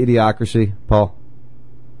movie Idiocracy, Paul?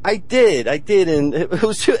 I did, and it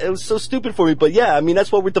was so stupid for me, but yeah, I mean,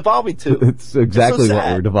 that's what we're devolving to. It's exactly so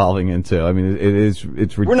what we're devolving into. I mean, it's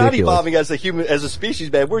ridiculous. We're not evolving as a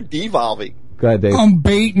species, man. We're devolving. Go ahead, Dave. I'm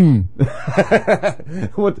baiting.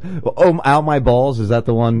 What? Oh, Out My Balls? Is that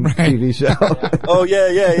the one TV show? Oh,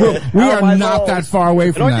 yeah. We are not that far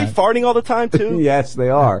away from and that. aren't they farting all the time, too? Yes, they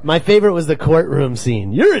are. My favorite was the courtroom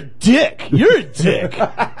scene. You're a dick. You're a dick.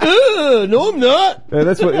 No, I'm not. And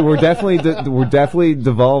that's what we're definitely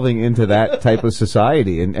devolving into that type of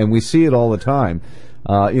society, and we see it all the time.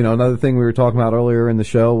 Another thing we were talking about earlier in the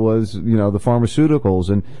show was, the pharmaceuticals,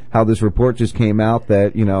 and how this report just came out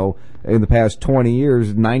that, in the past 20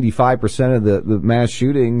 years, 95% of the mass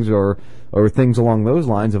shootings or things along those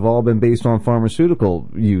lines have all been based on pharmaceutical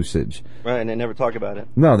usage. Right, and they never talk about it.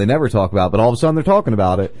 No, they never talk about it, but all of a sudden they're talking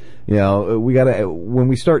about it. When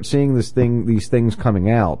we start seeing these things coming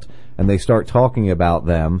out, and they start talking about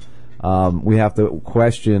them, we have to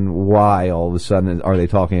question why all of a sudden are they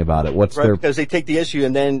talking about it. Because they take the issue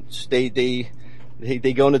and then they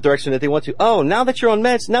go in the direction that they want to. Oh, now that you're on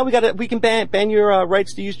meds, now we can ban your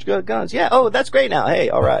rights to use guns. Yeah. Oh, that's great now. Hey,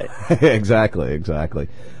 all right. Exactly.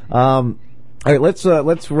 All right,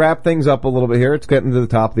 let's wrap things up a little bit here. It's getting to the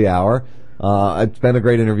top of the hour. It's been a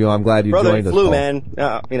great interview. I'm glad you joined us. Brother, flew, Paul. man.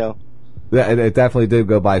 Yeah, it definitely did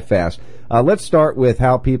go by fast. Let's start with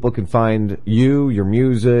how people can find you, your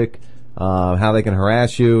music, how they can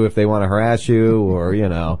harass you if they want to harass you, or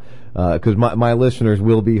because my listeners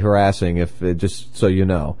will be harassing just so you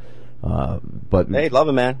know. But hey, love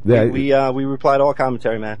it, man. Yeah, we reply to all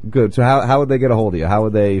commentary, man. Good. So how would they get a hold of you? How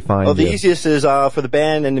would they find you? The easiest is for the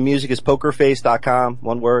band and the music is pokerface.com,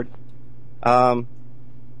 one word. The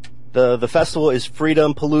festival is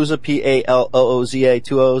Freedom Palooza, Palooza,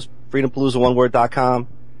 2 O's, freedompalooza, one word.com.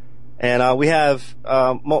 And we have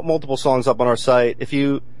multiple songs up on our site. If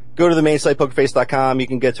you go to the main site, pokerface.com, you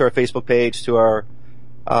can get to our Facebook page, to our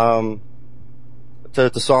to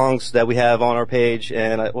the songs that we have on our page,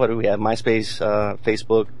 and what do we have? MySpace,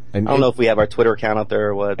 Facebook. And I don't know if we have our Twitter account up there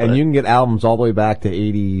or what. And you can get albums all the way back to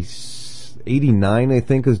 89, I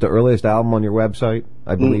think, is the earliest album on your website,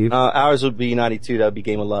 I believe. Ours would be 92. That would be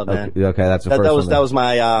Game of Love, man. Okay, that's the first one. That was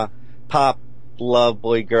my pop, love,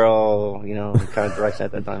 boy, girl, kind of direction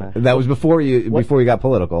at that time. That was before you got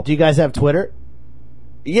political. Do you guys have Twitter?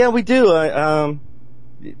 Yeah, we do. I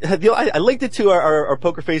linked it to our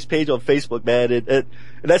Poker Face page on Facebook, man. And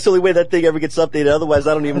that's the only way that thing ever gets updated. Otherwise,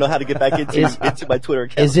 I don't even know how to get back into my Twitter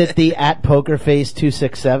account. Is it the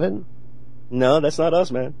 @PokerFace267? No, that's not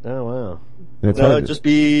us, man. Oh, wow. No, it'd just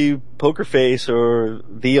be Poker Face or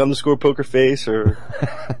 _Poker Face or...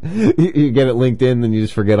 You get it linked in, then you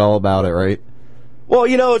just forget all about it, right? Well,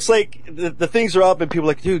 it's like the things are up and people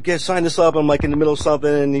are like, dude, sign this up. I'm like in the middle of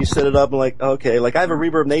something and you set it up and like, okay. Like I have a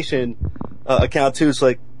Reverb Nation account too. It's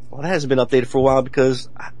like, well, that hasn't been updated for a while because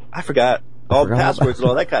I forgot all the passwords and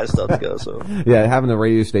all that kind of stuff to go. So yeah, having a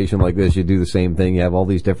radio station like this, you do the same thing. You have all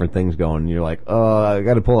these different things going and you're like, I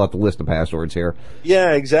got to pull out the list of passwords here.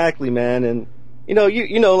 Yeah, exactly, man. And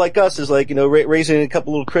like us is like, raising a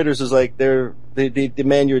couple little critters is like they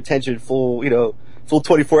demand your attention full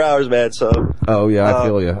 24 hours, man. So. Oh yeah, I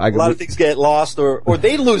feel you. A lot of things get lost, or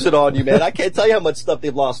they lose it on you, man. I can't tell you how much stuff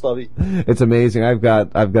they've lost on me. It's amazing. I've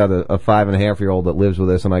got a 5.5-year-old that lives with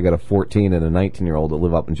us, and I got a 14 and a 19-year-old that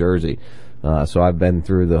live up in Jersey. So I've been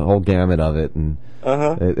through the whole gamut of it, and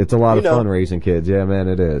it's a lot of fun raising kids. Yeah, man,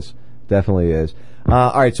 it is. Definitely is.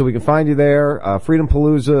 All right, so we can find you there. Freedom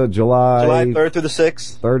Palooza, July 3rd through the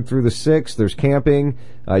 6th. 3rd through the 6th. There's camping.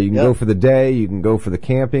 You can go for the day. You can go for the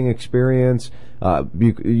camping experience.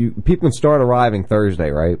 People can start arriving Thursday,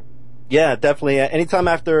 right? Yeah, definitely. Anytime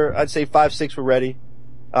after, I'd say 5, 6, we're ready.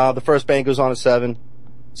 The first band goes on at 7,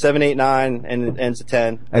 8, 9, and it ends at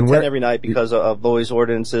 10. And 10 every night because of Louis'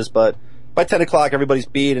 ordinances. But by 10 o'clock, everybody's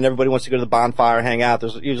beat and everybody wants to go to the bonfire, hang out.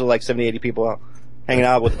 There's usually like 70, 80 people out hanging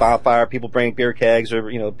out with the bonfire. People bring beer kegs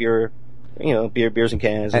or, beer beers and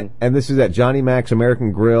cans. And this is at Johnny Mac's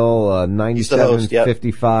American Grill,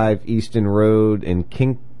 9755 Easton Road in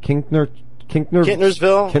Kinknersville,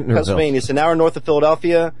 Pennsylvania. It's an hour north of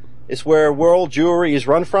Philadelphia. It's where World Jewelry is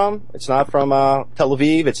run from. It's not from Tel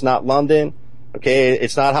Aviv. It's not London. Okay,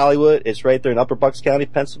 it's not Hollywood. It's right there in Upper Bucks County,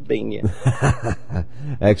 Pennsylvania.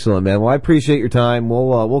 Excellent, man. Well, I appreciate your time.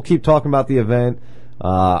 We'll keep talking about the event.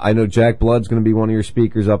 I know Jack Blood's going to be one of your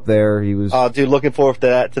speakers up there. He was. Oh, dude, looking forward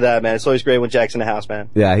to that, man. It's always great when Jack's in the house, man.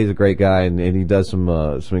 Yeah, he's a great guy, and he does some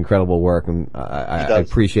incredible work, and I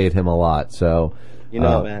appreciate him a lot. So.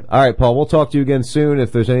 Man. All right, Paul, we'll talk to you again soon.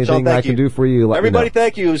 If there's anything I can do for you, let Everybody, me know.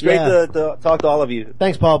 thank you. It was great to talk to all of you.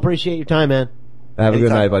 Thanks, Paul. Appreciate your time, man. Have a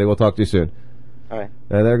good night, buddy. We'll talk to you soon. All right.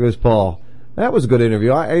 And there goes Paul. That was a good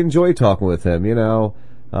interview. I enjoyed talking with him.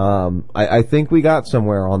 I think we got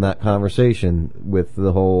somewhere on that conversation with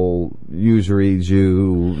the whole usury,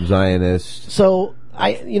 Jew, Zionist. So,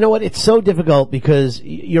 you know what? It's so difficult because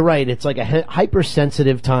you're right. It's like a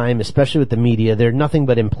hypersensitive time, especially with the media. They're nothing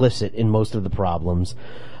but implicit in most of the problems.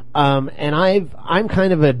 And I'm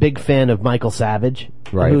kind of a big fan of Michael Savage,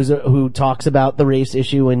 right, who talks about the race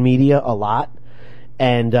issue in media a lot.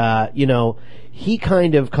 And, he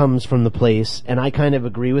kind of comes from the place, and I kind of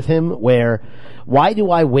agree with him, where why do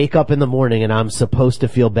I wake up in the morning and I'm supposed to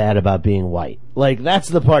feel bad about being white? Like, that's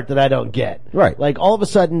the part that I don't get. Right. Like, all of a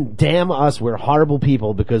sudden, damn us, we're horrible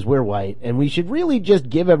people because we're white, and we should really just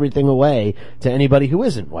give everything away to anybody who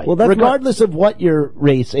isn't white, regardless of what your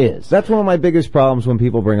race is. That's one of my biggest problems when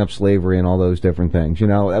people bring up slavery and all those different things. It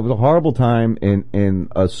was a horrible time in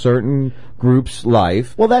a certain group's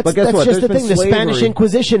life. Well, that's just the thing. The Spanish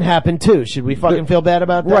Inquisition happened, too. Should we fucking feel bad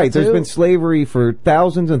about that, Right. too? There's been slavery for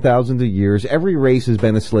thousands and thousands of years. Every race has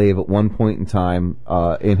been a slave at one point in time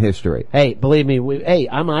in history. Hey, believe me,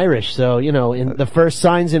 I'm Irish, so, in the first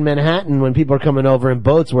signs in Manhattan when people are coming over in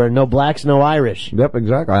boats were no blacks, no Irish. Yep,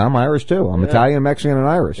 exactly. I'm Irish, too. I'm Italian, Mexican, and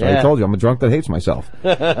Irish. Yeah. I told you, I'm a drunk that hates myself.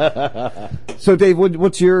 So, Dave,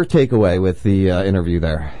 what's your takeaway with the interview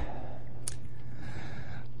there?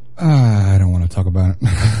 I don't want to talk about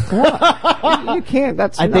it. You can't.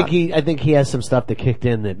 I think he has some stuff that kicked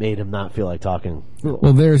in that made him not feel like talking.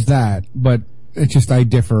 Well, there's that, but it's just I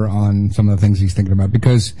differ on some of the things he's thinking about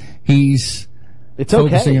because he's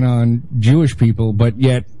focusing on Jewish people, but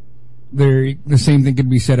yet the same thing could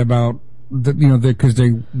be said about because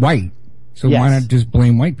they're white. So why not just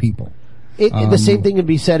blame white people? The same thing can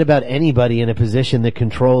be said about anybody in a position that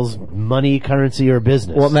controls money, currency, or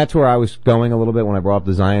business. Well, and that's where I was going a little bit when I brought up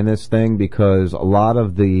the Zionist thing, because a lot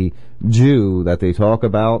of the Jew that they talk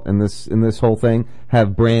about in this whole thing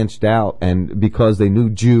have branched out, and because they knew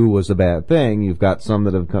Jew was a bad thing, you've got some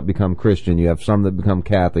that have become Christian, you have some that become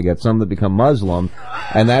Catholic, you have some that become Muslim,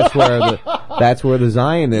 and that's where the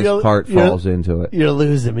Zionist part falls into it. You're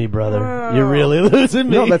losing me, brother. You're really losing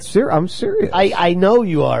me. No, that's serious. I'm serious. I know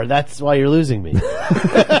you are. That's why you're losing me. Because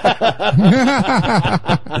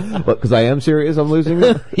I am serious, I'm losing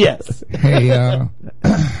you? Yes. Hey,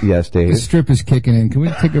 yes, Dave. The strip is kicking in. Can we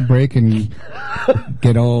take a break and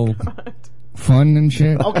get all fun and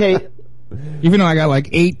shit? Okay. Even though I got like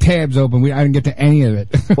 8 tabs open, I didn't get to any of it.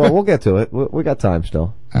 Well, we'll get to it. We got time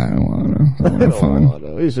still. I don't want to. I want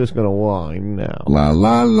fun. He's just going to whine now. La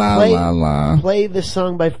la la la la. Play this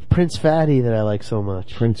song by Prince Fatty that I like so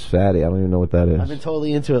much. Prince Fatty. I don't even know what that is. I've been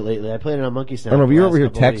totally into it lately. I played it on Monkey Sound. I don't know. You're over here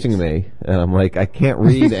texting me, and I'm like, I can't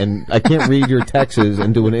read your texts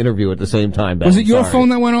and do an interview at the same time. Was it your phone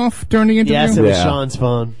that went off during the interview? Yes, it was Sean's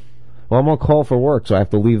phone. Well, I'm on call for work, so I have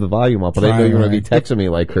to leave the volume up. But I know you're going to be texting me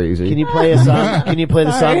like crazy. Can you play a song? Can you play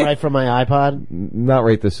the song right from my iPod? Not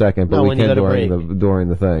right this second, but we can during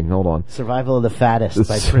the thing. Hold on. Survival of the Fattest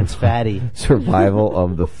by Prince Fatty. Survival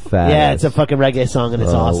of the Fattest. Yeah, it's a fucking reggae song and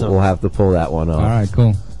it's awesome. We'll have to pull that one up. All right,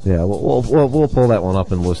 cool. Yeah, we'll pull that one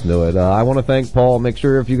up and listen to it. I want to thank Paul. Make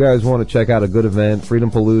sure if you guys want to check out a good event,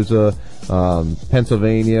 Freedom Palooza,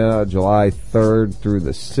 Pennsylvania, July 3rd through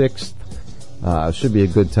the 6th. Should be a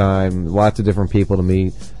good time. Lots of different people to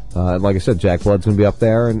meet. Like I said, Jack Blood's going to be up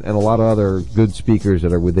there, and a lot of other good speakers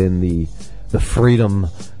that are within the freedom,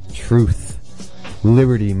 truth,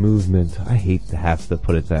 liberty movement. I hate to have to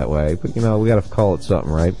put it that way, but we got to call it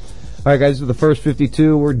something, right? All right, guys, with the first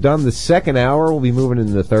 52, we're done. The second hour, we'll be moving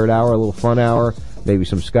into the third hour, a little fun hour, maybe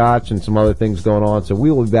some scotch and some other things going on. So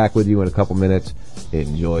we will be back with you in a couple minutes.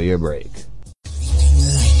 Enjoy your break.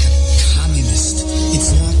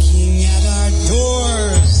 It's knocking at our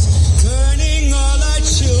doors, turning all our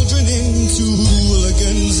children into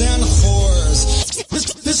hooligans and whores.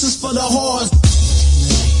 This is for the whores.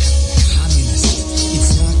 Communist.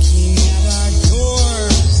 It's knocking at our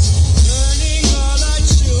doors, turning all our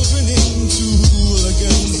children into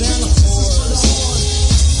hooligans and whores.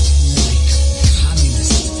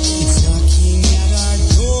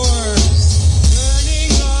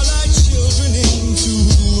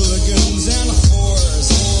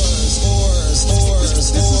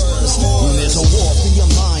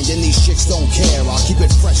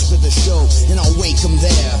 make them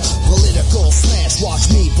there. Political smash,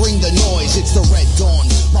 watch me bring the noise. It's the Red Dawn,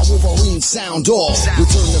 my Wolverine sound off.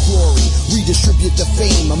 Return to glory, redistribute the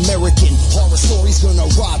fame. American horror stories gonna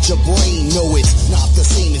rot your brain. No, it's not the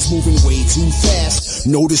same, it's moving way too fast.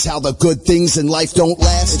 Notice how the good things in life don't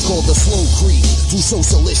last. It's called the slow creep through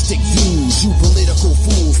socialistic views. You political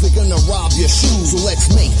fools, they're gonna rob your shoes. So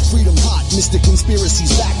let's make freedom hot, Mr.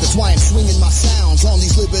 Conspiracy's back. That's why I'm swinging my sounds on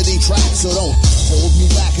these liberty tracks. So don't hold me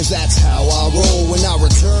back, cause that's how I roll. When I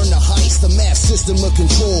return to heist, the mass system of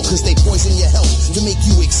control. Cause they poison your health to make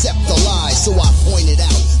you accept the lies. So I point it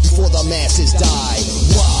out before the masses die.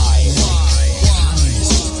 Why?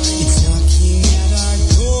 It's knocking at our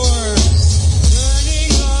door,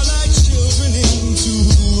 turning all our children into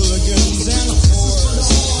hooligans and whores.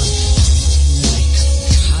 Like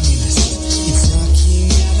communists, it's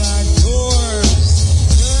knocking at our door,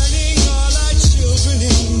 turning all our children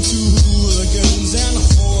into hooligans and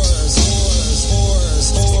whores.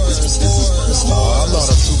 I'm not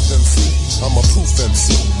a truth MC, I'm a proof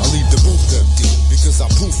MC. I leave the booth empty because I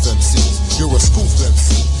proof MCs. You're a spoof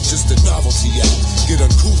MC, just a novelty act. Get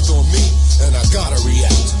uncouth on me, and I gotta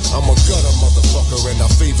react. I'm a gutter motherfucker, and I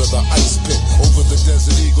favor the ice pick over the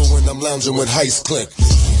Desert Eagle when I'm lounging with Heist Click.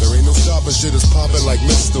 There ain't no stopping, shit is popping like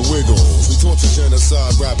Mr. Wiggles. We torture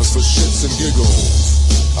genocide rappers for shits and giggles.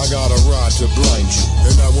 I got a rod to blind you,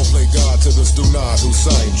 and I will play God to the Stunad who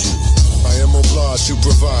signed you. I am obliged to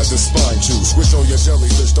provide the spine to. Switch on your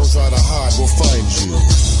jellyfish, don't try to hide, we'll find you.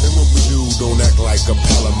 And when we do, don't act like a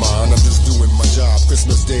pal of mine. I'm just doing my job,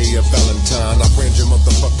 Christmas Day or Valentine. I brand your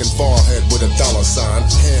motherfucking forehead with a dollar sign.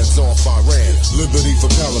 Hands off Iran, liberty for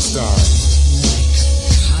Palestine.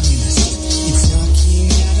 It's knocking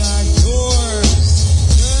at our door,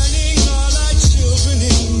 turning all our children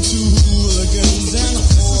into hooligans and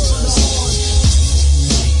whores.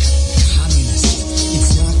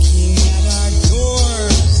 It's knocking at our door,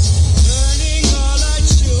 turning all our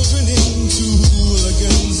children into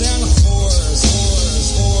hooligans and whores.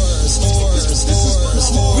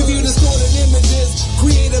 Review distorted images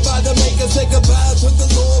created by the makers. Say goodbye to the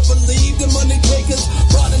Lord, believe the money takers.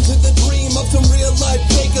 Brought into the dream of some real life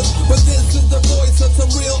fakers. But this is the voice of some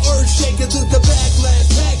real earth shakers. It's the backlash,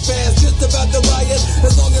 pack fast, just about the riot.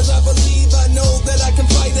 As long as I believe, I know that I can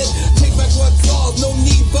fight it. Take back what's ours, no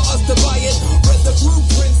need for us to buy it. Read the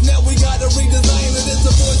blueprints, now we gotta redesign it. It's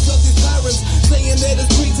the voice of these tyrants saying that it's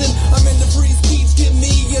treason. I'm in the free speech, give me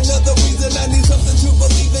another reason. I need something to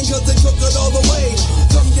believe in, cause they took it all away.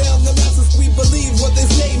 Come down, the masses, we believe what they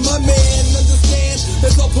say. My man, understand,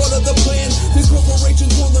 it's all part of the plan. These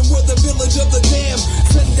corporations ruling, we're the village of the damned.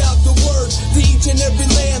 Send out the word to each and every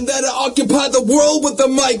land that I occupy the world with the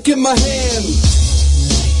mic in my hand.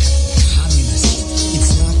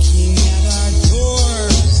 It's knocking at our door,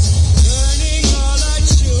 turning all our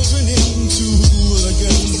children into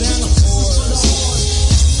hooligans and whores.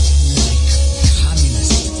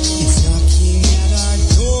 It's knocking at our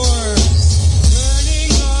door,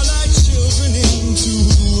 turning all our children into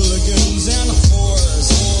hooligans and whores.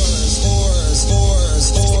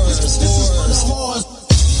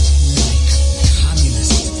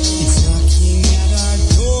 It's knocking at our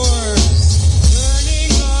door,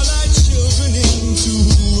 turning all our children into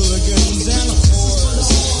hooligans and whores.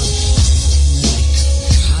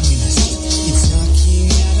 It's knocking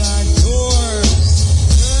at our door,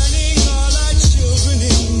 turning all our children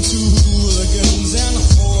into hooligans and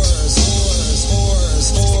whores.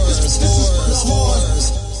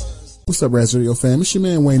 What's up, Raz Radio fam? It's your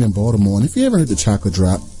man Wayne in Baltimore, and if you ever heard the chocolate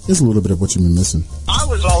drop, here's a little bit of what you've been missing. I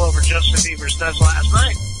was all over Justin Bieber's nuts last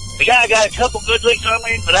night. The guy got a couple good licks on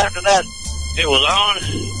me, but after that, it was on.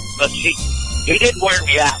 But he did wear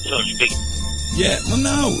me out, so to speak. Yeah, well,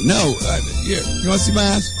 no. Here, you want to see my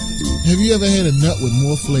ass? Have you ever had a nut with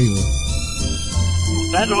more flavor?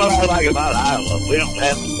 That's what I like about Iowa. We don't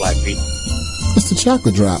have the black people. It's the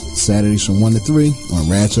chocolate drop, Saturdays from 1 to 3 on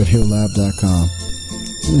RadshotHillLive.com.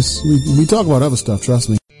 Yes, we talk about other stuff, trust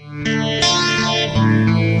me.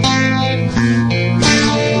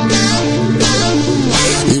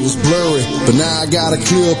 It was blurry, but now I got a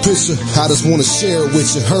clear picture. I just wanna share it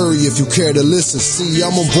with you. Hurry if you care to listen. See,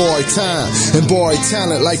 I'm on borrowed time and borrowed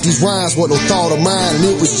talent. Like these rhymes, what no thought of mine, and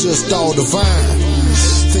it was just all divine.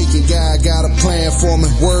 Thinking God got a plan for me.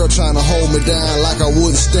 World trying to hold me down like I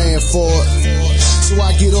wouldn't stand for it. So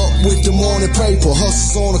I get up with the morning paper.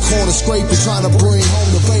 Hustles on the corner scraping, trying to bring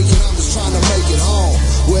home the bacon. I'm just trying to make it home,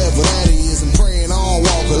 wherever that is, and praying on,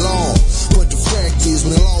 walk along. But the fact is,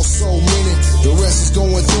 when I lost so many, the rest is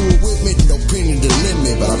going through it with me. No penny to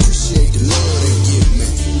limit, but I appreciate the love they give me.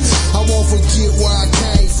 I won't forget where I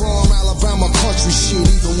came from, Alabama country shit.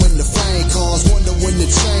 Even when the fame comes, wonder when the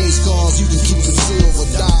change comes. You can keep the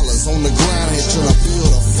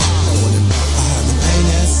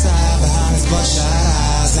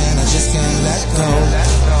go.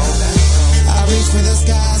 I reach for the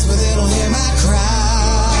skies, but they don't hear my cries.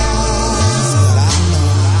 But I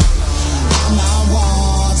know I'm not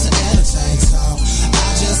one to entertain talk. I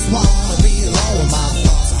just wanna be alone with my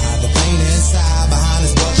thoughts. I hide the pain inside behind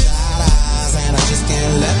his bloodshot eyes, and I just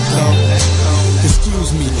can't let go.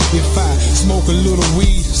 Excuse me if I smoke a little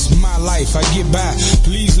weed. It's my life, I get by.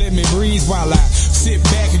 Please let me breathe while I sit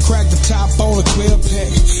back and crack the top on a 12 pack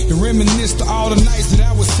and reminisce to all the nights that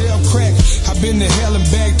I would sell crack. I've been to hell and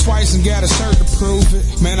back twice and got a shirt to prove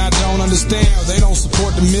it. Man, I don't understand how they don't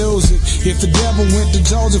support the music. If the devil went to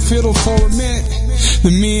Georgia Fiddle for a minute,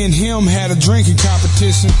 then me and him had a drinking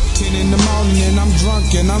competition. 10 in the morning and I'm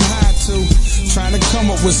drunk and I'm high too. Trying to come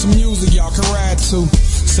up with some music y'all can ride to.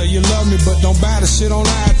 Say you love me, but don't buy the shit on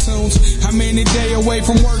iTunes. How many day away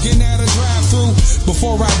from working at a drive-thru?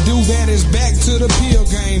 Before I do that, it's back to the pill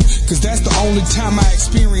game. Cause that's the only time I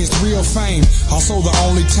experienced real fame. Also the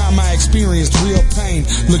only time I experienced real pain.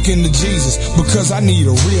 Looking to Jesus, because I need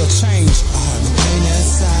a real change. I have the pain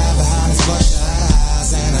inside behind his bloodshot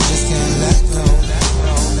eyes, and I just can't let go.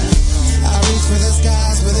 I reach for the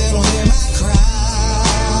skies, but they don't hear my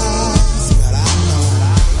cries. But I know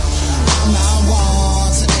I'm not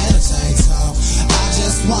one to entertain talk. I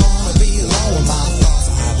just wanna be alone with my thoughts.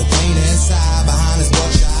 I have the pain inside behind his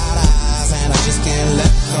bloodshot eyes, and I just can't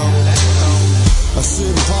let go. I sit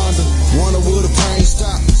and ponder, wonder will the pain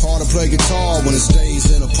stop? Hard to play guitar when it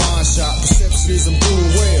stays in a pawn shop. Perception is I'm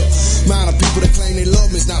doing well. Amount of people that claim they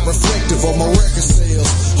love me is not reflective of my record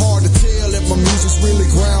sales. Hard to tell if my music's really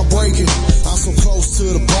groundbreaking. I'm so close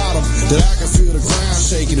to the bottom that I can feel the ground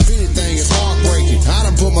shaking. If anything, it's heartbreaking.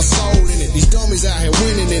 I done put my soul in it. These dummies out here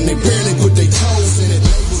winning and they barely put their toes in it.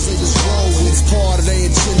 Labels, they just roll and it's part of their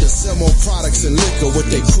agenda. Sell more products and liquor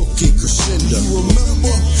with they crooked crescendo.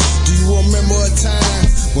 Do you remember a time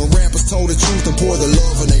when rappers told the truth and poured the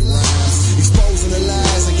love in their rhymes? Exposing the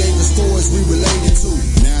lies and gave the stories we related to.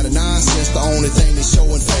 Now the nonsense, the only thing they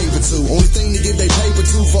showing favor to. Only thing they give they paper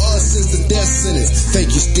to for us is the death sentence.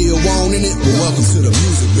 Think you still wanting it? Well, welcome to the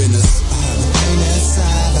music business. I have the pain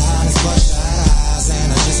inside behind his bloodshot eyes, and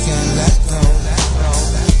I just can't let go.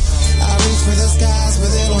 I reach for the skies, but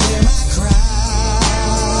they don't hear my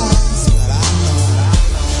cries. But I know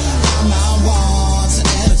I'm not one to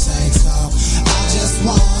entertain talk. I just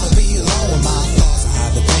wanna be alone with my thoughts. I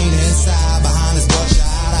have the pain inside behind his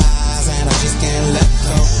bloodshot eyes, and I just can't let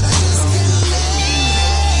go.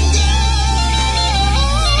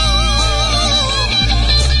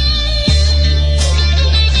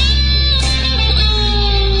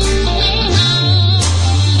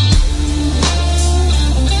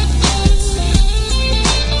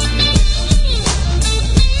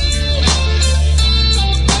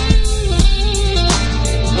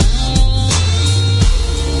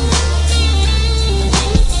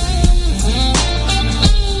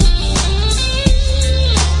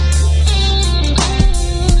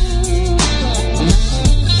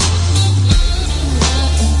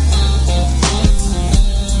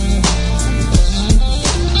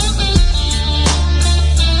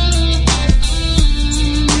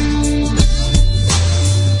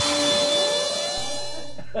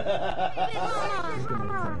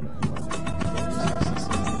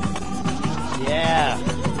 Yeah.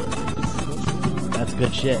 That's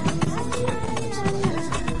good shit.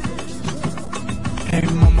 Hey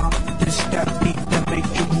mama, this that beat that make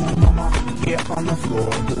you move, mama. Get on the floor,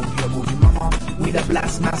 move your booty, mama. We the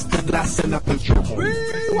blast master glass and up at your home.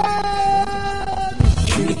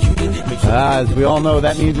 As we all know,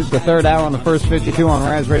 that means it's the third hour on the first 52 on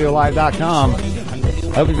RazRadioLive.com.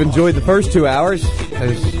 I hope you've enjoyed the first 2 hours.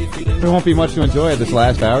 There won't be much to enjoy at this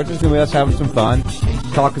last hour. It's just going to be us having some fun,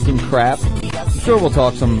 talking some crap. I'm sure we'll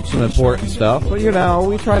talk some important stuff, but you know,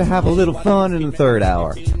 we try to have a little fun in the third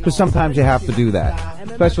hour, because sometimes you have to do that,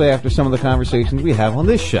 especially after some of the conversations we have on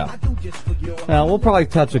this show. Now, we'll probably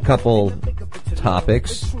touch a couple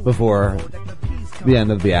topics before the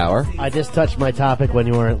end of the hour. I just touched my topic when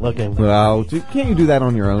you weren't looking. Well, can't you do that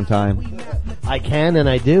on your own time? I can, and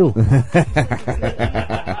I do.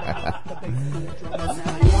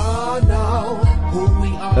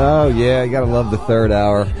 Oh yeah, you gotta love the third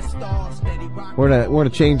hour. We're gonna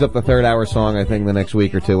change up the third hour song, I think, the next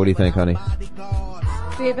week or two. What do you think, honey?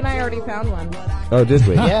 Dave and I already found one. Oh, did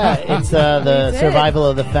we? Yeah, it's the survival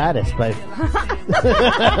of the fattest by.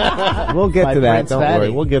 We'll get by to that. Prince Don't Fatty.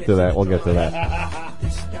 worry. We'll get to that.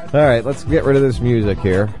 All right, let's get rid of this music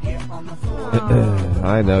here.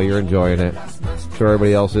 I know you're enjoying it. I'm sure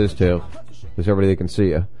everybody else is too, because everybody that can see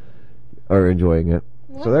you are enjoying it.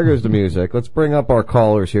 So there goes the music. Let's bring up our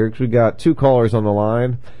callers here, because we got 2 callers on the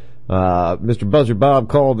line. Mr. Buzzer Bob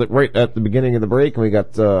called it right at the beginning of the break, and we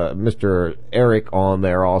got Mr. Eric on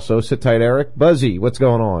there also. Sit tight, Eric. Buzzy, what's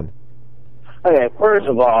going on? Okay, first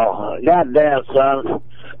of all, goddamn son,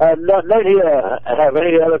 don't you have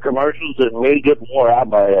any other commercials than me getting more out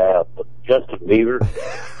by Justin Bieber?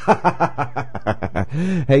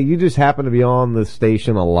 Hey, you just happen to be on the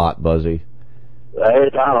station a lot, Buzzy.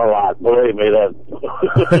 It's not a lot, believe me. That.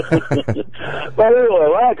 But anyway,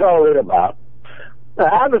 what I call it about,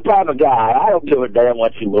 I'm the type of guy, I don't give a damn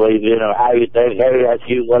what you believe in or how you think, hey, that's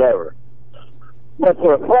you, whatever. But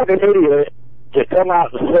for a fucking idiot to come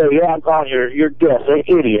out and say, yeah, I'm calling your guest an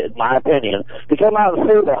idiot, in my opinion, to come out and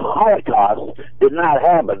say the Holocaust did not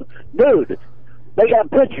happen. Dude, they got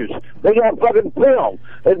pictures. They got fucking film.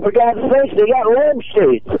 And for God's sakes, they got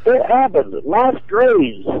lampshades. It happened. Mass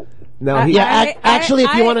graves. No, actually,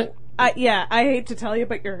 if you want to... I hate to tell you,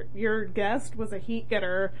 but your guest was a heat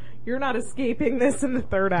getter. You're not escaping this in the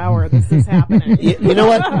third hour. This is happening. You know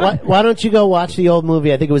what? Why don't you go watch the old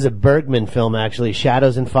movie? I think it was a Bergman film, actually,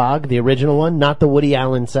 Shadows and Fog, the original one, not the Woody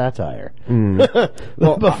Allen satire.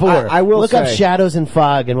 Well, before. I will look say, up Shadows and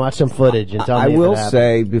Fog and watch some footage and tell me. I if will it happened.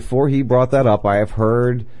 say, before he brought that up, I have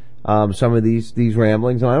heard some of these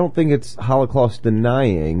ramblings, and I don't think it's Holocaust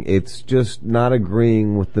denying. It's just not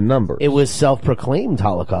agreeing with the numbers. It was self-proclaimed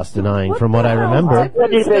Holocaust denying, from what I remember.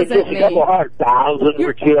 What do you think? Just a couple 100,000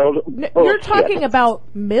 were killed? You're talking about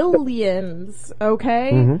millions,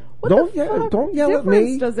 okay? Mm-hmm. What Don't the fuck don't yell at difference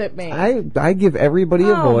me. does it make? I give everybody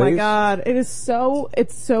a voice. Oh my god, it's so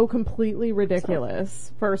completely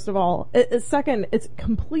ridiculous. First of all, second, it's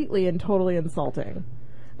completely and totally insulting.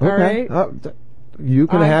 Okay. All right. You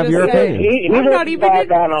can have your opinion. I'm not even a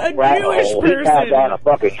Jewish person. He tied down a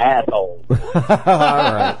fucking asshole.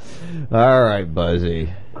 All right,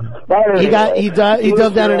 Buzzy. He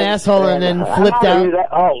dove down an asshole and then flipped out.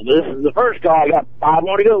 This is the first guy. I got 5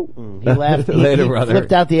 more to go. He laughed. Later, he brother.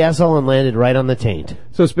 flipped out the asshole and landed right on the taint.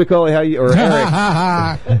 So Spicoli, how you or Eric?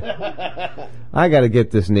 I got to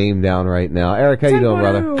get this name down right now. Eric, how you doing,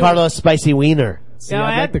 brother? Carlos Spicy Wiener. See,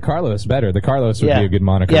 I like the Carlos better. The Carlos would be a good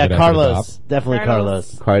moniker. Yeah, to Carlos. Definitely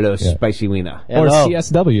Carlos. Carlos Spicy Wiener. Or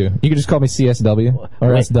CSW. You could just call me CSW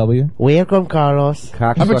or SW. Welcome, Carlos.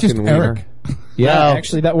 How about just Eric? Yeah,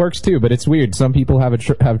 actually that works too, but it's weird. Some people have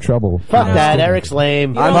trouble. Fuck that. Eric's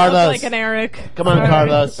lame. You don't Carlos. look like an Eric. Come on,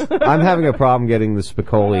 Carlos. I'm having a problem getting the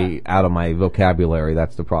Spicoli out of my vocabulary.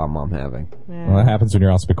 That's the problem I'm having. Yeah. Well, that happens when you're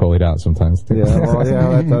all Spicoli'd out sometimes. Yeah, well, yeah,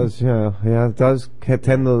 that does. Yeah, it does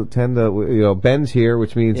tend to. Ben's here,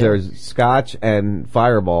 which means there's Scotch and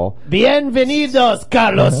Fireball. Bienvenidos,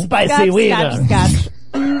 Carlos Spicy Wiener. Scotch.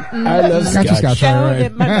 I love Scotch.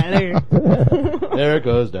 In my belly. Eric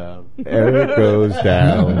goes down. Eric goes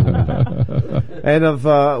down.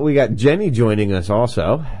 And we got Jenny joining us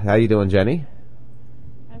also. How you doing, Jenny?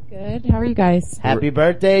 I'm good. How are you guys? Happy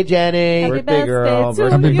birthday, Jenny. Happy Birthday girl.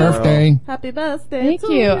 Happy birthday. Happy birthday. Thank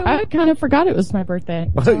you. I kind of forgot it was my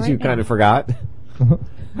birthday. You kind of forgot.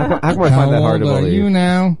 How come I find that hard to How old believe? are you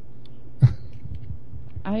now?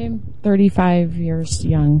 I am 35 years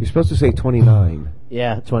young. You're supposed to say 29.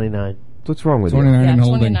 Yeah, 29. What's wrong with 29 you? and Yeah,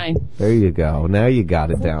 holding. 29. There you go. Now you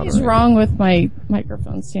got it down. What is right. wrong with my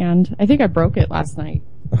microphone stand? I think I broke it last night.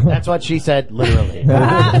 That's what she said, literally.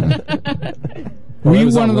 Were you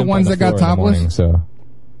one of the ones that got topless? Morning, so.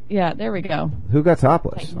 Yeah, there we go. Who got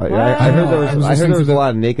topless? I heard there was a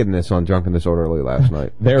lot of nakedness on Drunken Disorderly last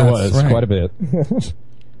night. There was quite a bit.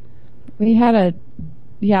 We had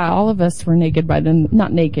all of us were naked by then,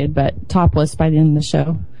 not naked, but topless by the end of the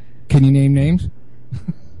show. Can you name names?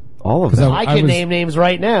 All of them. I can name names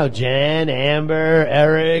right now. Jen, Amber,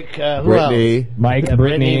 Eric, who Brittany, else? Mike, Yeah,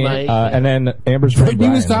 Brittany, Mike. and then Amber's friend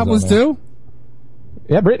Brittany was Brian topless on there. too?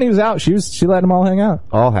 Yeah, Brittany was out. She let them all hang out.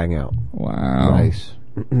 all hang out. Wow. Nice.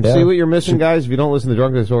 Yeah. See what you're missing, guys? If you don't listen to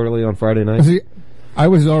Drunken Disorderly on Friday night. See, I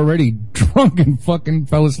was already drunk and fucking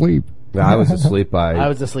fell asleep. I was asleep by. I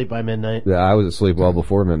was asleep by midnight. Yeah, I was asleep well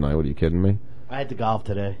before midnight. What are you kidding me? I had to golf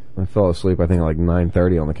today. I fell asleep, I think, like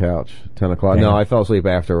 9:30 on the couch. 10 o'clock. Damn. No, I fell asleep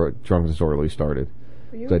after Drunken Disorderly started.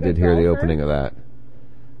 So I did hear the opening of that.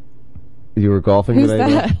 You were golfing Who's today?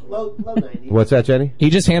 that? Ben? Low 90. What's that, Jenny? He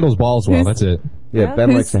just handles balls well. Who's- That's it. Yeah,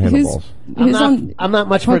 Ben likes to handle balls. I'm not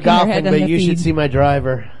much for poking their golfing, head in but the you should feed. see my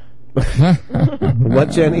driver.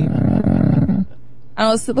 What, Jenny?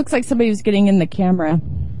 Oh, so it looks like somebody was getting in the camera.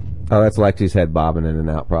 Oh, that's Lexi's head bobbing in and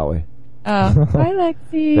out, probably. Hi,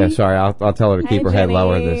 Lexi. Yeah, sorry, I'll tell her to keep Hi, her head Jenny.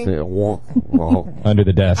 lower. This Under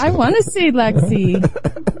the desk. I want to see Lexi.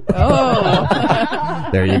 Oh.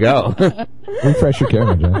 There you go. Refresh your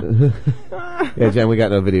camera, Jen. Yeah, Jen, we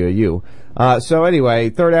got no video of you. So anyway,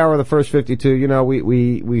 third hour of the first 52, you know,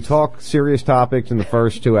 we talk serious topics in the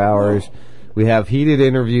first 2 hours. We have heated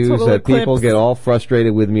interviews Total that people eclipse. get all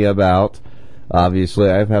frustrated with me about. Obviously,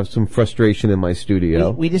 I have some frustration in my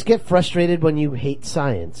studio. We just get frustrated when you hate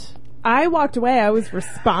science. I walked away. I was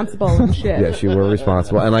responsible and shit. Yes, you were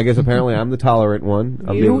responsible. And I guess apparently I'm the tolerant one.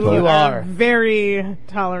 I'm You being told. are very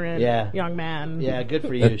tolerant Yeah. young man. Yeah, good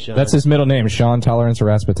for you, Sean. That's his middle name, Sean Tolerance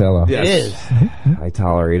Raspatello. Yes. It is. I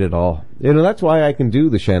tolerate it all. You know, that's why I can do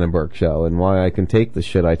the Shannon Burke show and why I can take the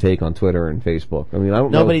shit I take on Twitter and Facebook. I mean, I don't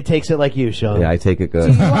Nobody know. takes it like you, Sean. Yeah, I take it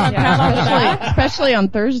good. Yeah, especially on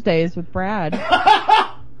Thursdays with Brad.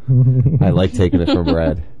 I like taking it from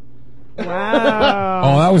Brad. Wow.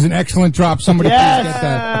 Oh, that was an excellent drop. Somebody please get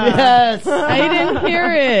that. Yes. I didn't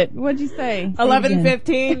hear it. What'd you say?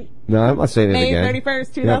 11:15. No, I'm not saying it May again.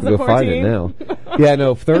 31st, You have to go find it 2014. now. Yeah,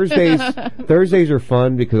 no, Thursdays are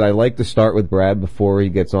fun because I like to start with Brad before he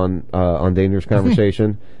gets on Dangerous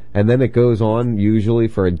Conversation. And then it goes on usually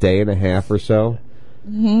for a day and a half or so.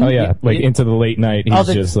 Oh yeah, like into the late night. He's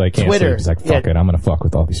just like can't Twitter. sleep. He's like, fuck it, I'm gonna fuck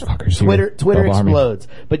with all these fuckers. Twitter here. Double army. explodes.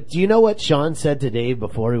 But do you know what Sean said to Dave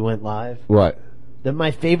before we went live? What? That my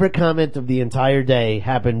favorite comment of the entire day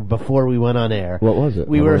happened before we went on air. What was it?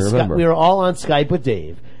 We I were don't remember. we were all on Skype with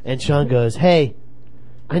Dave, and Sean goes, "Hey,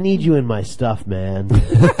 I need you in my stuff, man."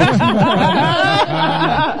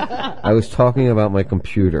 I was talking about my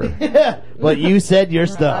computer. But you said your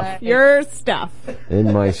stuff. Your stuff.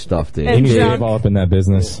 In my stuff, Dave. You need to junk. get all up in that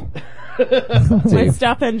business. My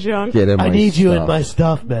stuff and junk. Get in my I need you in stuff. my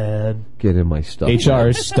stuff, man. Get in my stuff.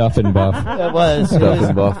 HR's stuff and buff. That was. Stuff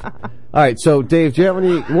and buff. All right, so Dave, do you have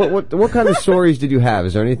any? What kind of stories did you have?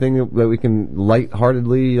 Is there anything that we can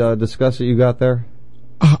lightheartedly discuss that you got there?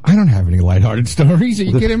 I don't have any lighthearted stories. Are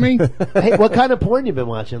you kidding me? Hey, what kind of porn you been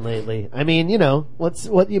watching lately? I mean, you know,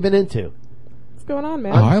 what you been into? What's going on,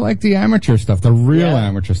 man? Oh, I like the amateur stuff, the real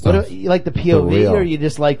amateur stuff. What, you like the POV, or you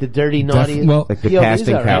just like the dirty, naughty? Well, like the POVs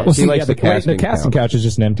casting are couch. right. Well, see, He likes the casting casting couch is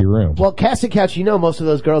just an empty room. Well, casting couch, you know, most of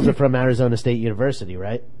those girls are from Arizona State University,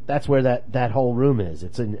 right? That's where that whole room is.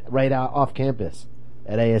 It's right out off campus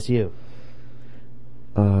at ASU.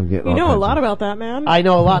 You know a lot about that, man. I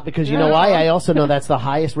know a lot because you know why? I also know that's the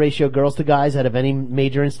highest ratio girls to guys out of any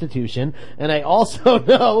major institution, and I also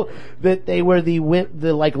know that they were the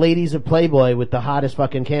like ladies of Playboy with the hottest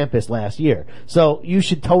fucking campus last year. So you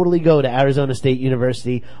should totally go to Arizona State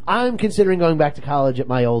University. I'm considering going back to college at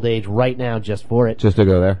my old age right now just for it. Just to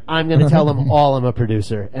go there. I'm going to tell them all I'm a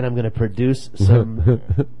producer, and I'm going to produce some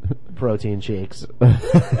protein shakes.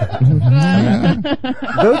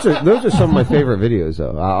 Those are some of my favorite videos,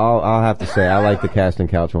 though. I'll have to say I like the casting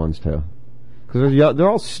couch ones too, because they're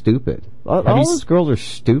all stupid. All those girls are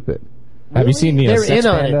stupid. Have you seen the They're Sex in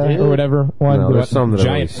on it, Panda dude. or whatever one? No, The there's some that are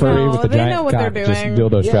giant really furry No, with the they know giant what cock, they're just doing.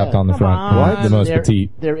 dildo strapped on the Come front. on. The most They're-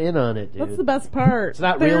 petite. They're in on it, dude. That's the best part. It's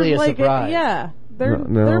not They're really a like, surprise. Yeah. They're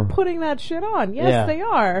No. they're putting that shit on. Yes, Yeah. they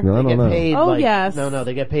are. No, I They don't get know. paid. Oh, like, yes. No,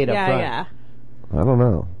 they get paid up Yeah, front. yeah. I don't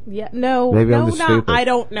know. Yeah, no, Maybe I'm no, just not. stupid. I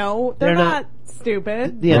don't know. They're They're not not-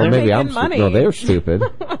 stupid. Yeah, Or they're maybe making I'm money. No, they're stupid.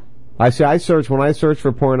 When I search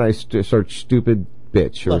for porn, I search stupid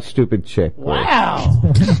bitch or stupid chick. or- Wow.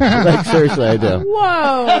 Like seriously, I do.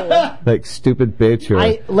 Whoa. Like stupid bitch or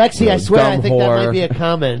Lexi, I swear, I dumb think that whore. might be a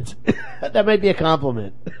comment. That might be a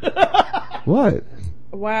compliment. What?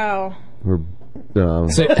 Wow. Or,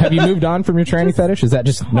 So, have you moved on from your tranny fetish? Is that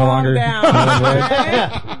just no longer?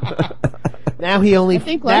 Now he only. I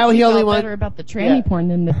think now Lexi he only felt wants. better about the tranny porn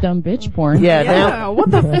than the dumb bitch porn. Yeah, now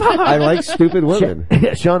what the fuck? I like stupid women.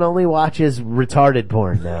 Sean only watches retarded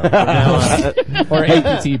porn now. Or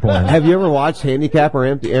amputee porn. Have you ever watched handicap or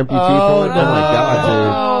amputee porn? no. Oh my god,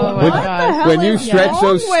 dude! Oh, my When- God. when you is stretch wrong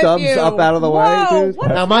those with stubs you? up out of the way, Whoa, dude. what's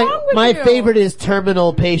Now wrong with my you? favorite is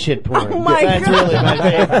terminal patient porn. Oh my That's God. really my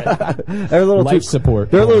favorite. They're a little Life too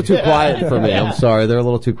support. They're a little too quiet for me. I'm sorry, they're a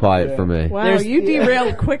little too quiet for me. Wow, you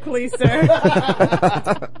derailed quickly, sir.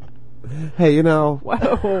 Hey, you know,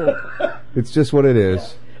 Whoa. it's just what it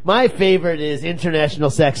is. My favorite is international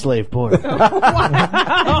sex slave porn. That's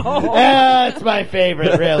my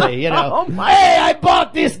favorite, really. You know, hey, I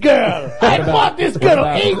bought this girl. I bought this girl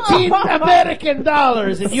 $18 American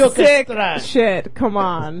dollars in Sick Yucatan. shit. Come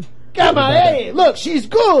on. Come on, hey, look, she's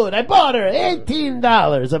good. I bought her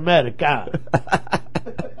 $18 American.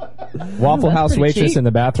 Waffle House waitress in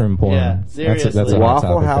the bathroom porn. Yeah, seriously. That's a hot Waffle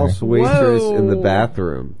topic House there. waitress in the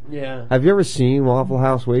bathroom. Yeah. Have you ever seen Waffle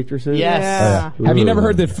House waitresses? Yes. Have you never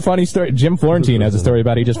heard the funny story? Jim Florentine has a story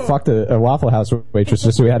about he just fucked a Waffle House waitress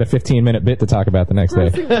just so he had a 15-minute bit to talk about the next day.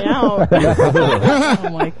 Oh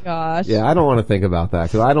my gosh. Yeah, I don't want to think about that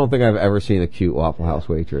because I don't think I've ever seen a cute Waffle House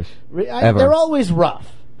waitress. Ever. They're always rough.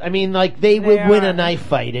 I mean, like, they would win a knife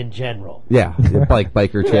fight in general. Yeah, like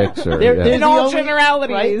biker chicks or They're In all only-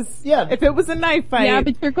 generalities, right? Yeah. If it was a knife fight, Yeah,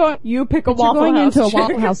 but you pick a you're Waffle going House into a chick.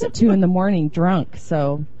 Waffle House at 2 a.m. drunk,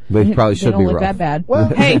 so They probably should don't be look rough. that bad. Well,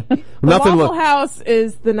 hey, the Nothing Waffle look- House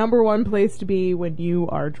is the number one place to be when you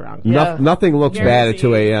are drunk. Nothing looks bad at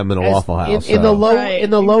 2 a.m. in a Waffle House. In the so. low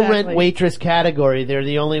low rent exactly. waitress category, they're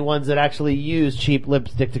the only ones that actually use cheap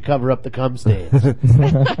lipstick to cover up the cum stains.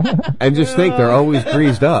 And just think, they're always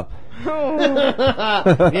greased up.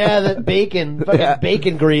 Yeah, that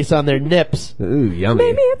bacon grease on their nips. Ooh, yummy.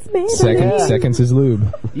 Maybe it's made. Seconds is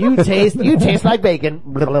lube. You taste like bacon.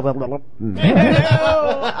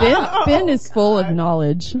 Ben is full of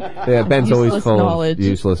knowledge. Yeah, Ben's always Useless full knowledge. of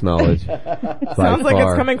useless knowledge. Sounds like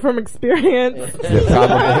it's coming from experience.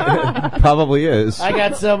 Probably is. I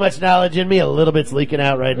got so much knowledge in me, a little bit's leaking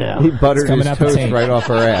out right now. He buttered coming his out the toast tank. right off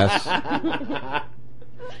her ass.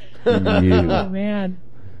 Oh man.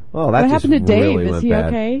 Oh, that What just happened to Dave? really Is went he bad.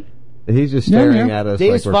 okay? He's just staring at us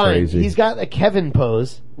Dave's like we're fine. crazy. He's got a Kevin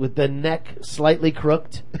pose with the neck slightly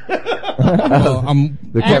crooked. Oh, I'm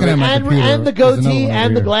looking at my and computer. the There's another goatee one and over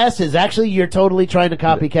the here. glasses. Actually, you're totally trying to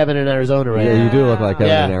copy Kevin in Arizona right Yeah, now. you do look like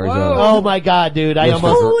Kevin in Arizona. Oh my god, dude. I Mr.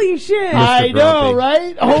 almost Holy shit! I Mr. know, Grumpy.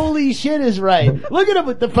 right? Holy shit is right. Look at him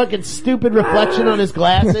with the fucking stupid reflection on his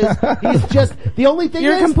glasses. He's just the only thing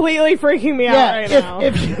You're is completely freaking me out right now.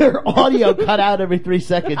 if your audio cut out every 3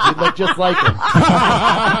 seconds, you'd look just like him.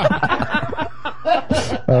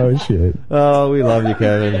 Oh shit! Oh, we love you,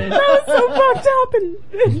 Kevin. That was so fucked up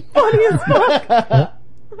and funny as fuck.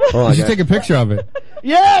 Oh, You should take a picture of it.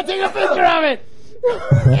 Yeah, take a picture of it.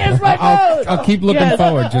 Here's my phone. I'll keep looking Yes.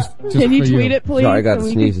 forward. Just Can you for tweet it, please, Sorry, I got so the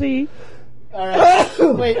we sneezes. can see? All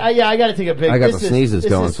right. Wait, I got to take a picture. I got This the is- sneezes this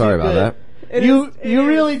going. is Sorry too about good. that. You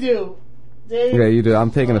really do. Dave? Yeah, you do.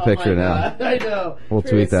 I'm taking a picture my now. God, I know. We'll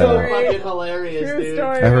tweet that So out. fucking hilarious, True dude.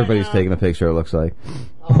 story. Everybody's taking a picture, it looks like.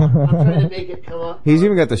 I'm trying to make it come up. He's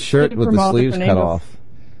even got the shirt Take it with from the all sleeves different cut angles. off.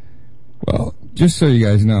 Well, just so you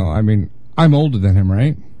guys know, I mean, I'm older than him,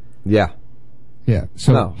 right? Yeah. Yeah.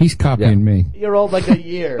 So No. he's copying me. You're old like a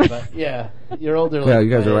year, but yeah, you're older. Yeah, like you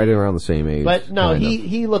guys are my right age. around the same age. But no, kind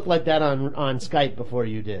he looked like that on Skype before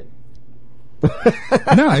you did.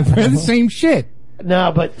 No, I've read the same shit.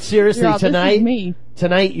 No, but seriously, Yeah, this is tonight me.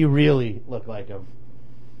 you really look like him.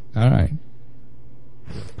 All right.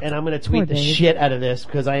 And I'm going to Poor tweet the Dave. shit out of this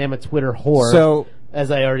because I am a Twitter whore. So- as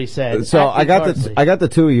I already said. So At I got Carsley. the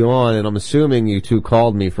two of you on, and I'm assuming you two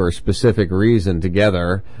called me for a specific reason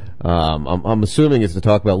together. I'm assuming it's to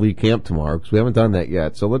talk about Lee Camp tomorrow because we haven't done that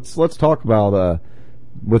yet. So let's talk about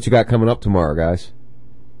what you got coming up tomorrow, guys.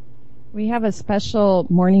 We have a special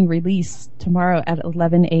morning release tomorrow at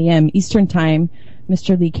 11 a.m. Eastern Time.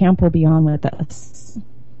 Mr. Lee Camp will be on with us.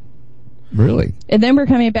 Really? And then we're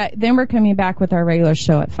coming back. Then we're coming back with our regular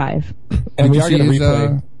show at 5. And we Did are you going see to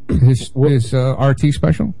replay. his RT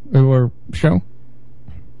special or show?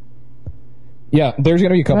 Yeah, there's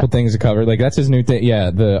going to be a couple things to cover. Like that's his new thing.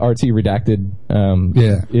 Yeah, the RT redacted.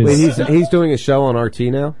 Yeah. Is, Wait, he's doing a show on RT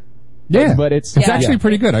now. Yeah, but it's actually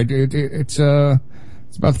pretty good. It's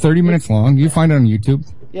about 30 minutes long. You find it on YouTube.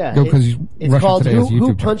 Yeah, Go because it's Russia called Today has a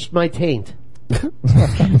Who YouTube. Punched My Taint? I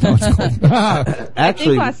think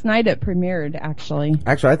Actually, last night it premiered. Actually,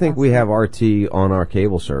 I think we have RT on our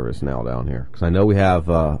cable service now down here because I know we have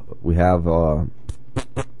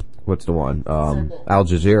what's the one Al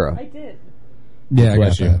Jazeera. I did. Yeah, I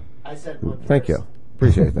got you. that. I said one Thank you,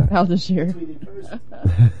 appreciate that. Al Jazeera.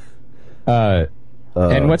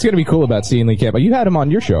 And what's going to be cool about seeing Lee Camp? You had him on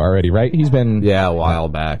your show already, right? He's been Yeah, a while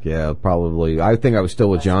back. Yeah, probably. I think I was still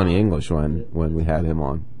with Johnny English when we had him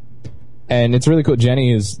on. And it's really cool.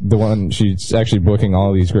 Jenny is the one, she's actually booking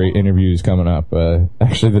all these great interviews coming up.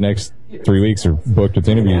 Actually, the next 3 weeks are booked with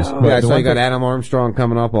interviews. But Yeah, the so one you got thing- Adam Armstrong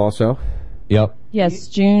coming up also. Yep. Yes,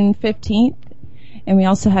 June 15th, and we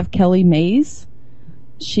also have Kelly Mays.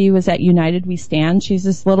 She was at United We Stand. She's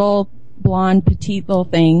this little blonde, petite little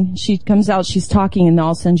thing. She comes out, she's talking, and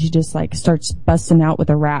all of a sudden she just like starts busting out with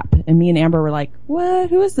a rap. And me and Amber were like, "What?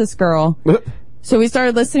 Who is this girl?" So we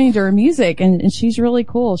started listening to her music, and she's really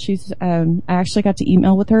cool. She's I actually got to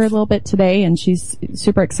email with her a little bit today, and she's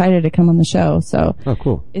super excited to come on the show. So Oh,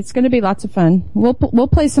 cool. it's going to be lots of fun. We'll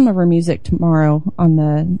play some of her music tomorrow on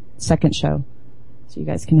the second show, so you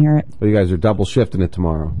guys can hear it. Well, you guys are double shifting it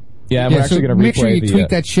tomorrow. Yeah, we're actually going to make sure replay you the, tweet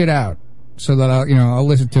that shit out so that I'll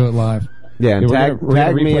listen to it live. Yeah, and we're gonna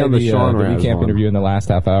tag me replay on the Sean Raz Lee Camp one. interview in the last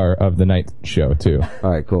half hour of the night show too. All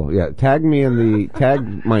right, cool. Yeah, tag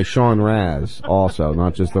my Sean Raz also,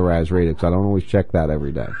 not just the Raz Radio, because I don't always check that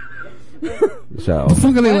every day. So. What the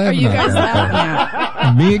fuck are they What are laughing you at? guys laughing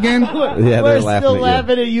at? Me again? Yeah, We're they're laughing still at you.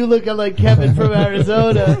 laughing at you looking like Kevin from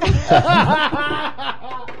Arizona.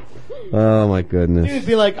 Oh my goodness. You'd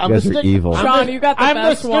be like, I'm you guys the are stick- evil. Sean, you got the I'm the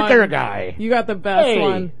best one. sticker guy. You got the best Hey.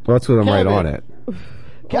 one. Well, that's what I'm right Kevin. on it.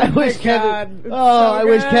 I wish Kevin. I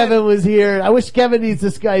wish Kevin was here. I wish Kevin needs to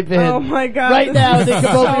Skype in. Oh my god! Right now, they could both be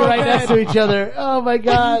So right next to good. each other. Oh my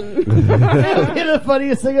god! That would be the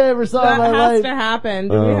funniest thing I ever saw That in my has life. to happen.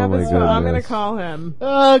 Do we Oh have my his phone? I'm gonna goodness. call him.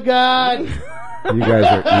 Oh god! You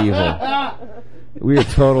guys are evil. We are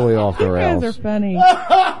totally off the You guys are rails. funny.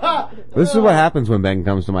 This is what happens when Ben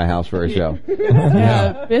comes to my house for a show.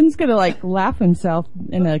 Yeah, Ben's gonna laugh himself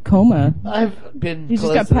in a coma. I've been. He just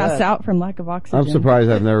close got to passed that. out from lack of oxygen. I'm surprised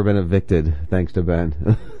I've never been evicted, thanks to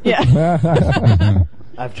Ben. Yeah.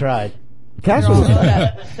 I've tried. Castle was,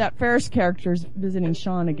 that Ferris character's visiting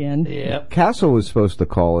Sean again. Yep. Castle was supposed to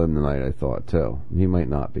call in tonight, I thought, too. He might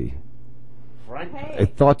not be. Frank. I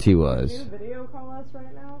thought he was. Can you video call us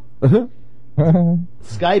right now?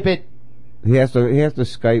 Skype it. He has to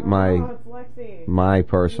Skype Oh, it's Lexi. my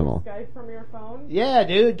personal. Skype from your phone? Yeah,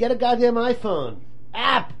 dude, get a goddamn iPhone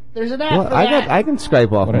app. There's an app Well, for that. I can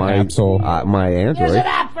Skype off What an my asshole. my Android. There's an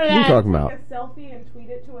app for What are you that. talking about? Take a selfie and tweet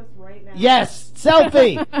it to us right now. Yes,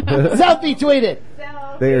 selfie. Selfie tweet it.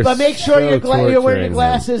 They are But make sure so you're wearing your torturing him.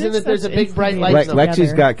 glasses and that there's a big bright light.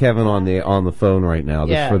 Lexi's got Kevin on the phone right now.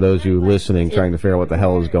 Just Yeah. for those of you listening, trying to figure out what the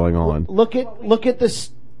hell is going on. Look at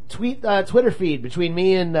this Twitter feed between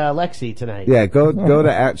me and Lexi tonight. Yeah, go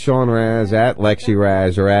to at Sean Raz, at Lexi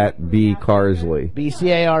Raz, or at B Carsley,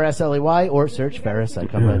 BCARSLEY, or search Ferris. I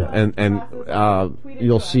come right up. and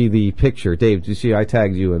you'll see the picture. Dave, did you see? I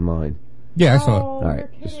tagged you in mine. Yeah, I saw it. All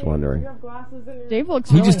right, just wondering. Dave looks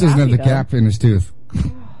He really just doesn't have happy, the though. cap in his tooth.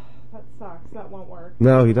 That sucks. That won't work.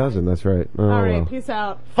 No, he doesn't. That's right. Oh, All right, well. peace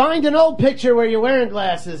out. Find an old picture where you're wearing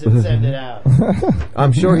glasses and send it out.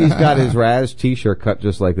 I'm sure he's got his Raz T-shirt cut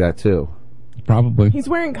just like that too. Probably. He's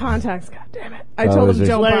wearing contacts. God damn it! I Oh, told is him he?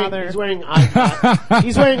 don't He's wearing, bother. he's wearing eye.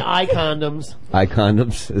 He's wearing eye condoms. Eye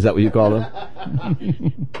condoms. Is that what you call them?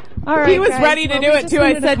 All right, He was guys, ready to well, do we it just too. I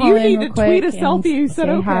wanted said, call "You in need real to tweet a quick selfie." You and said,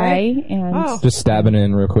 say "Okay." hi, and Oh. Just stabbing it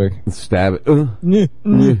in real quick. Stab it.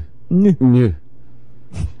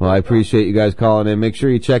 Well, I appreciate you guys calling in. Make sure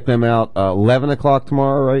you check them out. 11 o'clock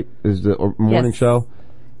tomorrow, right? Is the morning Yes. show?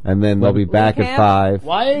 And then they'll be back at Camp? 5.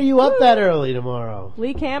 Why are you up that early tomorrow?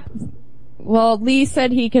 Lee Camp. well, Lee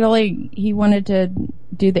said he wanted to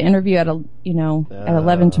do the interview at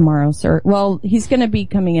 11 tomorrow. So, well, he's going to be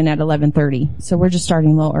coming in at 11:30. So we're just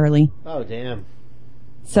starting a little early. Oh damn.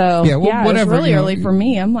 So Yeah, well, it's whatever, really you know, early for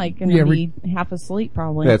me. I'm like going to yeah, be half asleep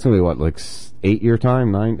probably. Yeah, it's going to be what, like 8 your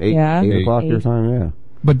time? 8 Yeah. 8 o'clock your 8. time? Yeah.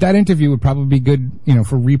 But that interview would probably be good,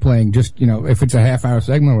 for replaying. Just, if it's a half-hour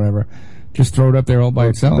segment or whatever, just throw it up there all by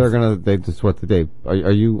itself. They just what the day.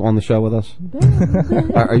 Are you on the show with us?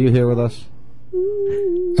 Are you here with us?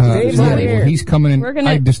 Dave's not well, here. he's coming in. We're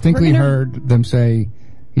gonna- I distinctly we're gonna- heard them say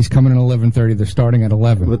he's coming in at 11:30. They're starting at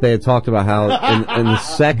 11. But they had talked about how in the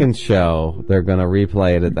second show they're going to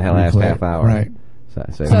replay it at the last Replay it, half hour. right. So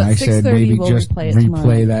And I said 6:30 maybe we'll just replay it replay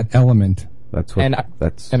tomorrow. that element. That's what.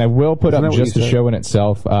 And I will put Isn't up that what just you the said? show in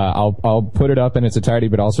itself. I'll put it up in its entirety,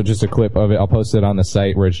 but also just a clip of it. I'll post it on the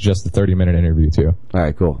site where it's just the 30-minute interview too. All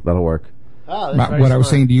right, cool. That'll work. Oh, that's What I was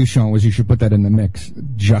saying to you, Sean, was you should put that in the mix.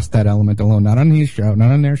 Just that element alone, not on his show,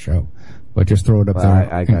 not on their show, but just throw it up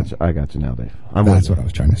there. I got you. I got you now, Dave. That's what I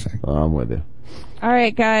was trying to say. I'm with you. All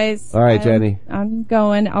right, guys. All right, Jenny. I'm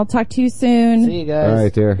going. I'll talk to you soon. See you guys. All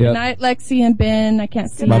right, dear. Good night, Lexi and Ben. I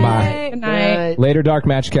can't see you. Bye-bye. Good night. Later, dark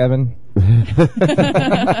match, Kevin.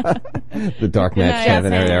 The dark match night,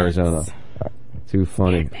 Kevin in Kevin. Arizona. Too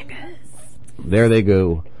funny. There they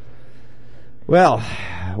go. Well,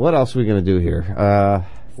 what else are we going to do here?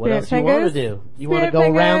 What else you want to do? You want to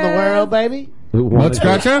Spirit go around the fingers. world, baby? Butt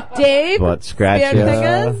scratcher? Dave. Butt scratcher. Spirit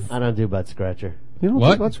fingers. I don't do butt scratcher. You don't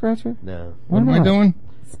What? do butt scratcher? No, What am I doing?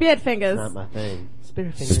 Spirit fingers. not my thing.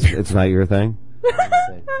 Spirit It's, fingers. it's not your thing?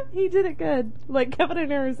 He did it good, like Kevin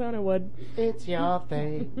in Arizona would. It's your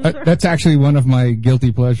thing. That's actually one of my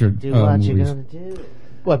guilty pleasure Do what you're movies. gonna do.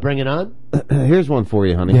 What? Bring it on. Here's one for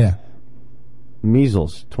you, honey. Yeah.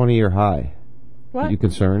 Measles, 20-year high. What? Are you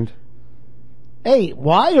concerned? Hey,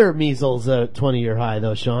 why are measles a 20-year high,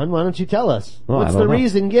 though, Sean? Why don't you tell us? Well, I What's don't the know.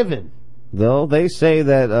 reason given? Though they say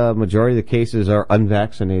that majority of the cases are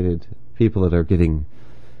unvaccinated people that are getting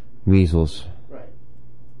measles. Right.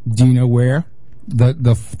 Do you know where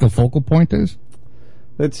the focal point is?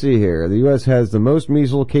 Let's see here. The U.S. has the most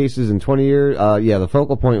measles cases in 20 years. Yeah, the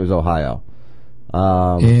focal point was Ohio.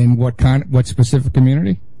 In what specific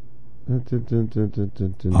community?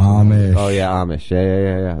 Amish. Oh yeah, Amish.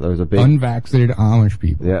 Yeah. There was a big unvaccinated Amish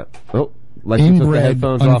people. Yeah. Oh, like you took the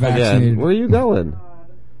headphones off again. Unvaccinated. Where are you going?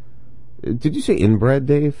 Did you say inbred,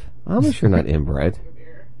 Dave? Amish are not inbred.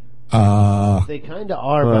 They kind of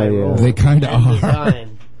are by rule. They kind of and are.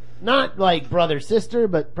 design. Not like brother sister,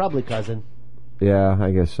 but probably cousin. Yeah,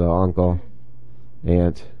 I guess so. Uncle,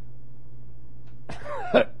 aunt.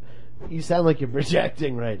 You sound like you're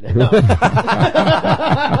projecting right now.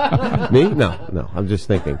 Me? No. I'm just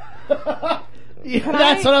thinking.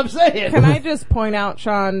 That's what I'm saying. Can I just point out,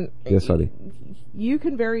 Sean? Yes, honey. You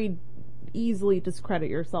can very easily discredit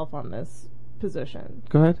yourself on this position.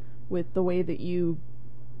 Go ahead. With the way that you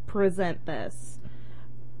present this.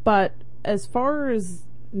 But as far as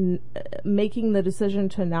making the decision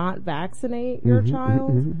to not vaccinate your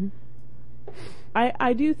child,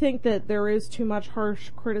 I do think that there is too much harsh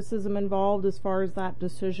criticism involved as far as that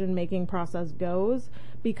decision-making process goes,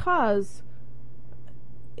 because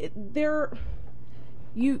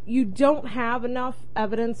you don't have enough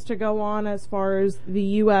evidence to go on as far as the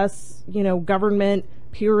U.S. government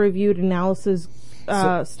peer-reviewed analysis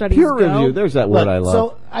studies peer go. review. There's that word I love.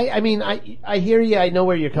 So I hear you. I know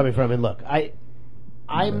where you're coming from, and look,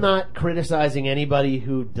 I'm not criticizing anybody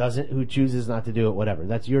who chooses not to do it, whatever.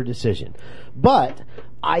 That's your decision. But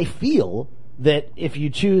I feel that if you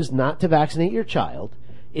choose not to vaccinate your child,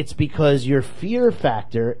 it's because your fear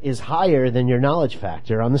factor is higher than your knowledge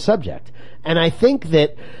factor on the subject. And I think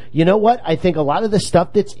that, you know what? I think a lot of the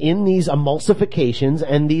stuff that's in these emulsifications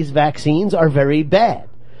and these vaccines are very bad.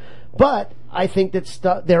 But I think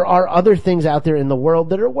that there are other things out there in the world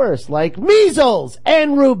that are worse, like measles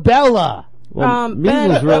and rubella. Well,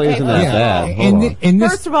 measles really isn't that bad. In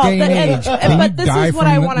this First of all, day and age, can but you this die is what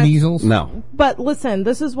from I the want to. measles? No. But listen,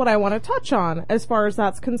 this is what I want to touch on as far as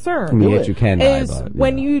that's concerned. I mean, yes, you can die, is but,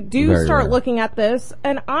 when you do very start rare. looking at this,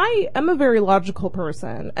 and I am a very logical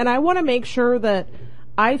person, and I want to make sure that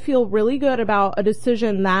I feel really good about a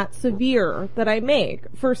decision that severe that I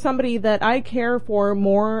make for somebody that I care for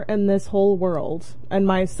more in this whole world and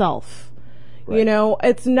myself. Right.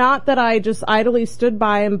 It's not that I just idly stood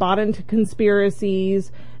by and bought into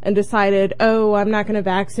conspiracies and decided, I'm not going to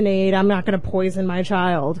vaccinate, I'm not going to poison my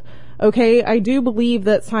child. Okay, I do believe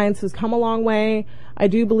that science has come a long way. I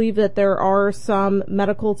do believe that there are some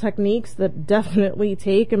medical techniques that definitely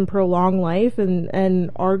take and prolong life and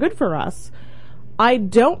are good for us. I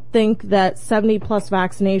don't think that 70 plus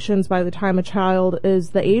vaccinations by the time a child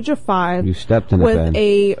is the age of 5 You stepped in it, with Ben.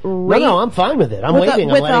 a rate, No, I'm fine with it. I'm waiting.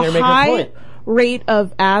 I'm with letting her a make her high point. rate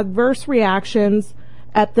of adverse reactions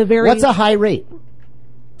at the very. What's a high rate?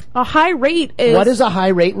 A high rate is. What is a high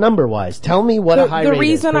rate number wise? Tell me what a high rate is. The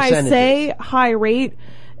reason I percentages. say high rate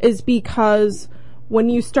is because when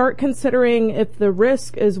you start considering if the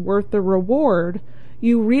risk is worth the reward,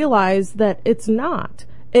 you realize that it's not.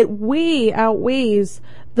 It way outweighs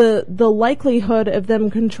the likelihood of them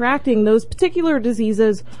contracting those particular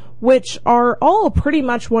diseases, which are all pretty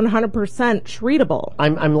much 100% treatable.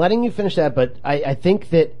 I'm letting you finish that, but I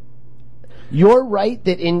think that you're right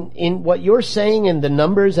that in what you're saying and the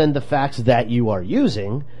numbers and the facts that you are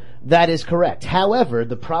using, that is correct. However,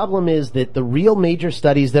 the problem is that the real major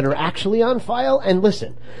studies that are actually on file, and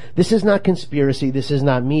listen, this is not conspiracy, this is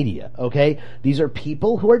not media, okay? These are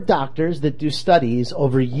people who are doctors that do studies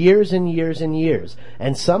over years and years and years.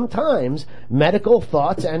 And sometimes medical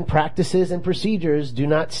thoughts and practices and procedures do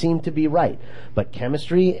not seem to be right. But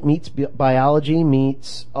chemistry meets biology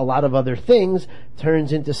meets a lot of other things,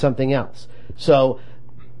 turns into something else. So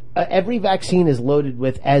every vaccine is loaded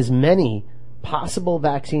with as many possible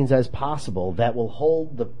vaccines as possible that will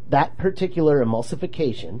hold that particular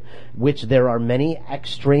emulsification, which there are many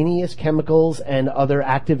extraneous chemicals and other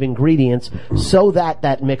active ingredients, so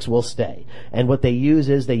that mix will stay. And what they use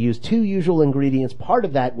is they use 2 usual ingredients, part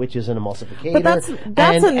of that which is an emulsificator. But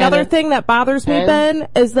that's another thing that bothers me, Ben,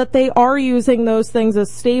 is that they are using those things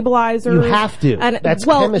as stabilizers. You have to. And that's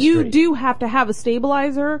chemistry. You do have to have a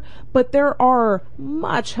stabilizer, but there are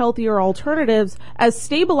much healthier alternatives as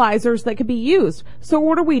stabilizers that could be used. So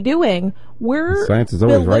what are we doing? We're Science is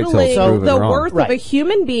always right till it's belittling proven the wrong. worth of a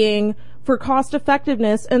human being for cost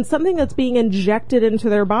effectiveness and something that's being injected into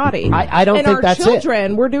their body. I don't and think our that's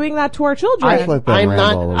children, we're doing that to our children.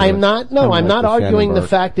 I'm not arguing the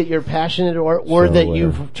fact that you're passionate or that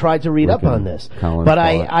you've tried to read up on this. But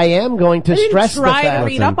I am going to stress the fact. I didn't try to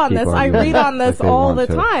read up on this. I read on this all the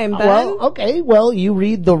time, Ben. Well, okay. Well, you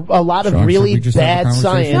read a lot of really bad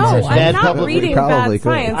science. No, I'm not public reading bad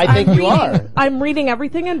science. I think you are. I'm reading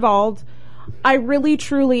everything involved. I really,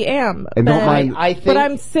 truly am. And don't mind, but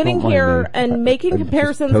I'm sitting here and making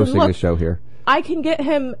comparisons. Hosting and look, a show here. I can get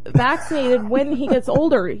him vaccinated when he gets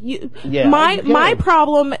older. My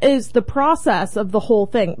problem is the process of the whole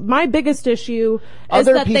thing. My biggest issue is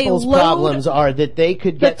other that people's problems are that they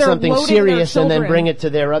could get something serious and then bring it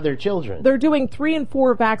to their other children. They're doing 3 and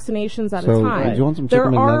 4 vaccinations at a time. Do you want some there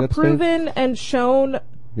chicken are McNuggets, proven and shown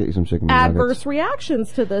Get you some chicken adverse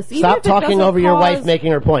reactions to this. Stop talking over your wife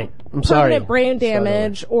making her point. I'm sorry. Permanent brain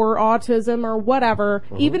damage or autism or whatever.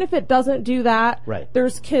 Even if it doesn't do that,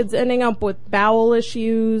 there's kids ending up with bowel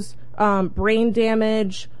issues, brain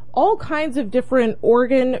damage, all kinds of different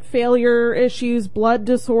organ failure issues, blood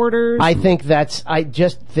disorders. I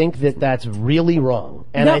just think that that's really wrong.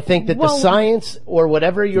 And I think that the science or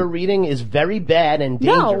whatever you're reading is very bad and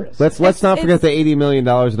dangerous. Let's not forget the $80 million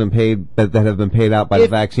that have been paid out by the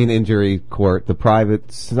Vaccine Injury Court, the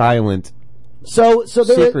private, silent, So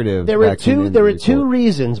secretive there were two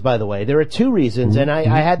reasons, by the way. There are 2 reasons, and I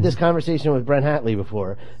had this conversation with Brent Hatley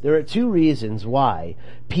before. There are 2 reasons why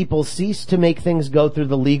people cease to make things go through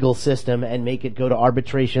the legal system and make it go to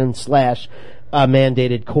arbitration /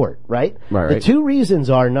 mandated court, right? The 2 reasons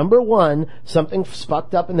are, number 1, something's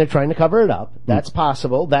fucked up and they're trying to cover it up. That's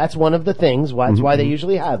possible. That's one of the things. That's why they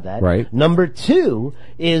usually have that. Right. Number 2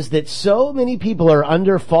 is that so many people are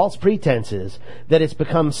under false pretenses that it's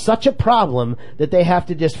become such a problem that they have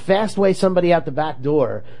to just fast way somebody out the back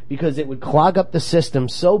door because it would clog up the system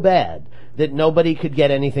so bad that nobody could get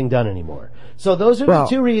anything done anymore. So those are the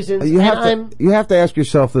 2 reasons. You have to ask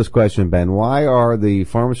yourself this question, Ben. Why are the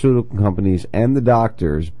pharmaceutical companies and the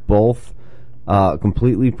doctors both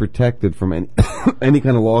completely protected from any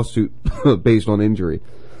kind of lawsuit based on injury?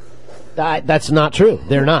 That's not true.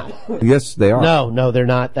 They're not. Yes, they are. No, they're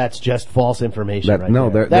not. That's just false information. They're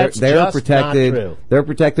protected. Not true. They're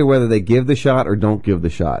protected whether they give the shot or don't give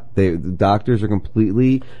the shot. The doctors are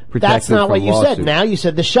completely protected. That's not from what you lawsuits. said. Now you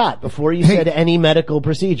said the shot before you said any medical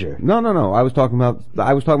procedure. No. I was talking about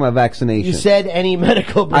vaccination. You said any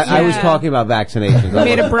medical procedure. I was talking about vaccinations. You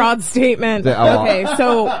made a broad statement. Okay,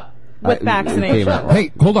 so. With vaccination.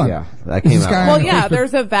 Hey, hold on. Yeah, that came out. Well, yeah,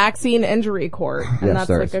 there's a vaccine injury court. And that's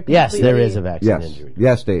like a yes, there is a vaccine injury.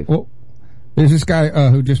 Yes, Dave. Well, there's this guy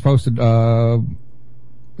who just posted,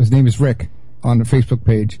 his name is Rick, on the Facebook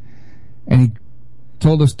page, and he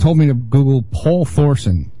told me to Google Paul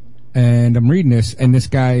Thorsen. And I'm reading this, and this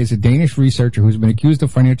guy is a Danish researcher who's been accused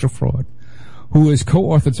of financial fraud, who has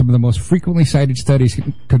co-authored some of the most frequently cited studies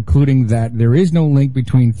concluding that there is no link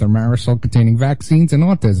between thimerosal-containing vaccines and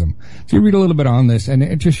autism. So you read a little bit on this, and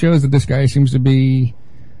it just shows that this guy seems to be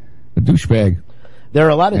a douchebag. There are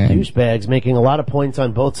a lot of douchebags making a lot of points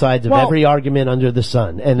on both sides of every argument under the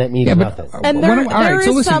sun, and that means nothing. And there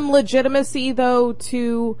is some legitimacy, though,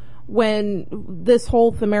 to when this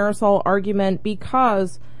whole thimerosal argument,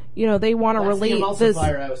 because they want to relate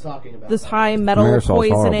this high metal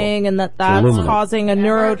poisoning and that's causing a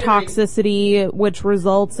neurotoxicity which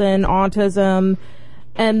results in autism.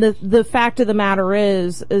 And the fact of the matter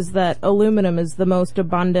is that aluminum is the most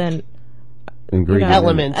abundant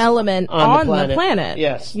element on the planet.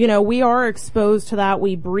 Yes. We are exposed to that.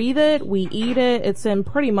 We breathe it, we eat it. It's in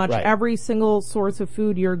pretty much every single source of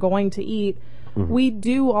food you're going to eat. Mm-hmm. We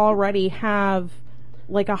do already have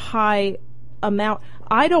like a high amount.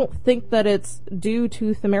 I don't think that it's due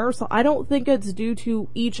to thimerosal. I don't think it's due to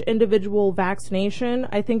each individual vaccination.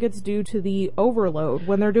 I think it's due to the overload.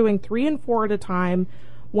 When they're doing 3 and 4 at a time,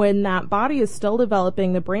 when that body is still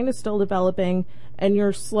developing, the brain is still developing, and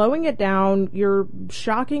you're slowing it down, you're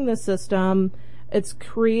shocking the system, it's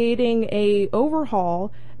creating a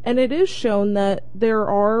overhaul, and it is shown that there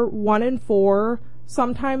are 1 in 4,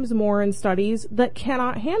 sometimes more in studies, that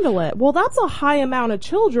cannot handle it. Well, that's a high amount of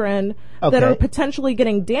children that are potentially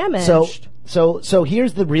getting damaged. So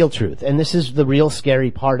here's the real truth, and this is the real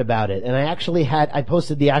scary part about it. And I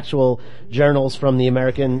posted the actual journals from the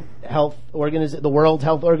the World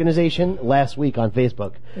Health Organization last week on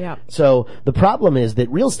Facebook. Yeah. So the problem is that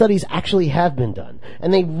real studies actually have been done,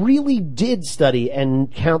 and they really did study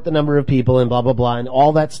and count the number of people and blah blah blah and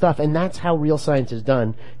all that stuff. And that's how real science is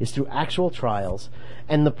done, is through actual trials.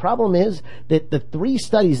 And the problem is that the 3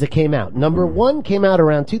 studies that came out, number 1 came out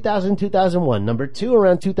around 2000, 2001, number 2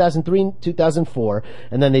 around 2003, 2004,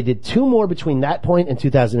 and then they did 2 more between that point and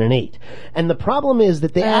 2008. And the problem is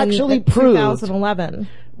that they actually proved 2011.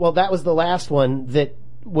 Well, that was the last one that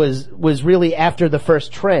was really after the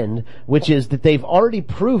first trend, which is that they've already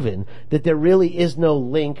proven that there really is no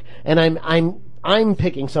link. And I'm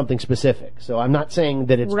picking something specific. So I'm not saying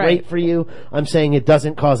that it's great for you. I'm saying it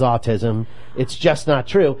doesn't cause autism. It's just not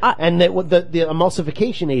true. And that the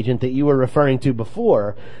emulsification agent that you were referring to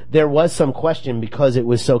before, there was some question because it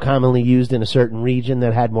was so commonly used in a certain region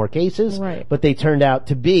that had more cases. Right. But they turned out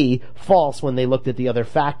to be false when they looked at the other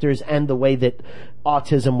factors and the way that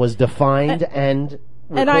autism was defined and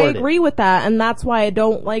And I agree with that, and that's why I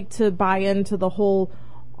don't like to buy into the whole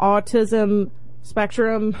autism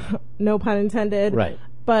spectrum, no pun intended. Right.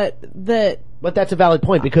 But that's a valid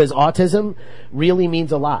point because autism really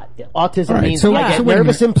means a lot. Autism means so, I get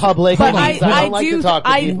nervous in public. But I don't like to talk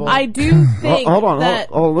to people. I do think that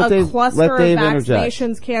let a cluster of Dave interject.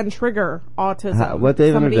 vaccinations can trigger autism. Let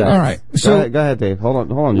Dave Somebody interject. else. All right. So go ahead, Dave.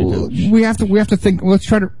 Hold on, you two. We have to think. Let's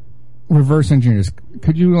try to reverse engineer this.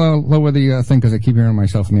 Could you lower the thing because I keep hearing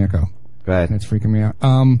myself in the echo? Go ahead. It's freaking me out.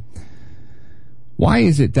 Why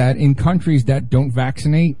is it that in countries that don't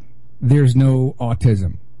vaccinate, there's no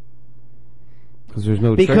autism? Because there's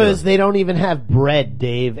no Because they don't even have bread,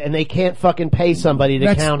 Dave, and they can't fucking pay somebody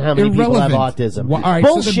to count how many people have autism. Well, all right,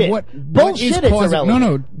 Bullshit. So what Bullshit. is It's causing,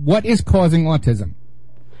 irrelevant. what is causing autism?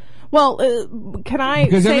 Well, can I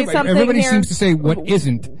Because say something everybody here? seems to say what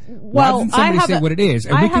isn't. Well, Why doesn't somebody I have say what it is?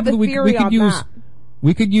 And I have a theory on that.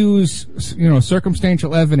 We could use,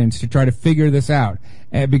 circumstantial evidence to try to figure this out,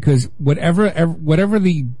 because whatever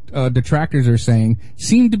the detractors are saying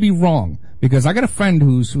seem to be wrong. Because I got a friend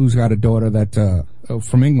who's got a daughter that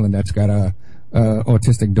from England that's got a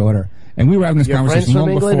autistic daughter, and we were having this Your conversation friends from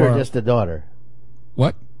long England before. or just a daughter?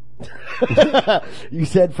 What? You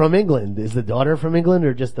said from England. Is the daughter from England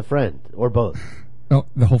or just the friend or both? No,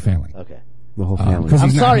 the whole family. Okay. The whole family. 'Cause I'm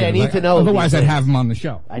he's not sorry, here. I need to know. Otherwise, these I'd things. have him on the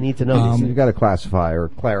show. I need to know. These You got to classify or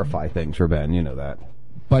clarify things for Ben. You know that.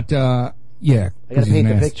 But yeah, I got to paint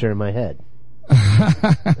the picture in my head.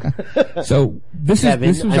 So this Kevin,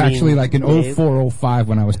 was I actually mean, like in Dave. 04, 05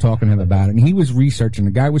 when I was talking to him about it, and he was researching.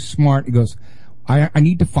 The guy was smart. He goes, I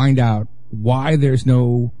need to find out why there's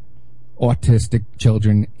no autistic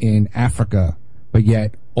children in Africa, but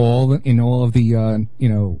yet in all of the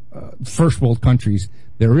first world countries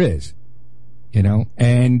there is,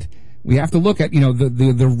 and we have to look at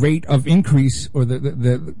the rate of increase or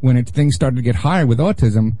the when things started to get higher with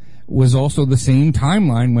autism was also the same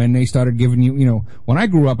timeline when they started giving you when I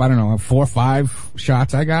grew up, I don't know, 4 or 5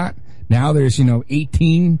 shots I got. Now there's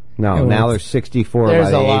 18. No, now there's 64. There's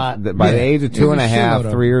by the a age, lot. By the age of There's 2.5,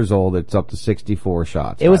 a 3 years old, it's up to 64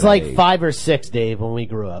 shots. It was by like that age. 5 or 6, Dave, when we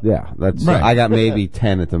grew up. Yeah, that's Right. I got maybe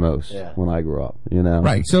 10 at the most Yeah. when I grew up.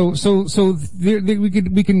 Right. So there,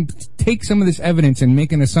 we can take some of this evidence and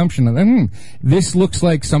make an assumption of this looks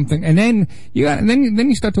like something, and then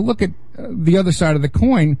you start to look at the other side of the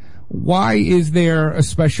coin. Why is there a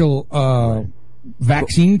special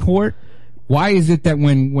vaccine court? Why is it that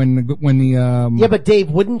when the Yeah, but Dave,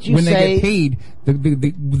 wouldn't you when say they get paid,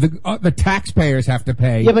 the taxpayers have to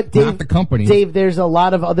pay, Yeah, but Dave, not the company. Dave, there's a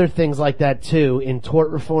lot of other things like that too in tort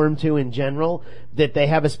reform too in general, that they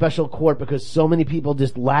have a special court because so many people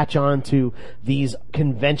just latch on to these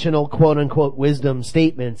conventional quote unquote wisdom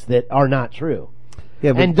statements that are not true.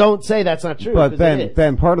 Yeah, but, and don't say that's not true. But 'cause it is.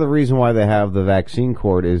 Ben, part of the reason why they have the vaccine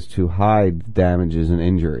court is to hide damages and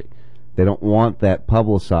injury. They don't want that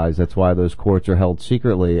publicized. That's why those courts are held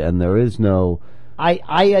secretly, and there is no. I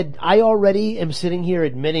already am sitting here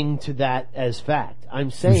admitting to that as fact.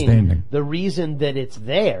 I'm saying the reason that it's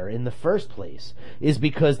there in the first place is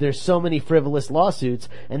because there's so many frivolous lawsuits,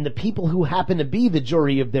 and the people who happen to be the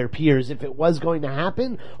jury of their peers, if it was going to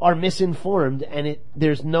happen, are misinformed, and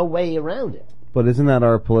there's no way around it. But isn't that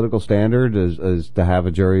our political standard, is to have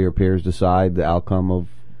a jury or peers decide the outcome of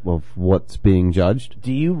what's being judged?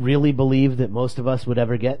 Do you really believe that most of us would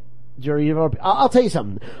ever get jury of our? I'll tell you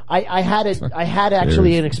something. I had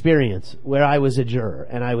actually an experience where I was a juror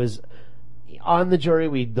and I was on the jury.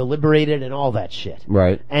 We deliberated and all that shit.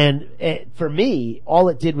 Right. And for me, all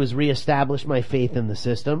it did was reestablish my faith in the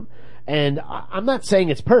system. And I'm not saying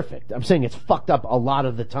it's perfect. I'm saying it's fucked up a lot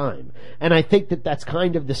of the time. And I think that that's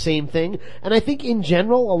kind of the same thing. And I think in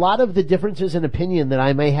general, a lot of the differences in opinion that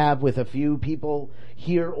I may have with a few people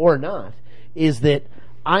here or not is that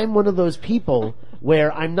I'm one of those people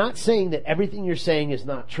where I'm not saying that everything you're saying is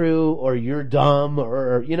not true or you're dumb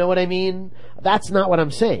or you know what I mean? That's not what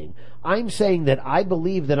I'm saying. I'm saying that I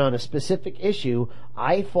believe that on a specific issue,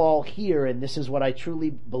 I fall here and this is what I truly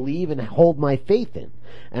believe and hold my faith in.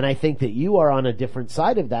 And I think that you are on a different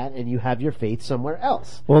side of that and you have your faith somewhere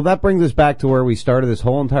else. Well, that brings us back to where we started this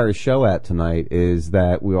whole entire show at tonight, is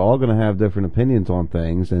that we're all going to have different opinions on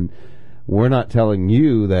things, and we're not telling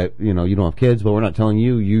you that, you know, you don't have kids, but we're not telling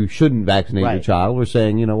you you shouldn't vaccinate your child. We're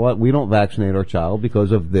saying, you know what, we don't vaccinate our child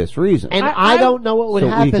because of this reason. And I don't know what would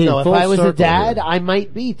happen, though. If I was a dad, I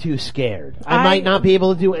might be too scared. I might not be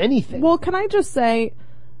able to do anything. Well, can I just say,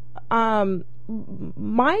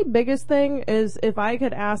 my biggest thing is if I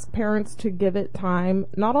could ask parents to give it time,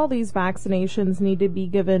 not all these vaccinations need to be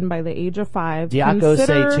given by the age of 5. Diacos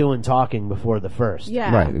say 2 and talking before the first.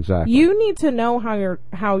 Yeah. Right, exactly. You need to know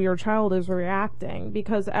how your child is reacting,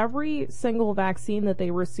 because every single vaccine that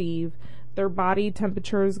they receive, their body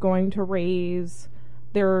temperature is going to raise.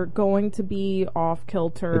 They're going to be off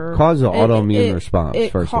kilter. It causes an autoimmune response,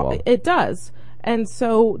 first of all. It does. And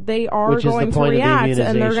so they are going to react,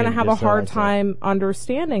 and they're going to have a hard time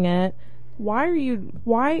understanding it. By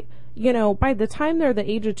the time they're the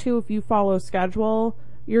age of 2, if you follow schedule,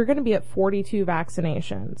 you're going to be at 42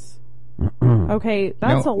 vaccinations. Okay,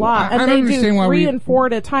 that's a lot. And they do 3 and 4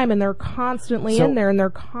 at a time, and they're constantly in there, and they're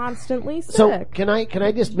constantly sick. So can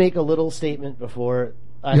I just make a little statement before?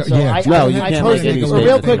 I posted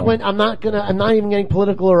real quick. I'm not even getting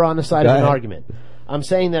political or on the side of an argument. I'm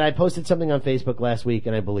saying that I posted something on Facebook last week,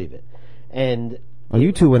 and I believe it. And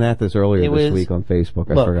you two went at this earlier this week on Facebook.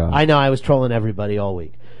 I forgot. I know, I was trolling everybody all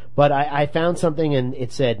week. But I found something, and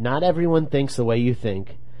it said, not everyone thinks the way you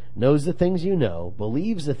think, knows the things you know,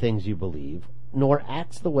 believes the things you believe, nor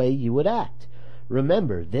acts the way you would act.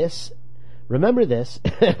 Remember this,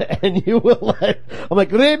 and you will I'm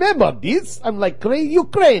like, remember this? I'm like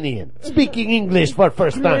Ukrainian, speaking English for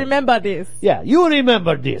first time. Remember this. Yeah, you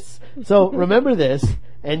remember this. So remember this,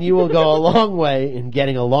 and you will go a long way in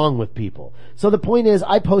getting along with people. So the point is,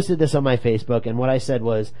 I posted this on my Facebook, and what I said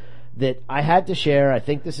was that I had to share, I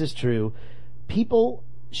think this is true, people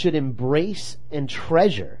should embrace and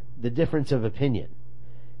treasure the difference of opinion.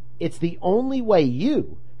 It's the only way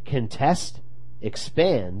you can test,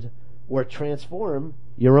 expand, or transform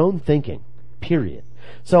your own thinking, period.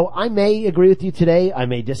 So I may agree with you today, I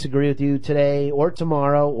may disagree with you today or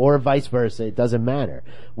tomorrow or vice versa, it doesn't matter.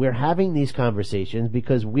 We're having these conversations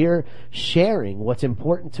because we're sharing what's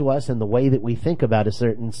important to us and the way that we think about a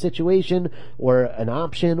certain situation or an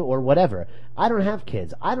option or whatever. I don't have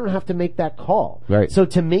kids. I don't have to make that call. Right. So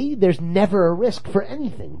to me, there's never a risk for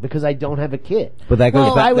anything because I don't have a kid. But that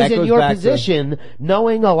goes if I was in your position,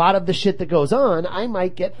 knowing a lot of the shit that goes on, I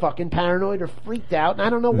might get fucking paranoid or freaked out, and I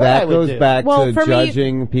don't know what I would do. That goes back to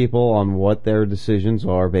judging people on what their decisions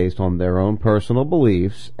are based on their own personal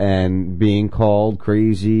beliefs, and being called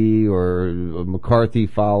crazy or a McCarthy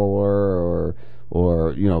follower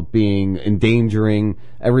or you know, endangering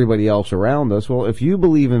everybody else around us. Well, if you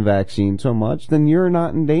believe in vaccines so much, then you're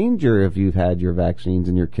not in danger if you've had your vaccines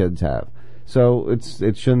and your kids have. So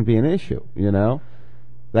it shouldn't be an issue, you know?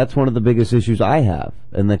 That's one of the biggest issues I have.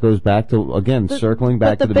 And that goes back to, again, circling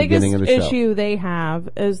back to the beginning of the show. The biggest issue they have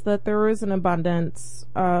is that there is an abundance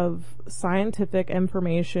of scientific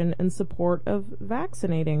information in support of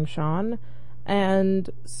vaccinating, Sean. And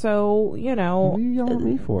so, you know, what are you yelling at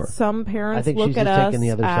me for? Some parents look at us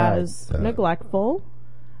as neglectful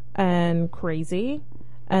and crazy,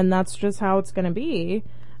 and that's just how it's going to be.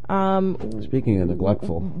 Speaking of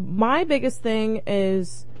neglectful, my biggest thing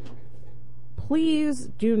is, please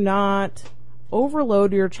do not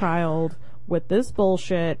overload your child with this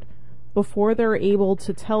bullshit before they're able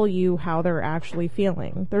to tell you how they're actually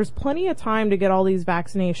feeling. There's plenty of time to get all these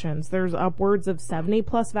vaccinations. There's upwards of 70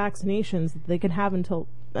 plus vaccinations that they can have until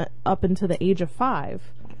up into the age of 5.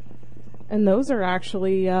 And those are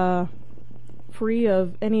actually free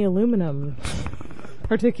of any aluminum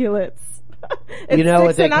particulates. It's you know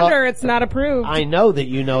 6 and under, it's not approved. I know that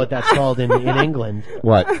you know what that's called in England.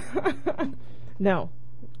 What? No.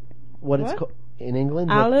 What it's called in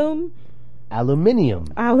England? Aluminium.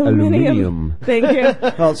 Thank you.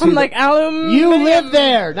 Well, I'm like, You live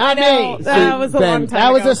there, not me. That was a long time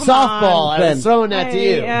That was ago. a softball. I was throwing that to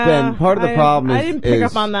you. Ben, part of the problem is... I didn't pick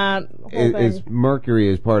up on that whole thing. Is mercury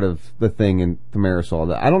is part of the thing in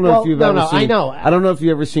thimerosal. I don't know if you've ever seen... I know. I don't know if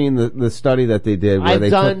you've ever seen the study that they did where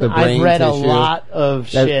took the brain tissue. I've read a lot of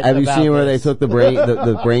shit Have you about seen where this? they took the brain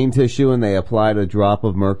the brain tissue and they applied a drop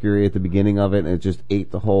of mercury at the beginning of it and it just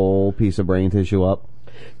ate the whole piece of brain tissue up?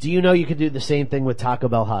 Do you know you could do the same thing with Taco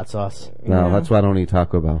Bell hot sauce? No, that's why I don't eat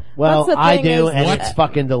Taco Bell. Well, That's the I thing do, is- and What? it's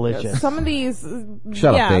fucking delicious. Some of these,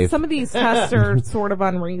 Shut up, yeah, Dave. some of these tests are sort of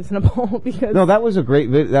unreasonable because No, that was a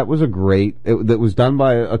great. That was done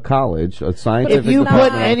by a college, a scientific. If you put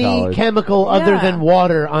department of any college. chemical other than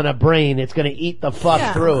water on a brain, it's going to eat the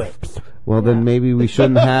fuck through it. Well, then maybe we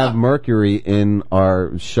shouldn't have mercury in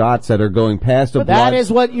our shots that are going past the But blood. that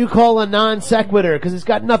is what you call a non sequitur, because it's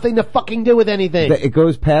got nothing to fucking do with anything. It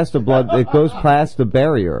goes past the blood. It goes past the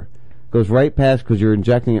barrier. It goes right past because you're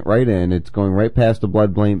injecting it right in. It's going right past the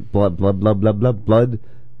blood brain brain.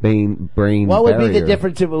 What would be the barrier.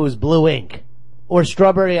 difference if it was blue ink, or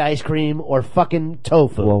strawberry ice cream, or fucking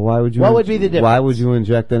tofu? Well, why would you? What would be the difference? Why would you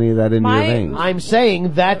inject any of that into your veins? I'm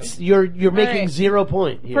saying that's you're making right. 0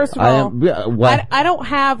 point here. First of all, I don't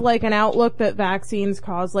have like an outlook that vaccines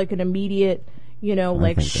cause like an immediate,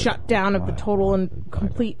 shutdown of the total and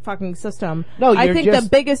complete fucking system. No, I you're think just- the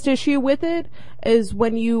biggest issue with it is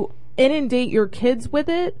when you inundate your kids with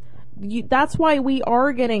it. That's why we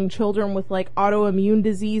are getting children with like autoimmune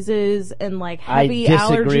diseases and like heavy I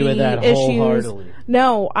disagree allergy with that issues. wholeheartedly.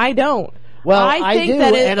 No, I don't. Well, I I think do,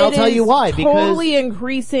 that and I'll it tell you is why, because- totally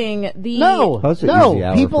increasing the No,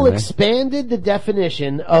 people for me. expanded the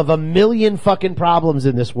definition of a million fucking problems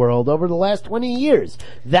in this world over the last 20 years.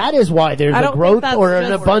 That is why there's I a don't think growth that's or an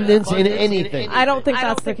just- abundance in anything. I don't think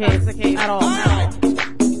that's the case at all.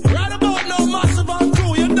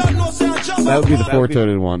 That would be the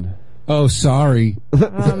four-toed one. Oh, sorry.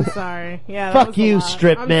 I'm sorry. Yeah. Fuck you,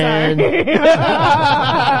 strip I'm man.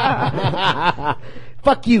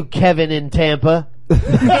 Fuck you, Kevin in Tampa.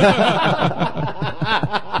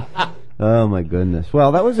 Oh my goodness.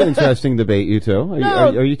 Well, that was an interesting debate. You two.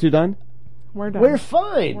 Are you two done? We're done. We're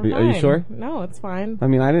fine. Are you sure? No, it's fine. I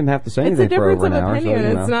mean, I didn't have to say It's a anything for difference over of an hour. opinion. So,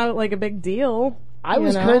 you know. It's not like a big deal. I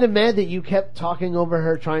was kind of mad that you kept talking over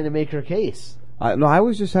her trying to make her case. No, I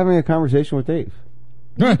was just having a conversation with Dave.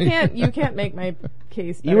 You can't make my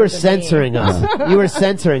case. You were better than censoring me. us. You were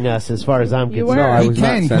censoring us as far as I'm You concerned. were. No, I He was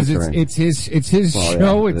can not because censoring. it's his Well, yeah,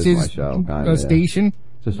 show. it It's is my his show, kinda, yeah. station.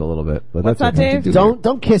 Just a little bit, but What's that's that, okay. Dave?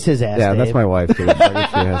 Don't kiss his ass. Yeah, Dave. that's my wife too.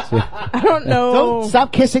 I don't know. Don't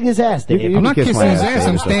stop kissing his ass, Dave. You I'm not kiss kissing my his ass,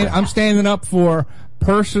 ass. Dave. I'm standing up for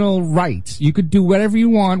personal rights. You could do whatever you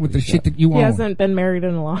want with the shit that you He own. hasn't been married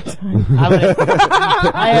in a long time.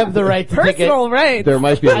 I have the right to take Personal rights. There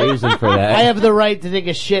might be a reason for that. I have the right to take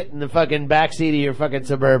a shit in the fucking backseat of your fucking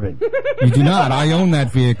Suburban. You do not. I own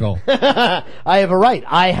that vehicle. I have a right.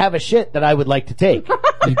 I have a shit that I would like to take.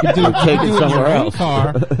 You could do Take it in somewhere your own else.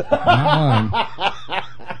 car. Not mine.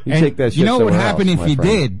 You And take that shit you know what would somewhere happen else, if my you friend.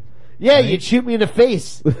 did? Yeah, you'd shoot me in the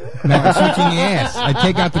face. No, I'd shoot you in the ass. I'd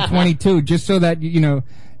take out the 22 just so that,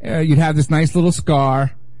 you'd have this nice little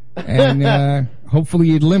scar, and hopefully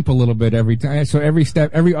you'd limp a little bit every time. So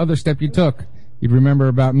every other step you took, you'd remember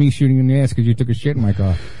about me shooting you in the ass because you took a shit in my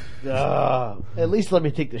car. At least let me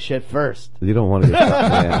take the shit first. You don't want to get shot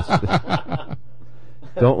in the ass.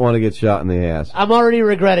 Don't want to get shot in the ass. I'm already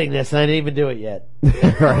regretting this, and I didn't even do it yet.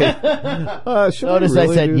 Right. Should Notice we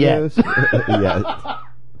really I said do yet. this? Yeah.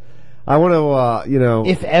 I want to,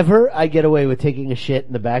 If ever I get away with taking a shit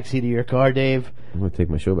in the backseat of your car, Dave, I'm going to take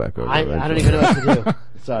my show back over. I don't even know what to do.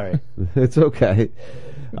 Sorry. It's okay.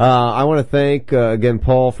 I want to thank, again,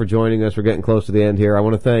 Paul for joining us. We're getting close to the end here. I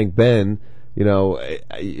want to thank Ben.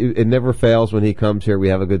 It never fails when he comes here. We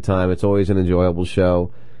have a good time. It's always an enjoyable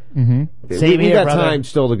show. Mm-hmm. Same we here, got brother. time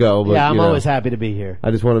still to go. But, Yeah, I'm always happy to be here.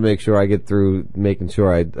 I just want to make sure I get through making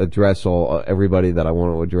sure I address everybody that I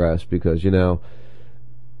want to address because,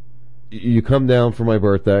 you come down for my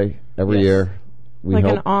birthday every Yes. year. We Like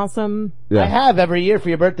help. an awesome. Yeah. I have every year for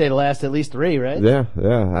your birthday to last at least 3, right? Yeah,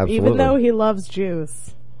 absolutely. Even though he loves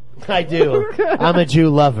Jews. I do. I'm a Jew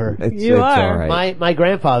lover. It's You are. all right. My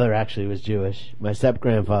grandfather actually was Jewish. My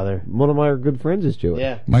step-grandfather. One of my good friends is Jewish.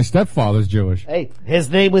 Yeah. My stepfather's Jewish. Hey,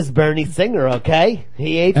 his name was Bernie Singer, okay?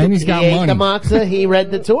 He ate And the, he's got he ate money. the matzah, he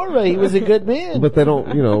read the Torah, he was a good man. But they don't,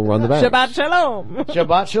 run the bank. Shabbat shalom.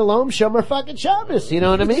 Shabbat shalom, shomer fucking Shabbos, you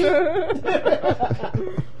know what I mean?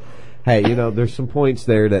 Hey, there's some points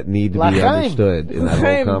there that need to be L'chaim. understood in that whole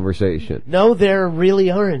L'chaim. conversation. No, there really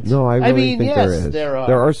aren't. No, I really mean, think yes, there is. there are.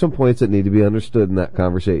 There are some points that need to be understood in that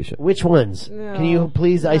conversation. Which ones? Can you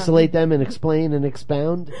please isolate them and explain and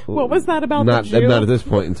expound? What was that about Not, the Jew? not at this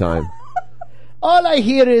point in time. All I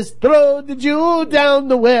hear is throw the Jew down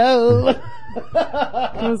the well.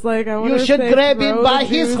 I was like, I wonder You if should they grab throw him by the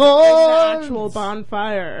his Jews horns. in the actual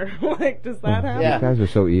bonfire. Like, does that happen? Yeah. You guys are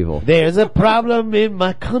so evil. There's a problem in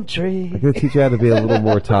my country. I'm going to teach you how to be a little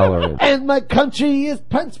more tolerant. And my country is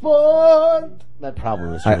transport. That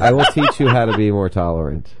problem is I will teach you how to be more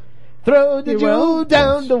tolerant. Throw the You will? jewel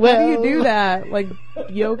down the well. How do you do that? Like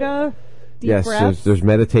yoga? Deep Yes, breaths? there's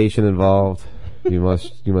meditation involved. You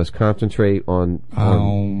must concentrate on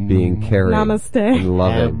being caring Namaste. and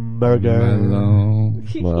loving.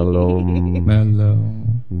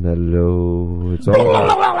 Mellow. It's all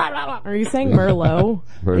about Are you saying Merlot?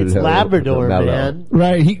 It's Labrador, Mellow. man.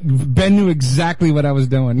 Right. Ben knew exactly what I was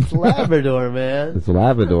doing. It's Labrador, man. It's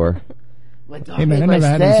Labrador. My dog Hey, man, made I my never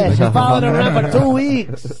had stash. this. He followed around for 2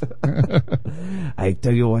 weeks. I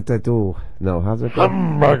tell you what to do. No, how's it go?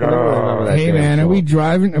 Hey, man, are we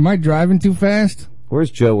driving? Am I driving too fast?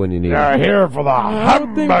 Where's Joe when you need him? here for the I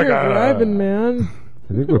don't think you're driving, man.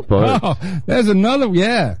 I think we're fine. Oh, there's another.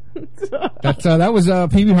 Yeah, that was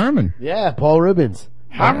Pee Wee Herman. Yeah, Paul Rubens.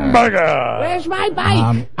 Hamburger. Where's my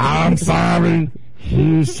bike? I'm sorry.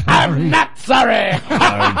 He's sorry. I'm not sorry.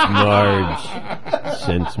 Marge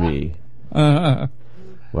sent me.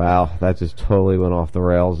 Wow, that just totally went off the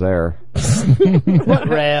rails there. What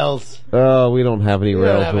rails? Oh, we don't have any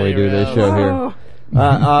rails when we do this show here.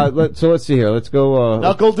 So let's see here. Let's go.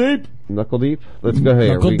 Knuckle deep. Knuckle deep. Let's go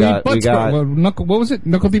here. Knuckle deep butt scratch. What was it?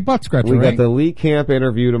 Knuckle deep butt scratch. We right? got the Lee Camp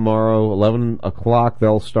interview tomorrow, 11 o'clock.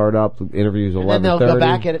 They'll start up. The interview's 11:30. And then they'll go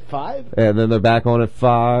back at 5? And then they're back on at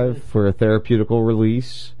 5 for a therapeutical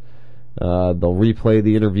release. They'll replay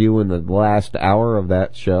the interview in the last hour of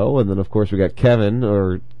that show. And then, of course, we got Kevin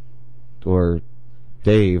or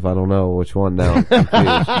Dave. I don't know which one now. I'm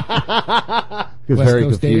confused. It's very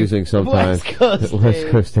confusing sometimes. West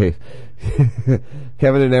Coast Dave.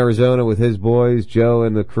 Kevin in Arizona with his boys, Joe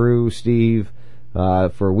and the crew, Steve,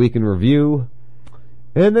 for a week in review.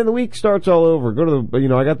 And then the week starts all over. Go to the,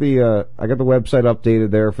 I got the website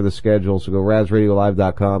updated there for the schedule. So go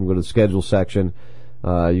RazRadioLive.com, go to the schedule section.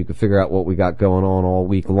 You can figure out what we got going on all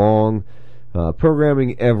week long.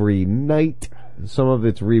 Programming every night. Some of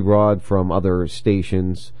it's rebroad from other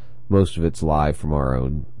stations. Most of it's live from our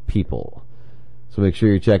own people. So make sure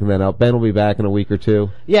you're checking that out. Ben will be back in a week or two.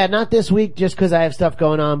 Yeah, not this week just because I have stuff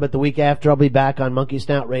going on, but the week after I'll be back on Monkey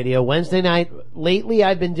Snout Radio. Wednesday night, lately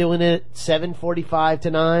I've been doing it 7:45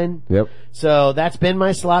 to 9. Yep. So that's been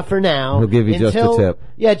my slot for now. He'll give you just a tip.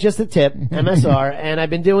 Yeah, just a tip, MSR. And I've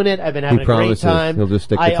been doing it. I've been having a great time. He'll just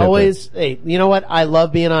stick the I tip always, hey, you know what? I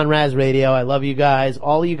love being on Raz Radio. I love you guys.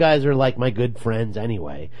 All of you guys are like my good friends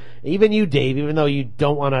anyway. Even you, Dave, even though you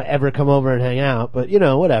don't want to ever come over and hang out, but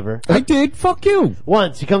whatever. I did. Fuck you.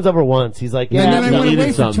 Once. He comes over once. He's like, yeah. And then I went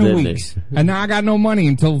away for 2 weeks. And now I got no money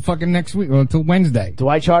until fucking next week, or until Wednesday. Do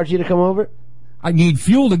I charge you to come over? I need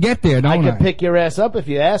fuel to get there, don't I? I could pick your ass up if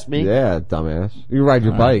you ask me. Yeah, dumbass. You ride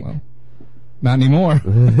your bike. Well, not anymore.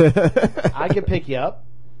 I can pick you up.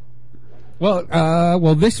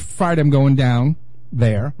 Well, this Friday I'm going down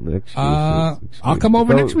there. I'll come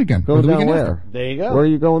over next weekend. Go down where? There you go. Where are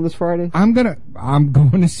you going this Friday? I'm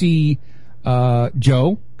going to see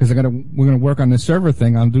Joe, because we're gonna work on the server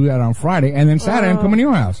thing. I'll do that on Friday, and then Saturday I'm coming to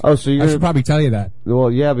your house. Oh, so I should probably tell you that. Well,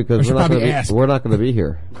 yeah, because we're not going to be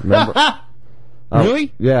here. Remember?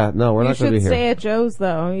 Really? Yeah, no, we're not going to be here. You should stay at Joe's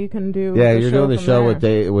though. You can do. Yeah, the you're show doing the from show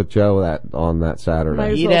there. with Joe on that Saturday.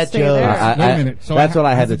 Might as well stay there. Wait a minute. So that's what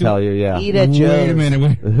I had to tell you. Yeah. Eat at Joe's. Wait a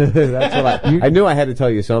minute. That's what I knew. I had to tell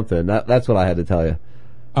you something. That's what I had to tell you.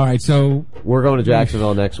 All right, so we're going to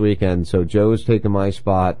Jacksonville next weekend. So Joe's taking my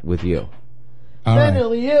spot with you. All right.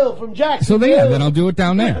 Manually ill from Jacksonville. So then I'll do it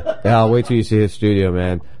down there. Yeah, I'll wait till you see his studio,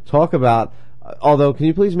 man. Talk about. Although, can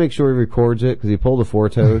you please make sure he records it, because he pulled a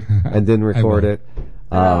four-toed and didn't record it.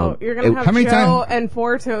 You're gonna have Joe and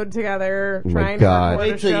Four Toad together trying to record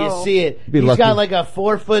Wait a till show. you see it. Be He's lucky. got like a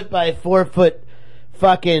 4 foot by 4 foot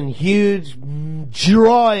fucking huge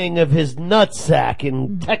drawing of his nutsack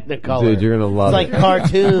in Technicolor. Dude, you're gonna love it's it. like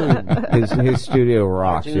cartoon. His studio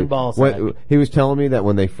rocks. Cartoon dude. ball When, he was telling me that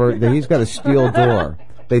when he's got a steel door.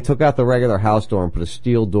 They took out the regular house door and put a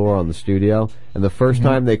steel door on the studio. And the first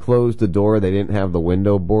time they closed the door, they didn't have the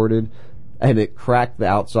window boarded. And it cracked the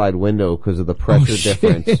outside window because of the pressure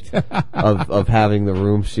difference of having the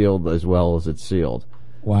room sealed as well as it's sealed.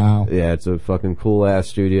 Wow. Yeah, it's a fucking cool ass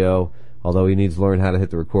studio. Although he needs to learn how to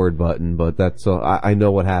hit the record button, but that's I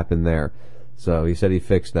know what happened there. So he said he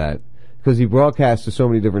fixed that because he broadcasts to so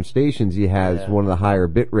many different stations. He has one of the higher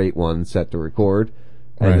bitrate ones set to record,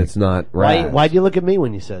 and it's not right. Why'd you look at me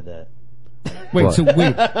when you said that? Wait, What? so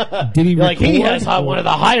wait, did he You're like, he record? has one of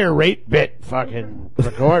the higher rate bit fucking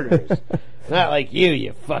recorders. Not like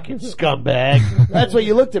you fucking scumbag. That's what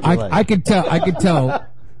you looked at me like. I could tell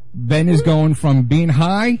Ben is going from being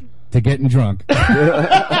high to getting drunk.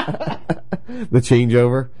 The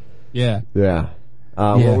changeover. Yeah. Yeah.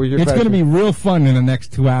 Yeah. What was your It's going to question? be real fun in the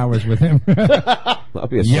next 2 hours with him. I'll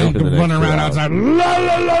be asleep Young in the next running 2 around hours. outside. La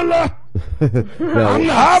la la la. No,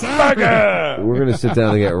 Hamburger! we're going to sit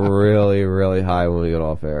down and get really, really high when we get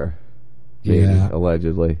off air. Maybe, Yeah.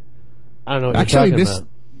 allegedly. I don't know what Actually, you're talking about.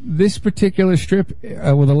 this particular strip,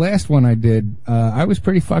 well, the last one I did, I was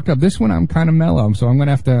pretty fucked up. This one I'm kind of mellow, so I'm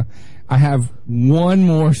gonna have to. I have one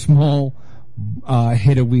more small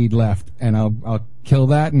hit of weed left, and I'll kill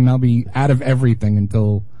that, and I'll be out of everything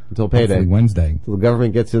until payday, hopefully Wednesday. So the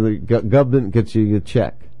government gets you government gets you your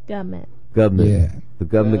check. Government. Yeah. The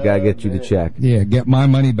government guy gets you the check. Yeah, get my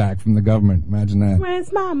money back from the government. Imagine that.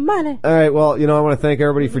 Where's my money? All right, well, I want to thank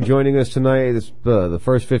everybody for joining us tonight. This the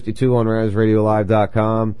first 52 on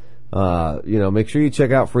RazRadioLive.com. Make sure you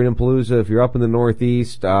check out Freedom Palooza. If you're up in the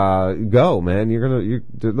Northeast, go, man.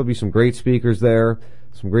 There'll be some great speakers there,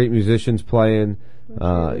 some great musicians playing.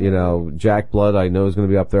 Jack Blood, I know, is going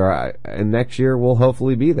to be up there. And next year we'll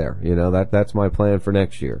hopefully be there. That's my plan for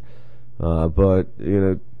next year.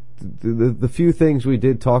 The few things we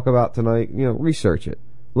did talk about tonight, research it,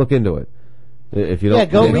 look into it. If you don't,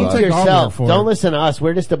 go read for yourself. Don't listen to us.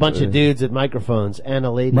 We're just a bunch of dudes with microphones and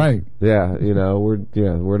a lady. Right. Yeah.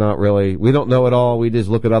 We're not really. We don't know it all. We just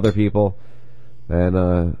look at other people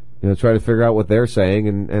and try to figure out what they're saying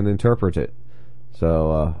and interpret it.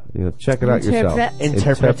 So check it out yourself.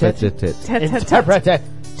 Interpret it. Interpret it.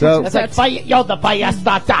 So that's like you're the bias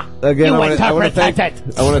data. Again, You I want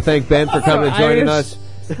to thank Ben for coming and joining us.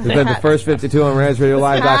 It's been the first 52 on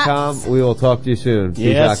RazRadioLive.com. We will talk to you soon.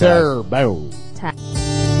 Peace out, Yes, sir. guys. Boom.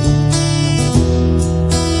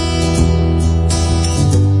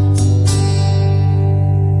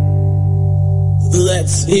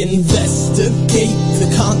 Let's investigate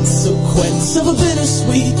the consequence of a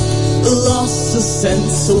bittersweet loss of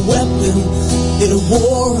sense, a weapon in a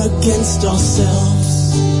war against ourselves.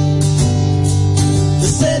 The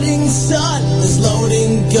setting sun is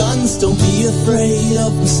loading guns, don't be afraid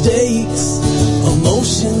of mistakes,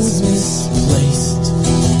 emotions misplaced,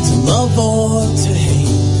 to love or to hate.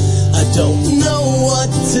 I don't know what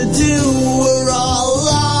to do, we're all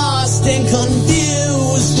lost and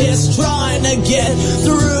confused, just trying to get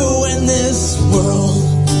through in this world.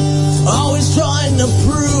 Always trying to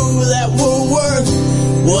prove that we're worth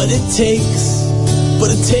what it takes, but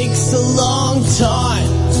it takes a long time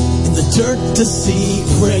in the dirt to see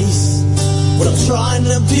grace. When I'm trying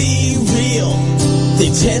to be real, they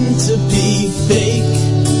tend to be fake.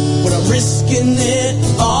 When I'm risking it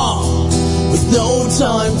all with no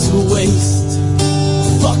time to waste.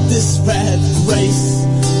 Fuck this rat race,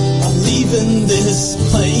 I'm leaving this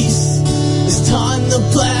place. It's time to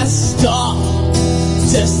blast off,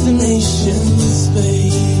 destination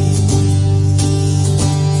space.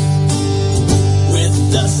 With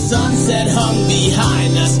the sunset hung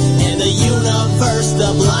behind us and the universe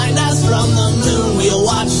to blind us from the moon, we'll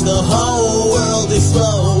watch the whole world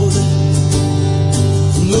explode.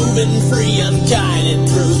 Moving free, unguided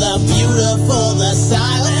through the beautiful, the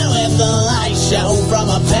silent, with the light show from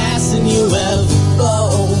a passing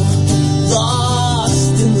UFO.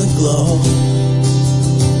 Lost in the glow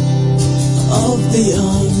of the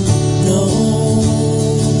unknown.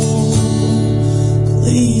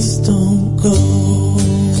 Please don't go.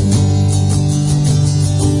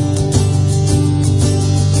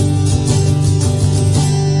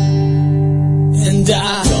 And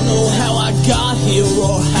I don't know how I got here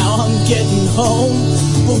or how I'm getting home.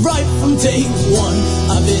 But right from day one,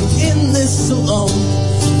 I've been in this alone.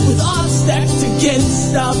 With odds stacked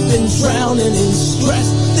against, I've been drowning in stress.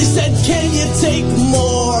 They said, can you take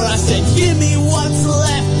more? I said, give me what's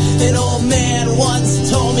left. An old man once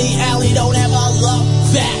told me, Allie, don't ever look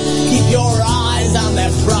back. Keep your eyes on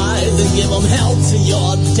that prize and give them hell to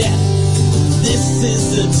your death. This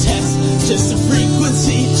is a test, just a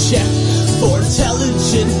frequency check for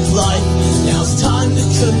intelligent life. Now it's time to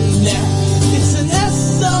connect. It's an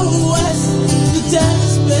SOS, the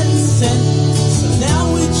death's been sent. So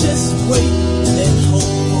now we just wait and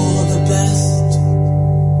hope for the best.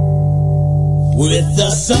 With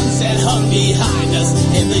the sunset hung behind us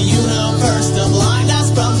and the universe to blind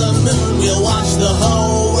us from the moon, we'll watch the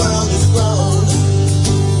whole world explode.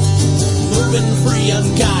 Moving free,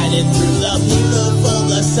 unguided through the beautiful,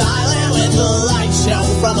 the silent, with the light show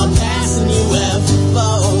from a passing UFO.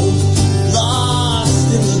 Lost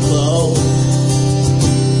in the glow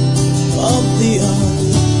of the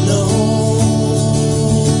unknown.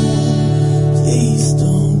 Please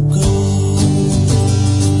don't go.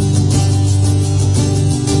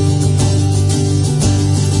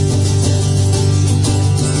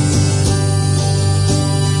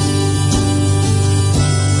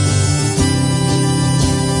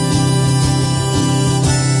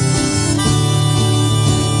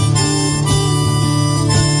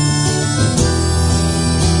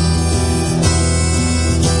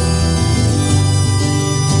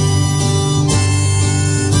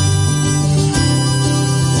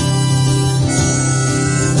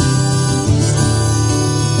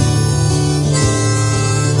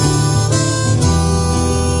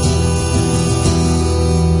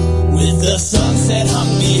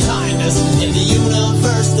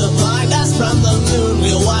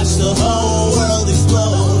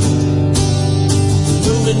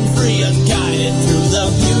 free and guided through the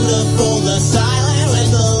beautiful, the silent,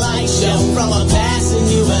 with the light show from a passing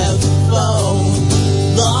UFO,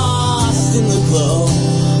 lost in the glow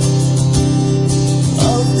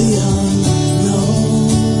of the unknown.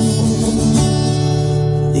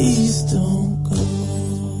 Please don't go.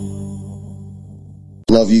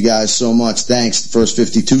 Love you guys so much. Thanks. The first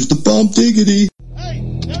 52's the Bump Diggity.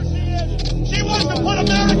 She wants to put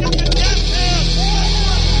Americans in death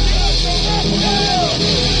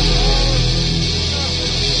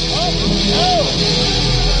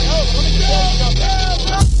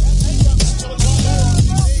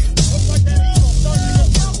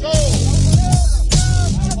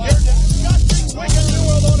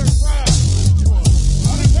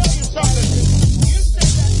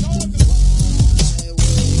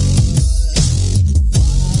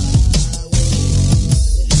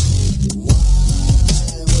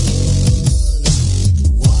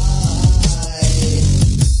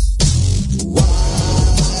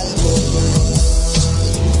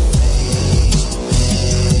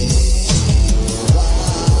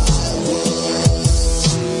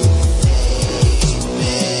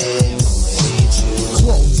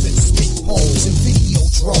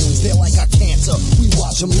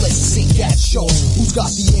Them let's sink that show. Who's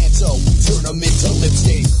got the answer? We turn them into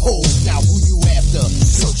lipstick holes. Now who you after?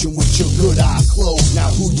 Searching with your good eyes closed.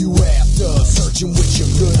 Now who you after? Searching with your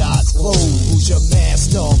good eyes closed. Who's your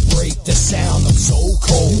master? Break the sound, I'm so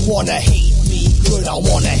cold. You wanna hate me? Good, I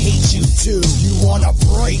wanna hate you too. You wanna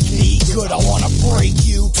break me? Good, I wanna break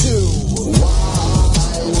you too.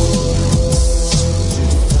 Why would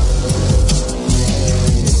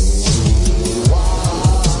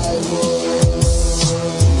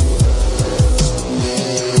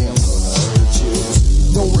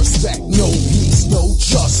no peace, no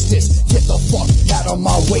justice. Get the fuck out of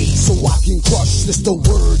my way so I can crush this. The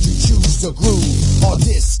word you choose to groove are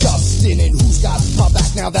disgusting. And who's got my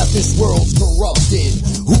back now that this world's corrupted?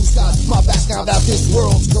 Who's got my back now that this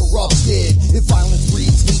world's corrupted? If violence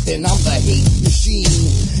breeds hate, then I'm the hate machine.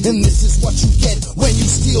 And this is what you get when you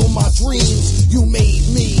steal my dreams. You made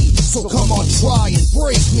me, so come on, try and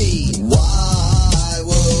break me. Why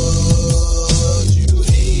would you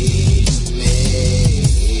hate me?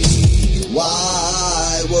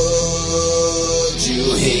 Why would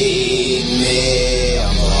you hate me?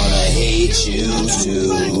 I'm gonna hate you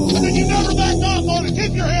too. And you never backed off on it.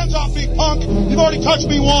 Keep your hands off me, punk. You've already touched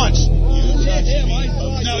me once. You touched him.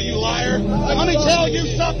 No, you liar. Let me tell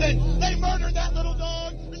you something.